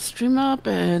got the stream up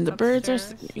and the birds are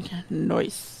Upstairs. singing.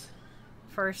 Noise.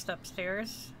 First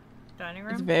upstairs. Dining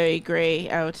room. It's very gray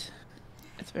out.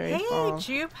 It's very Hey, fall.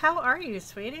 Jupe, how are you,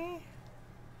 sweetie?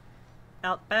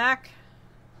 Out back.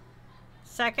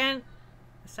 Second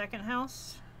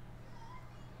house.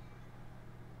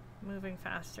 Moving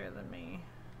faster than me.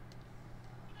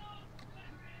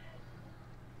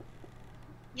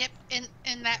 Yep,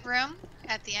 in that room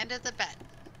at the end of the bed.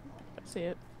 I see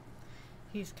it.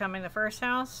 He's coming the first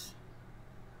house.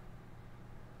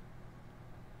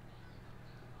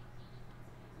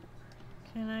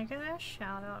 Can I get a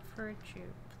shout out for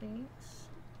Jupe, please?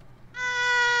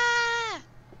 Ah!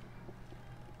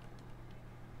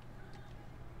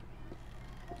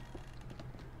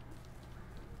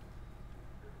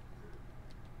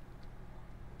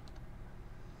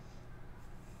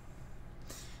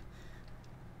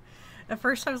 At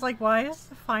first I was like, why is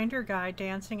the finder guy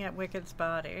dancing at Wicked's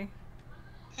body?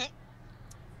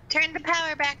 Turn the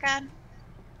power back on.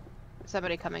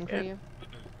 Somebody coming for you?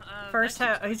 First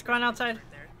he's going outside. Right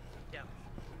there. Yeah.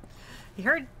 He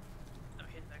heard. Oh,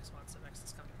 hit the next one, so next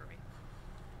is coming for me.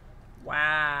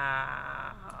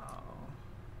 Wow.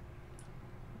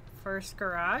 First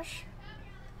garage.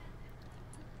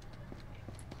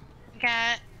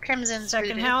 Got Crimson's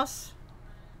Second voodoo. house.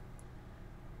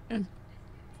 Mm.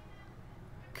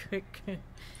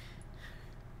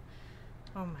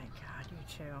 Oh my god, you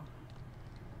two.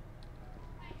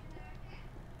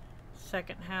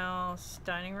 Second house,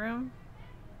 dining room.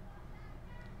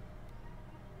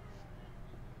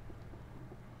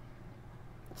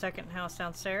 Second house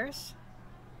downstairs.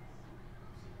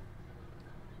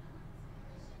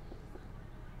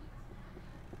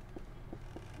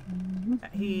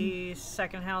 He's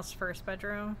second house, first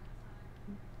bedroom.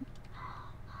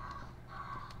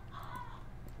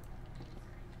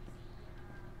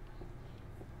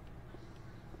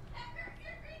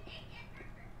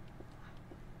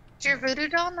 Did your voodoo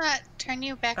doll not turn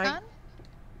you back on?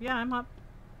 Yeah, I'm up.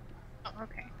 Oh,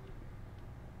 okay.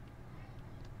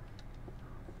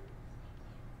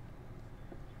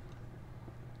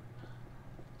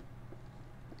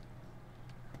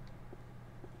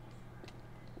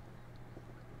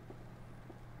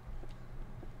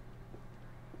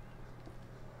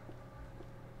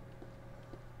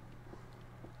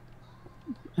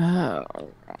 Oh.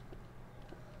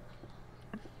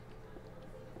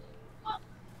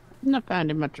 I'm not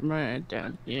finding much more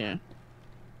down here.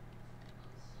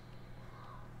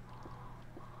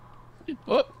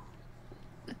 Oh!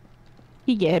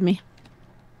 He got me.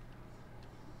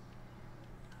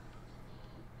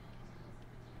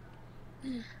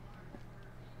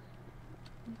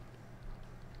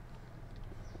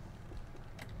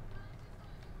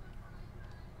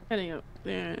 Heading up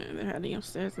there. They're heading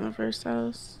upstairs in the first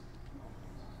house.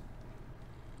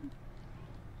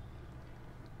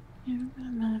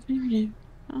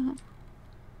 Uh-huh.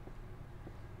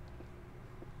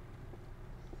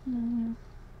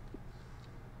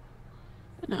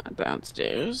 Not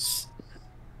downstairs.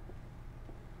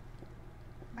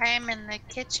 I am in the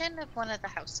kitchen of one of the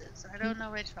houses. I don't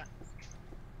know which one.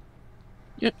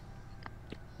 Yep.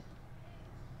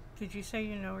 Did you say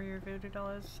you know where your voodoo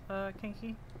doll is,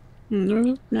 Kinky?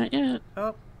 No, not yet.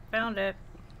 Oh, found it.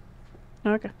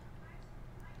 Okay.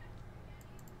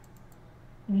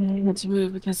 I had to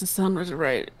move because the sun was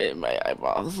right in my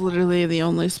eyeballs. Literally the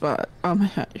only spot on my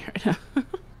head right now.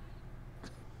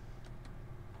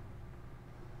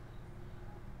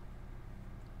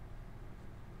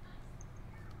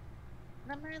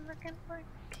 What am I looking for?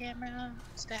 Camera,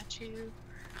 statue,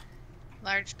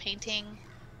 large painting,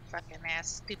 fucking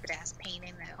ass, stupid ass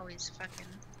painting that always fucking.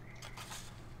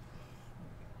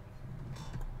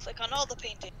 Click on all the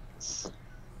paintings.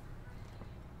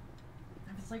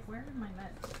 I was like, where are my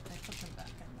meds? I put them back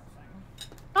in the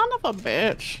thing. Son of a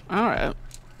bitch. Alright.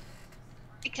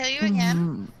 Did I kill you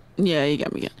again? Yeah, you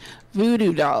got me again.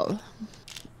 Voodoo doll.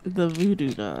 The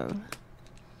voodoo doll.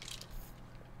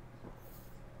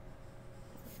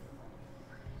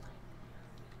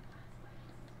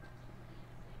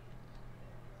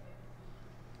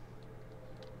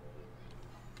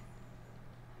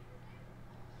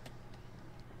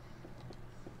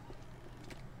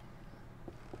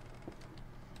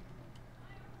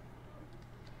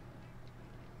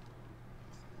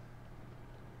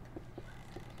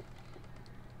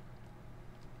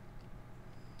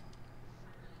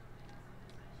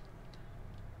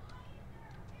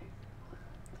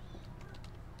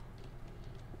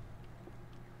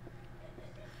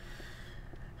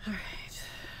 Alright.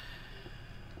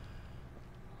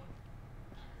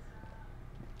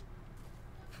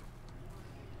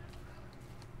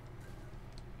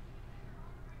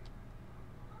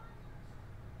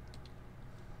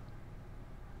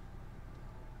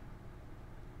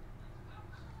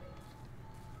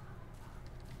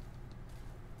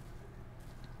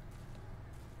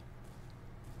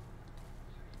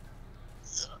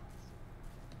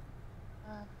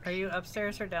 Are you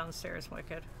upstairs or downstairs,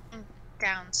 Wicked?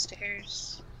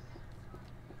 Downstairs.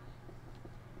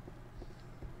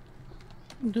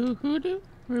 Do hoodoo?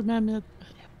 Remember.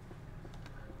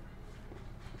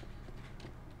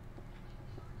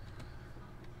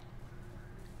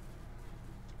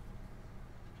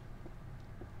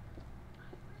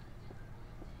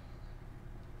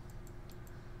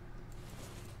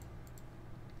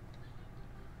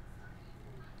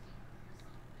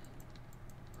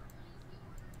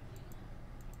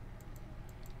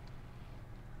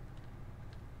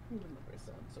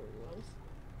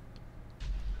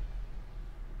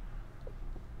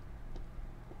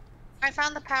 I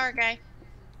found the power guy.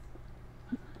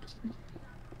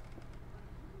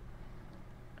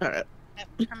 Alright. Yep,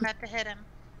 I'm about to hit him.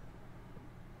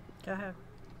 Go ahead.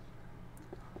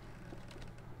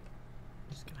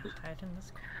 Just gonna hide in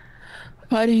this corner.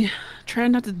 Buddy, try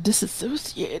not to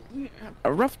disassociate.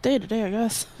 A rough day today, I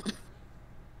guess.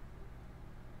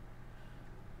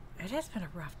 It has been a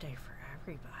rough day for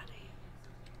everybody.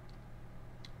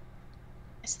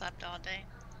 I slept all day.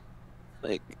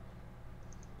 Like,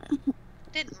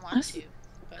 Didn't want to,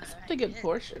 but that's I a good did.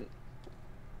 portion.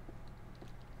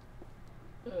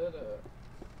 I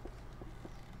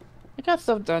got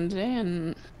stuff done today,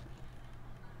 and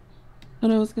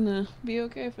I was gonna be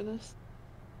okay for this.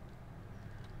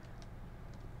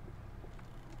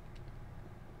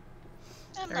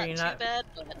 I'm Are you not not- too bad,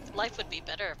 but life would be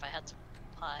better if I had some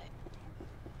pie.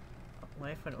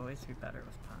 Life would always be better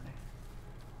with pie.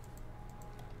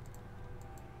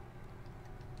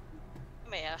 I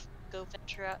may have to go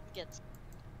venture out and get some.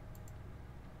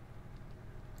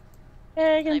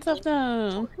 Hey, I get stuff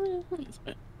done.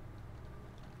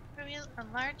 Reveal a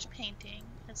large painting,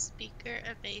 a speaker,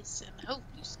 a vase, and oh,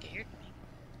 you scared me.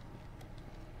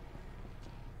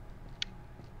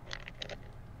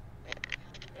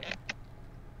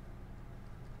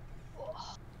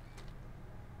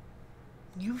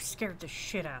 You scared the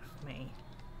shit out of me.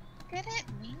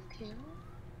 Didn't mean to.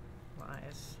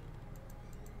 Lies.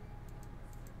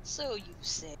 So you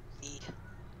say.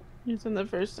 He's in the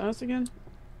first house again.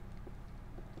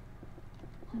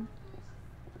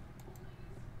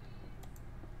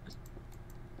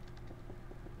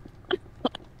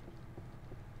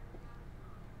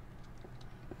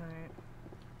 Alright.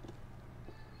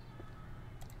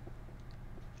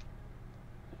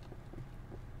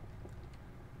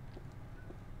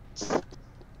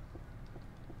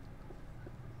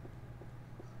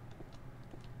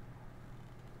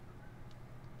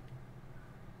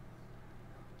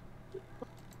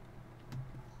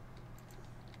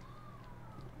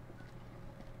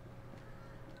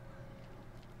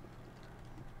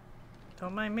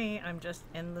 Don't mind me, I'm just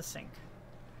in the sink.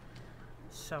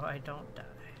 So I don't die.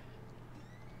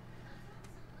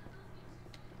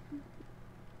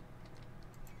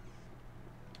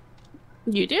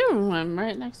 You do. I'm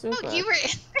right next to it. Oh, you were in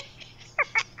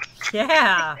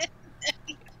Yeah!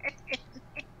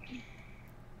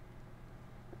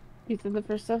 He's in the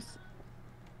first house.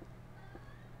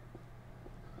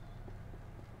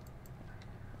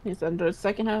 He's under the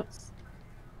second house.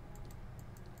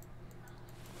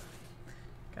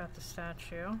 Got the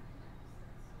statue.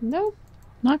 Nope.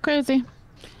 Not crazy.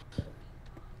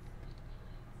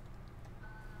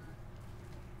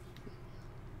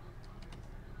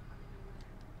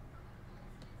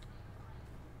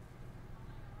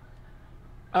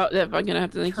 Oh, yep, I'm gonna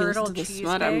have to link you Turtle to the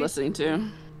smut I'm cheesecake? listening to.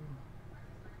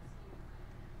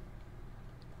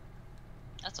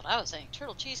 That's what I was saying.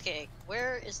 Turtle cheesecake.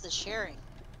 Where is the sharing?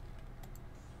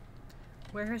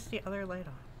 Where is the other light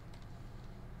on?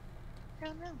 I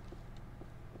don't know.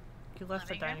 You left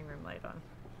the Living room? dining room light on.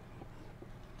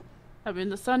 I mean,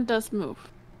 the sun does move.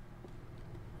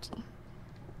 So,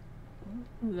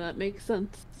 that makes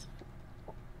sense.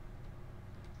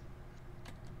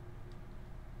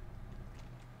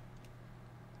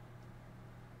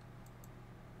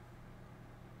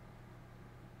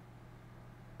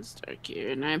 It's dark here,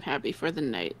 and I'm happy for the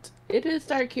night. It is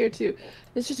dark here, too.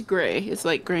 It's just gray. It's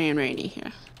like gray and rainy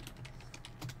here.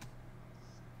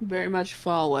 Very much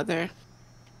fall weather.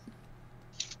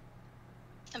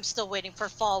 I'm still waiting for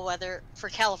fall weather, for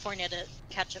California to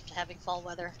catch up to having fall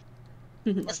weather.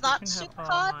 It's not can have super all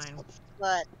hot, mine.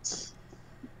 but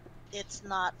it's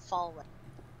not fall weather.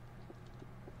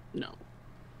 No.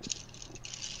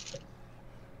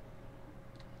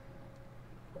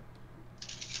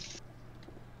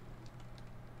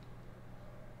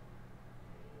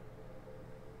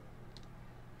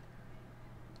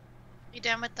 You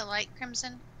done with the light,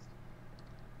 Crimson?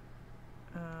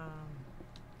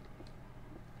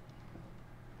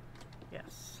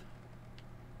 Yes.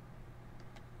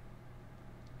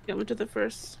 Going to the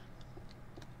first.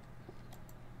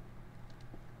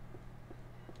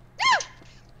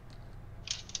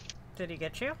 Did he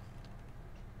get you?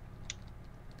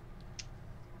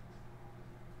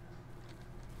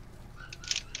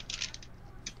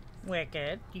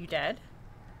 Wicked. You dead?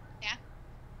 Yeah.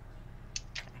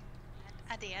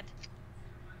 I did.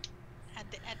 I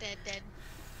did.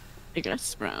 I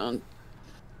guess brown.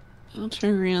 I'll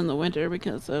turn green in the winter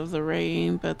because of the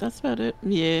rain, but that's about it.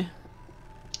 Yeah.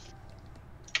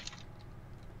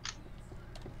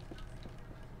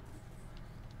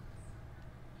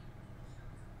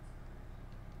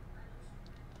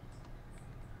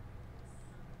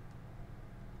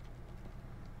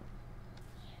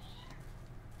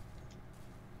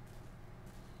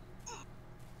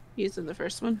 He's in the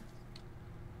first one.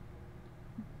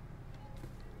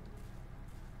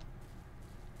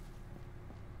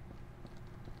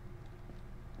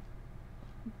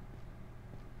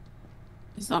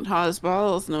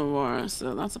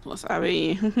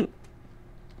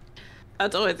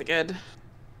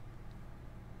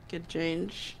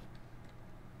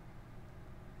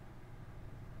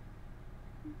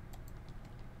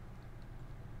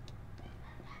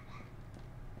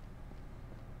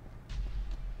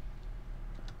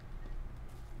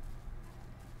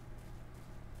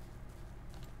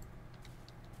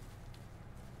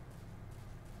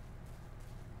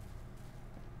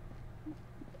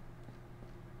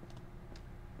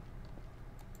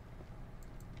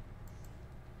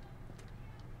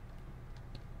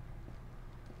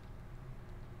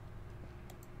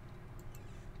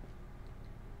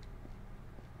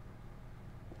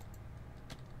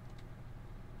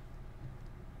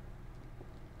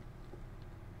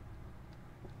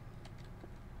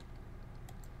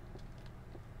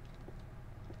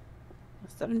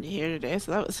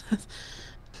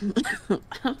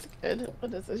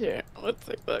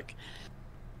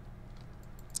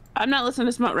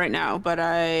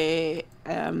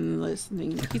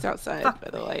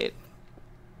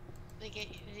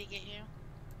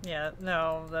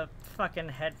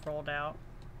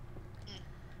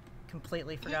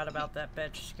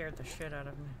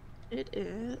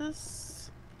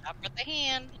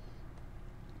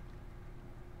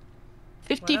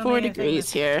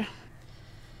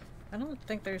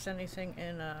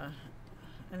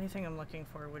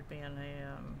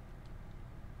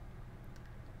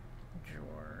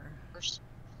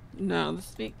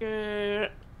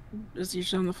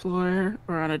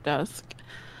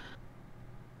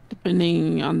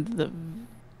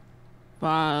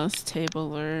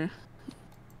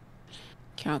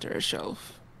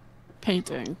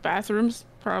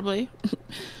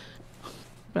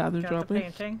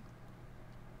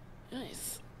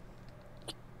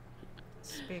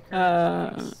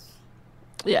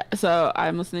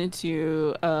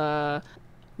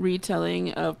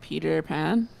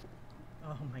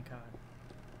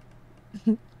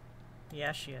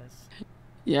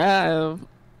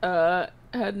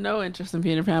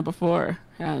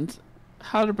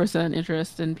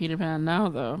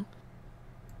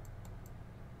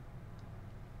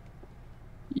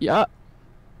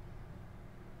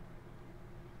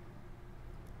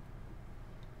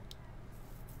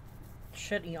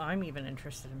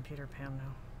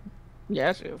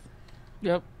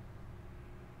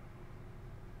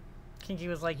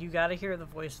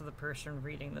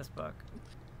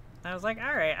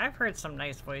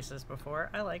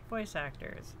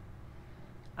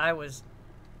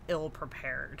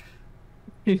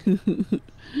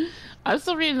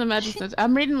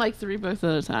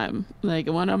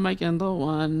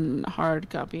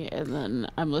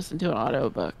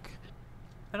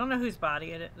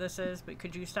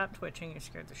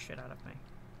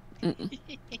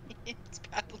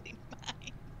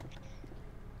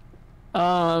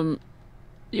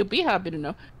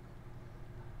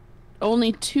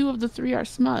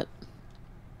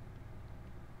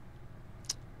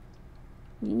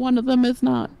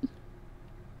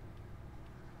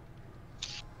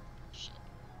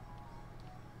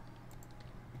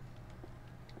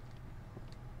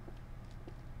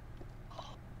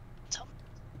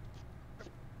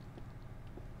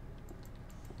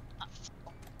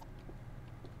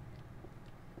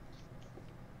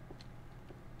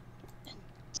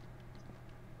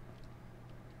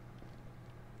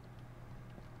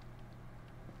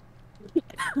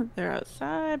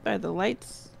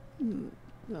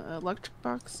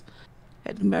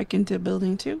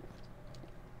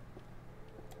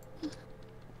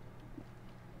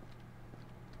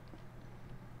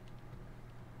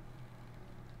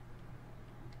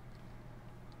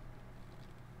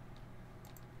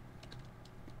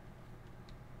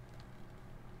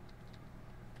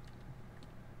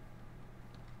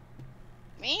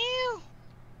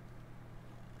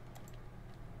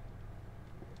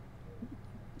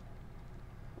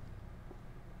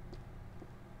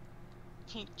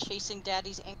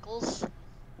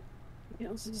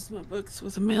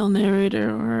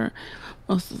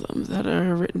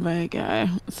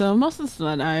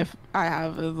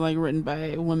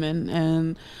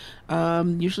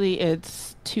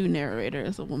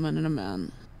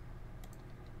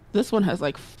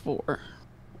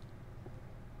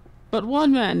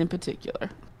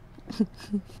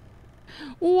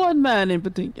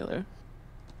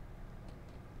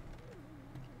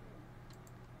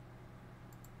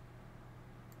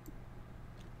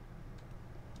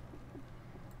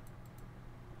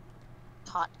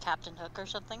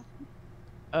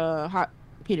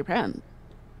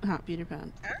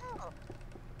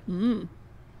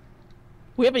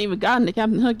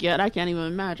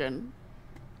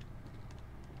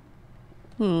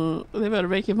 They better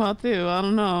make him hot too. I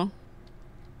don't know.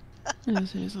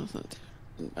 Yes, here's also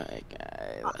my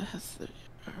guy. That has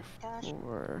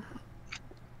 4.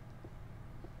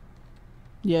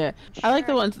 Yeah, I like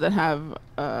the ones that have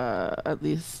at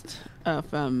least a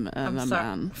femme and a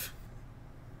man.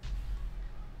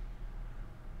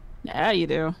 Yeah, you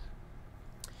do.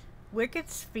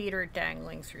 Wicked's feet are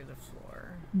dangling through the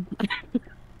floor.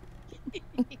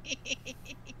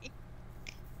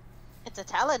 It's a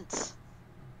talent.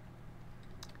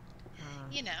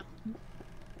 You know.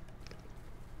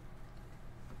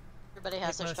 Everybody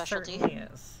has their most specialty. certainly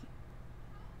is.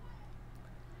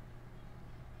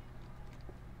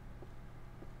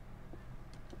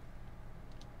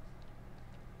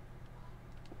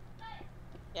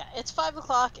 Yeah, it's 5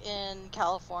 o'clock in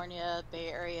California, Bay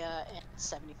Area, and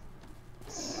 70.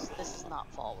 This is not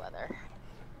fall weather.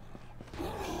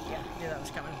 Yeah, knew that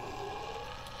was coming.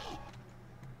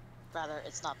 Rather,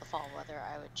 it's not the fall weather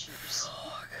I would choose.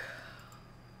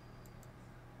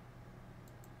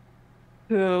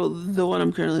 So the one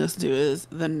I'm currently listening to is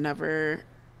The Never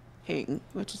King,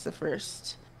 which is the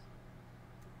first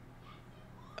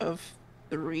of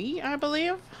 3, I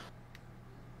believe.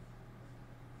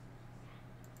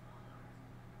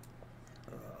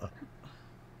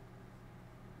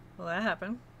 Well, that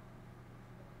happened.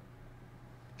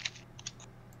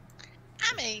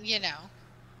 I mean, you know.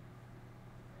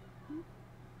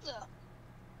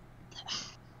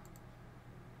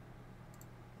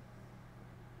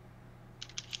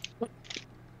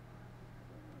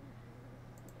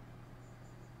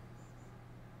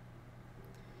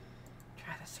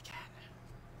 Try this again.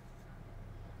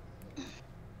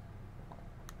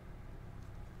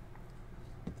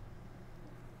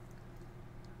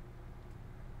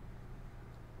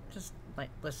 Just like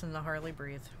listen to Harley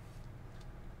breathe.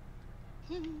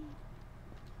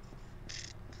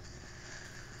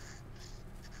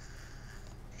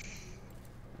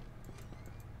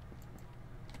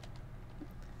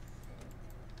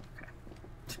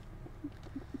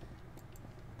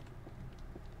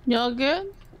 Y'all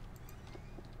good?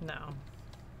 No.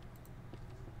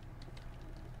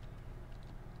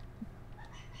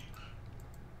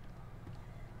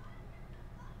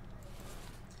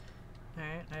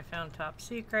 Alright, I found top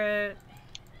secret.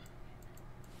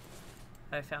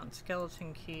 I found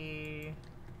skeleton key.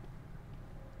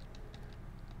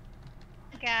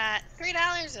 Got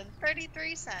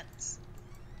 $3.33.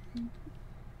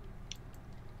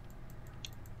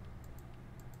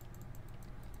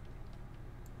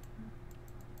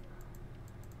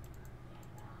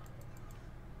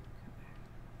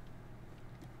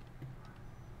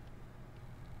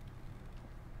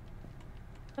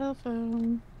 Cell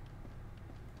phone.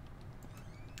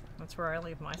 That's where I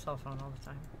leave my cell phone all the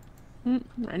time.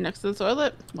 Right next to the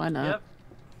toilet. Why not? Yep.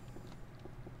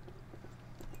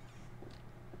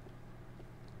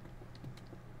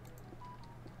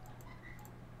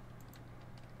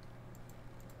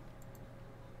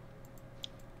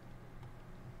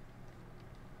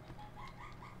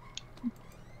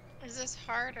 Is this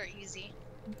hard or easy?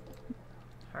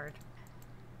 Hard.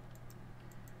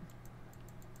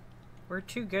 We're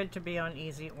too good to be on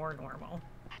easy or normal.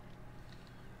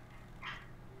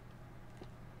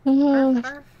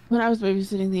 When I was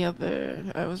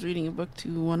babysitting I was reading a book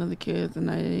to one of the kids and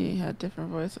I had different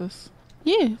voices.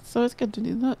 Yeah, so it's good to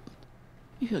do that.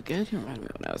 You feel good? You remind me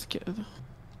of when I was a kid.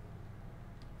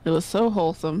 It was so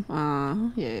wholesome.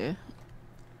 Yeah.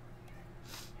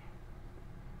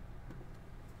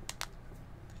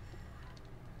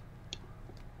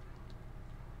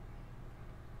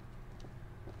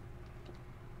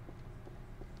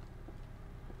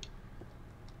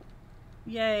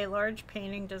 Yay, large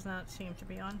painting does not seem to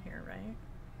be on here, right?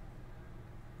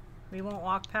 We won't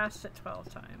walk past it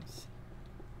 12 times.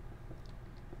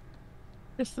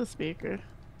 Just the speaker.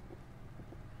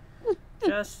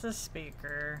 Just the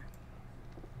speaker.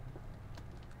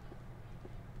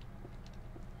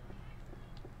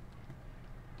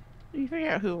 You figure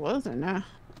out who it was or not?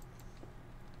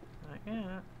 Not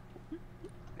yet. I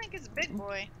think it's Big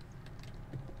Boy.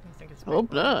 I think it's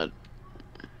Hope not.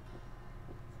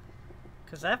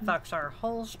 Because that fucks our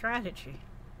whole strategy.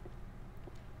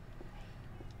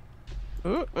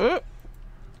 Oh,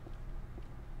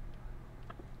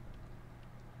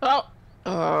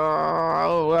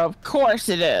 of course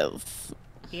it is.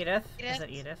 Edith? Is it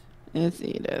Edith? It's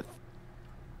Edith.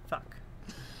 Fuck.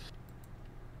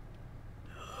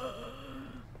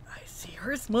 I see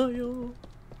her smile.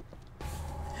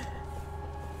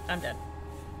 I'm dead.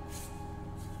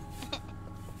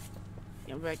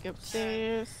 Get back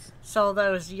upstairs. So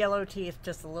those yellow teeth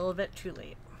just a little bit too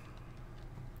late.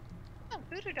 Oh,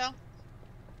 voodoo doll.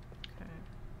 Okay.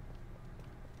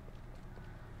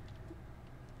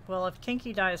 Well, if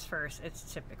Kinky dies first, it's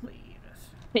typically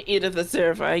Edith. Edith is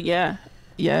terrifying, yeah.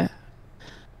 Yeah.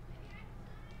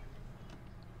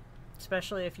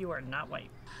 Especially if you are not white.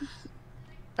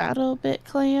 Battle bit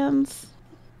clans.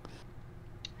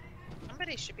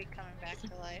 Somebody should be coming back to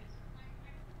life.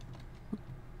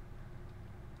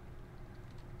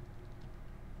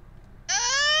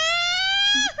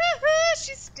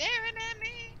 She's staring at me.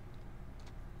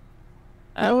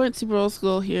 I went to Brawl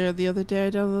School here the other day.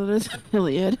 I downloaded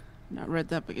Iliad. Not read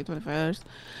that book in 25 hours.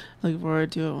 Looking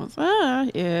forward to it once.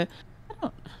 Yeah.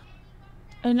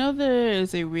 I know there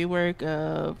is a rework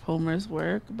of Homer's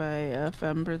work by a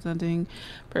femme presenting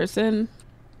person.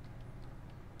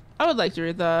 I would like to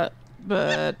read that,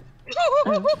 but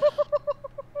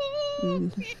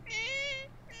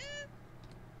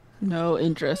no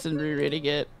interest in rereading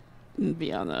it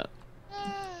beyond that.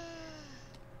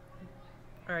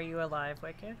 Are you alive,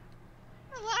 Wicked?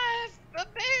 Alive,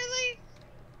 but barely.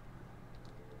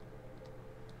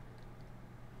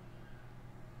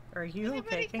 Are you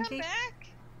Anybody okay, Kinky? come back?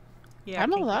 Yeah, I'm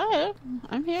Kinky. alive.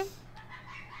 I'm here.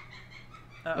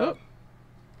 Uh-oh.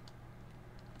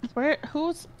 Where?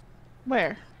 Who's?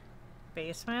 Where?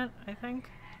 Basement, I think.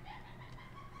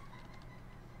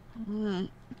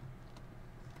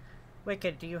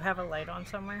 Wicked, do you have a light on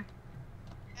somewhere?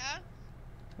 Yeah.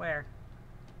 Where?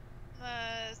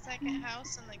 The second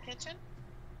house in the kitchen.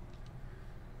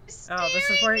 Oh, this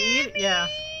is where you eat? Yeah.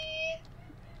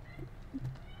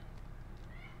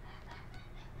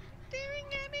 Staring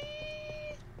at me.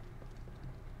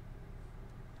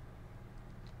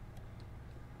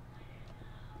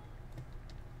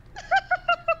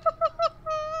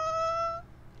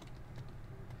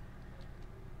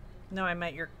 No, I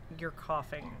meant you're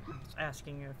coughing. I was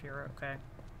asking you if you're okay.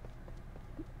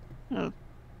 Oh.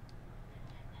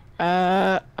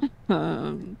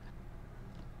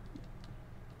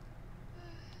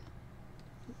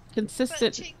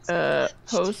 Consistent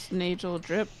post-nasal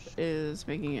drip is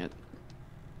making it.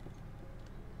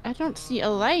 I don't see a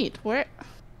light. Where?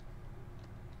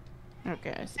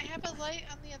 Okay, I see. I have a light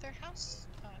on the other house.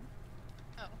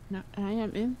 Oh. No, I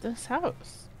am in this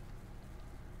house.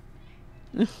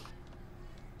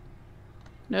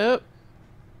 Nope.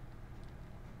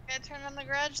 Gotta turn on the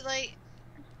garage light.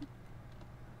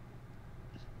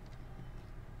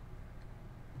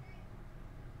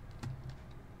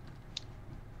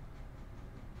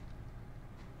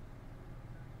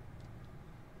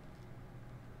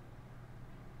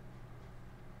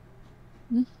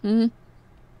 Mm-hmm.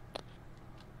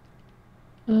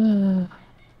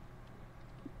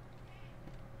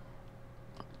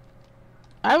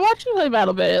 I watched you play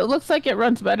Battle Bit. It looks like it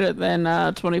runs better than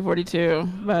 2042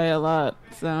 by a lot.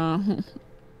 So.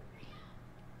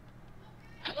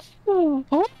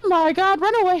 Oh my God!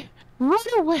 Run away! Run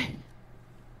away!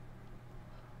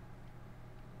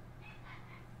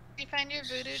 Did you find your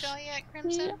voodoo doll yet,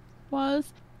 Crimson? It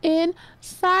was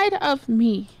inside of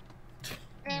me.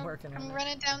 I'm working on I'm it.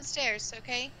 running downstairs.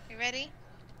 Okay, you ready?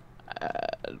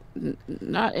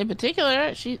 Not in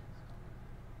particular. She.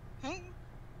 Hmm?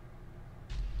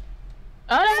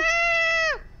 Oh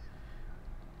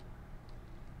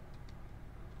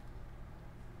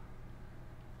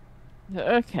no!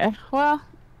 Okay. Well.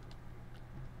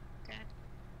 Good.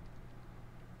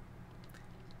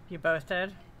 You both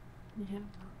dead? Yeah.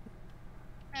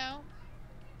 No.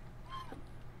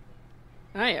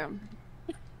 I am.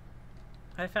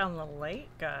 I found the light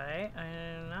guy,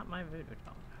 not my voodoo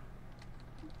doll.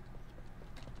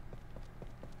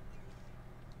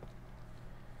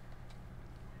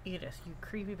 Edith, you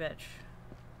creepy bitch.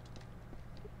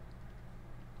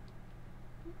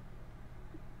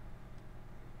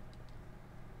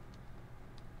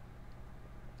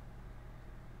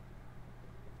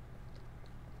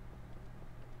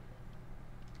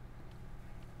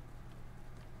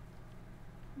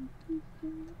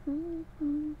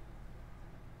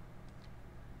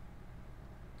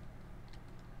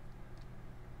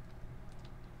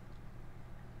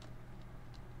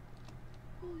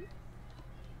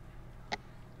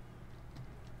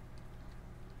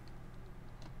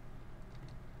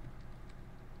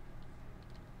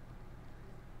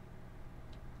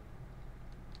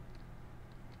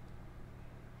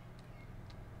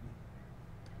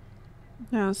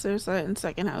 Downstairs light and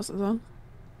second house is on.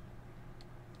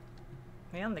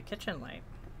 Man, the kitchen light.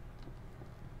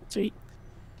 Sweet.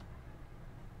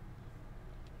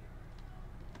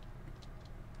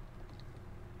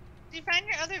 Did you find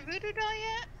your other voodoo doll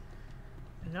yet?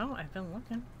 No, I've been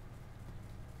looking.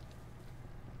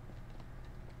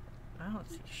 I don't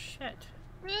see shit.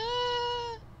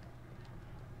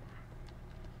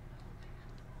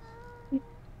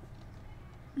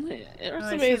 It's Oh, I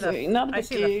see amazing. Not I the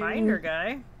see game. the Finder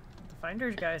guy. The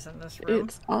Finder's guy's in this room.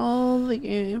 It's all the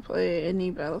gameplay,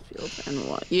 any Battlefield and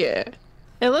what? Yeah.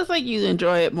 It looks like you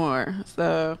enjoy it more,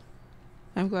 so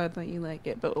I'm glad that you like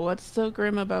it. But what's so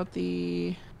grim about No,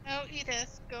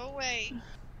 Edith, go away.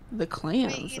 the Wait,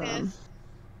 clans? Edith.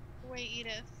 Away,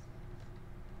 Edith.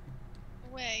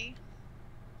 Away.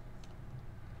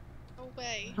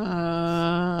 Away. Oh,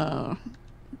 Away.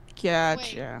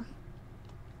 gotcha.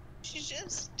 She's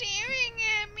just staring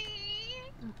at me.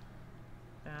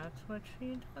 That's what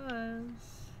she does.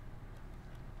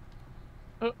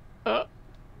 Oh,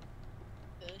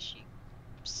 She.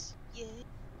 Yeah.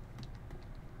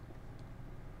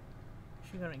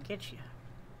 She's gonna get you.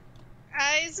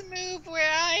 Eyes move where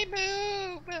I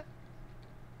move.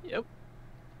 yep.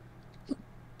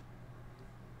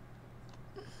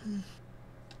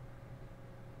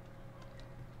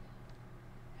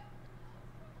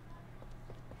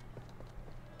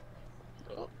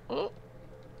 Oh,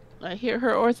 I hear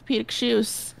her orthopedic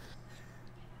shoes.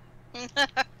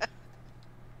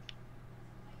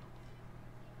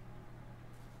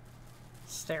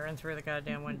 Staring through the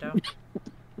goddamn window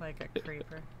like a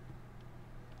creeper.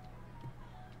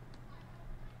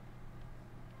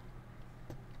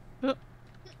 Oh,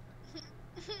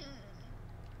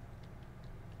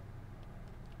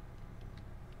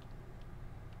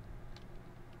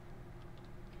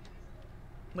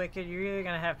 Wicked, you're either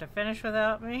gonna have to finish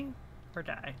without me or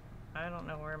die. I don't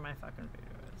know where my fucking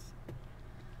voodoo is.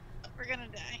 We're gonna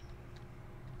die.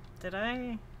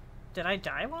 Did I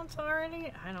die once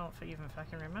already? I don't even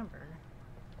fucking remember.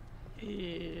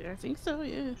 yeah, I think so,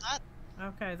 yeah.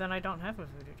 Okay, then I don't have a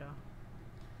voodoo doll.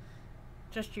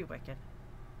 Just you, Wicked.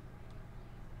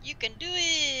 You can do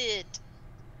it!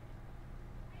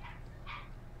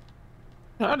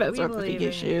 Oh, that's We orthopedic believe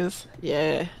in shoes.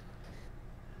 Yeah. I'm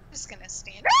just gonna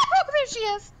stand. Oh, there she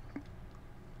is.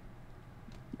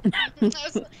 I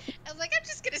was like, I'm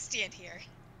just gonna stand here.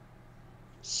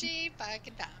 She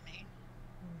fucking found me.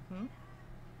 Mm-hmm.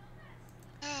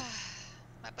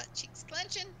 My butt cheeks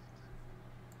clenching.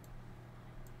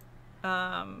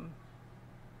 I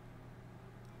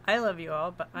love you all,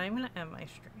 but I'm gonna end my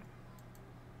stream.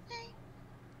 Hey.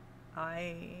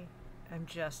 I am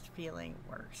just feeling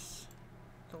worse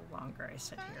the longer I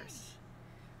sit here.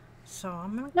 So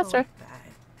I'm gonna That's go fair. with that.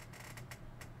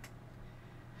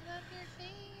 Love your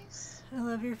face. I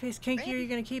love your face. Kinky, are you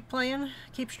gonna keep playing?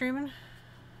 Keep streaming?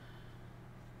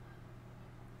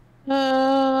 No.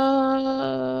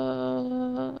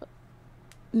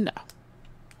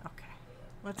 Okay.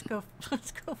 Let's go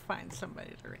find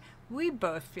somebody to read. We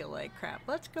both feel like crap.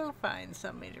 Let's go find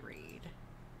somebody to read.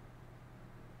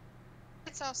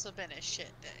 It's also been a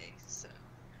shit day, so.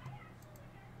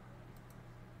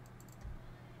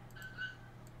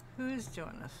 Who's doing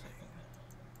a thing?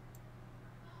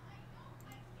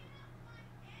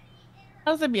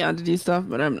 I was beyond to do stuff,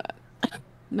 but I'm not.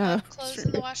 No. Clothes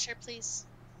in the washer, please.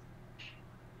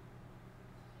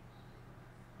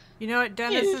 You know what?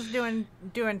 Dennis is doing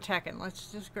Tekken.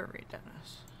 Let's just go read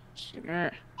Dennis.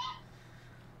 Sure.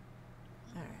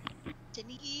 Alright.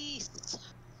 Denise!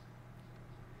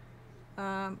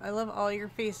 I love all your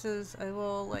faces. I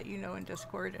will let you know in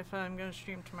Discord if I'm gonna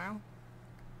stream tomorrow.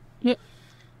 Yep.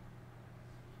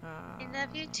 I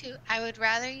love you too. I would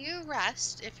rather you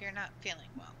rest if you're not feeling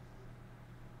well.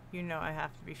 You know I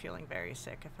have to be feeling very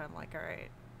sick if I'm like, alright,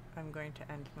 I'm going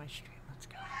to end my stream. Let's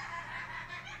go.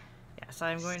 Yes,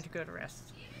 I'm going to go to rest.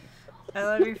 I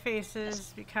love your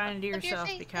faces. Be kind to yourself.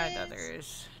 Be kind to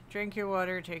others. Drink your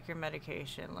water. Take your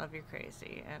medication. Love you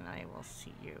crazy. And I will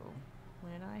see you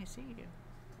when I see you.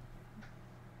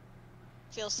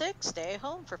 Feel sick? Stay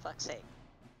home for fuck's sake.